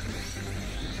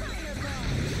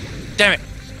 Damn it.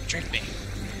 Drink me.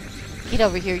 Get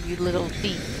over here, you little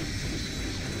thief.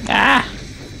 Ah!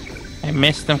 I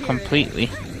missed them completely.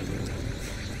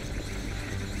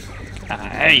 Ah,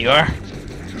 there you are.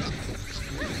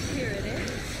 Here it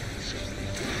is.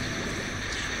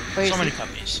 Where So is many he?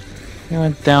 puppies. He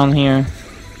went down here.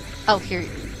 Oh, here.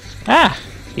 Ah!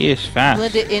 He is fast.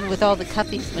 Blended in with all the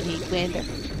cuppies when he landed.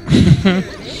 Here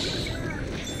it is.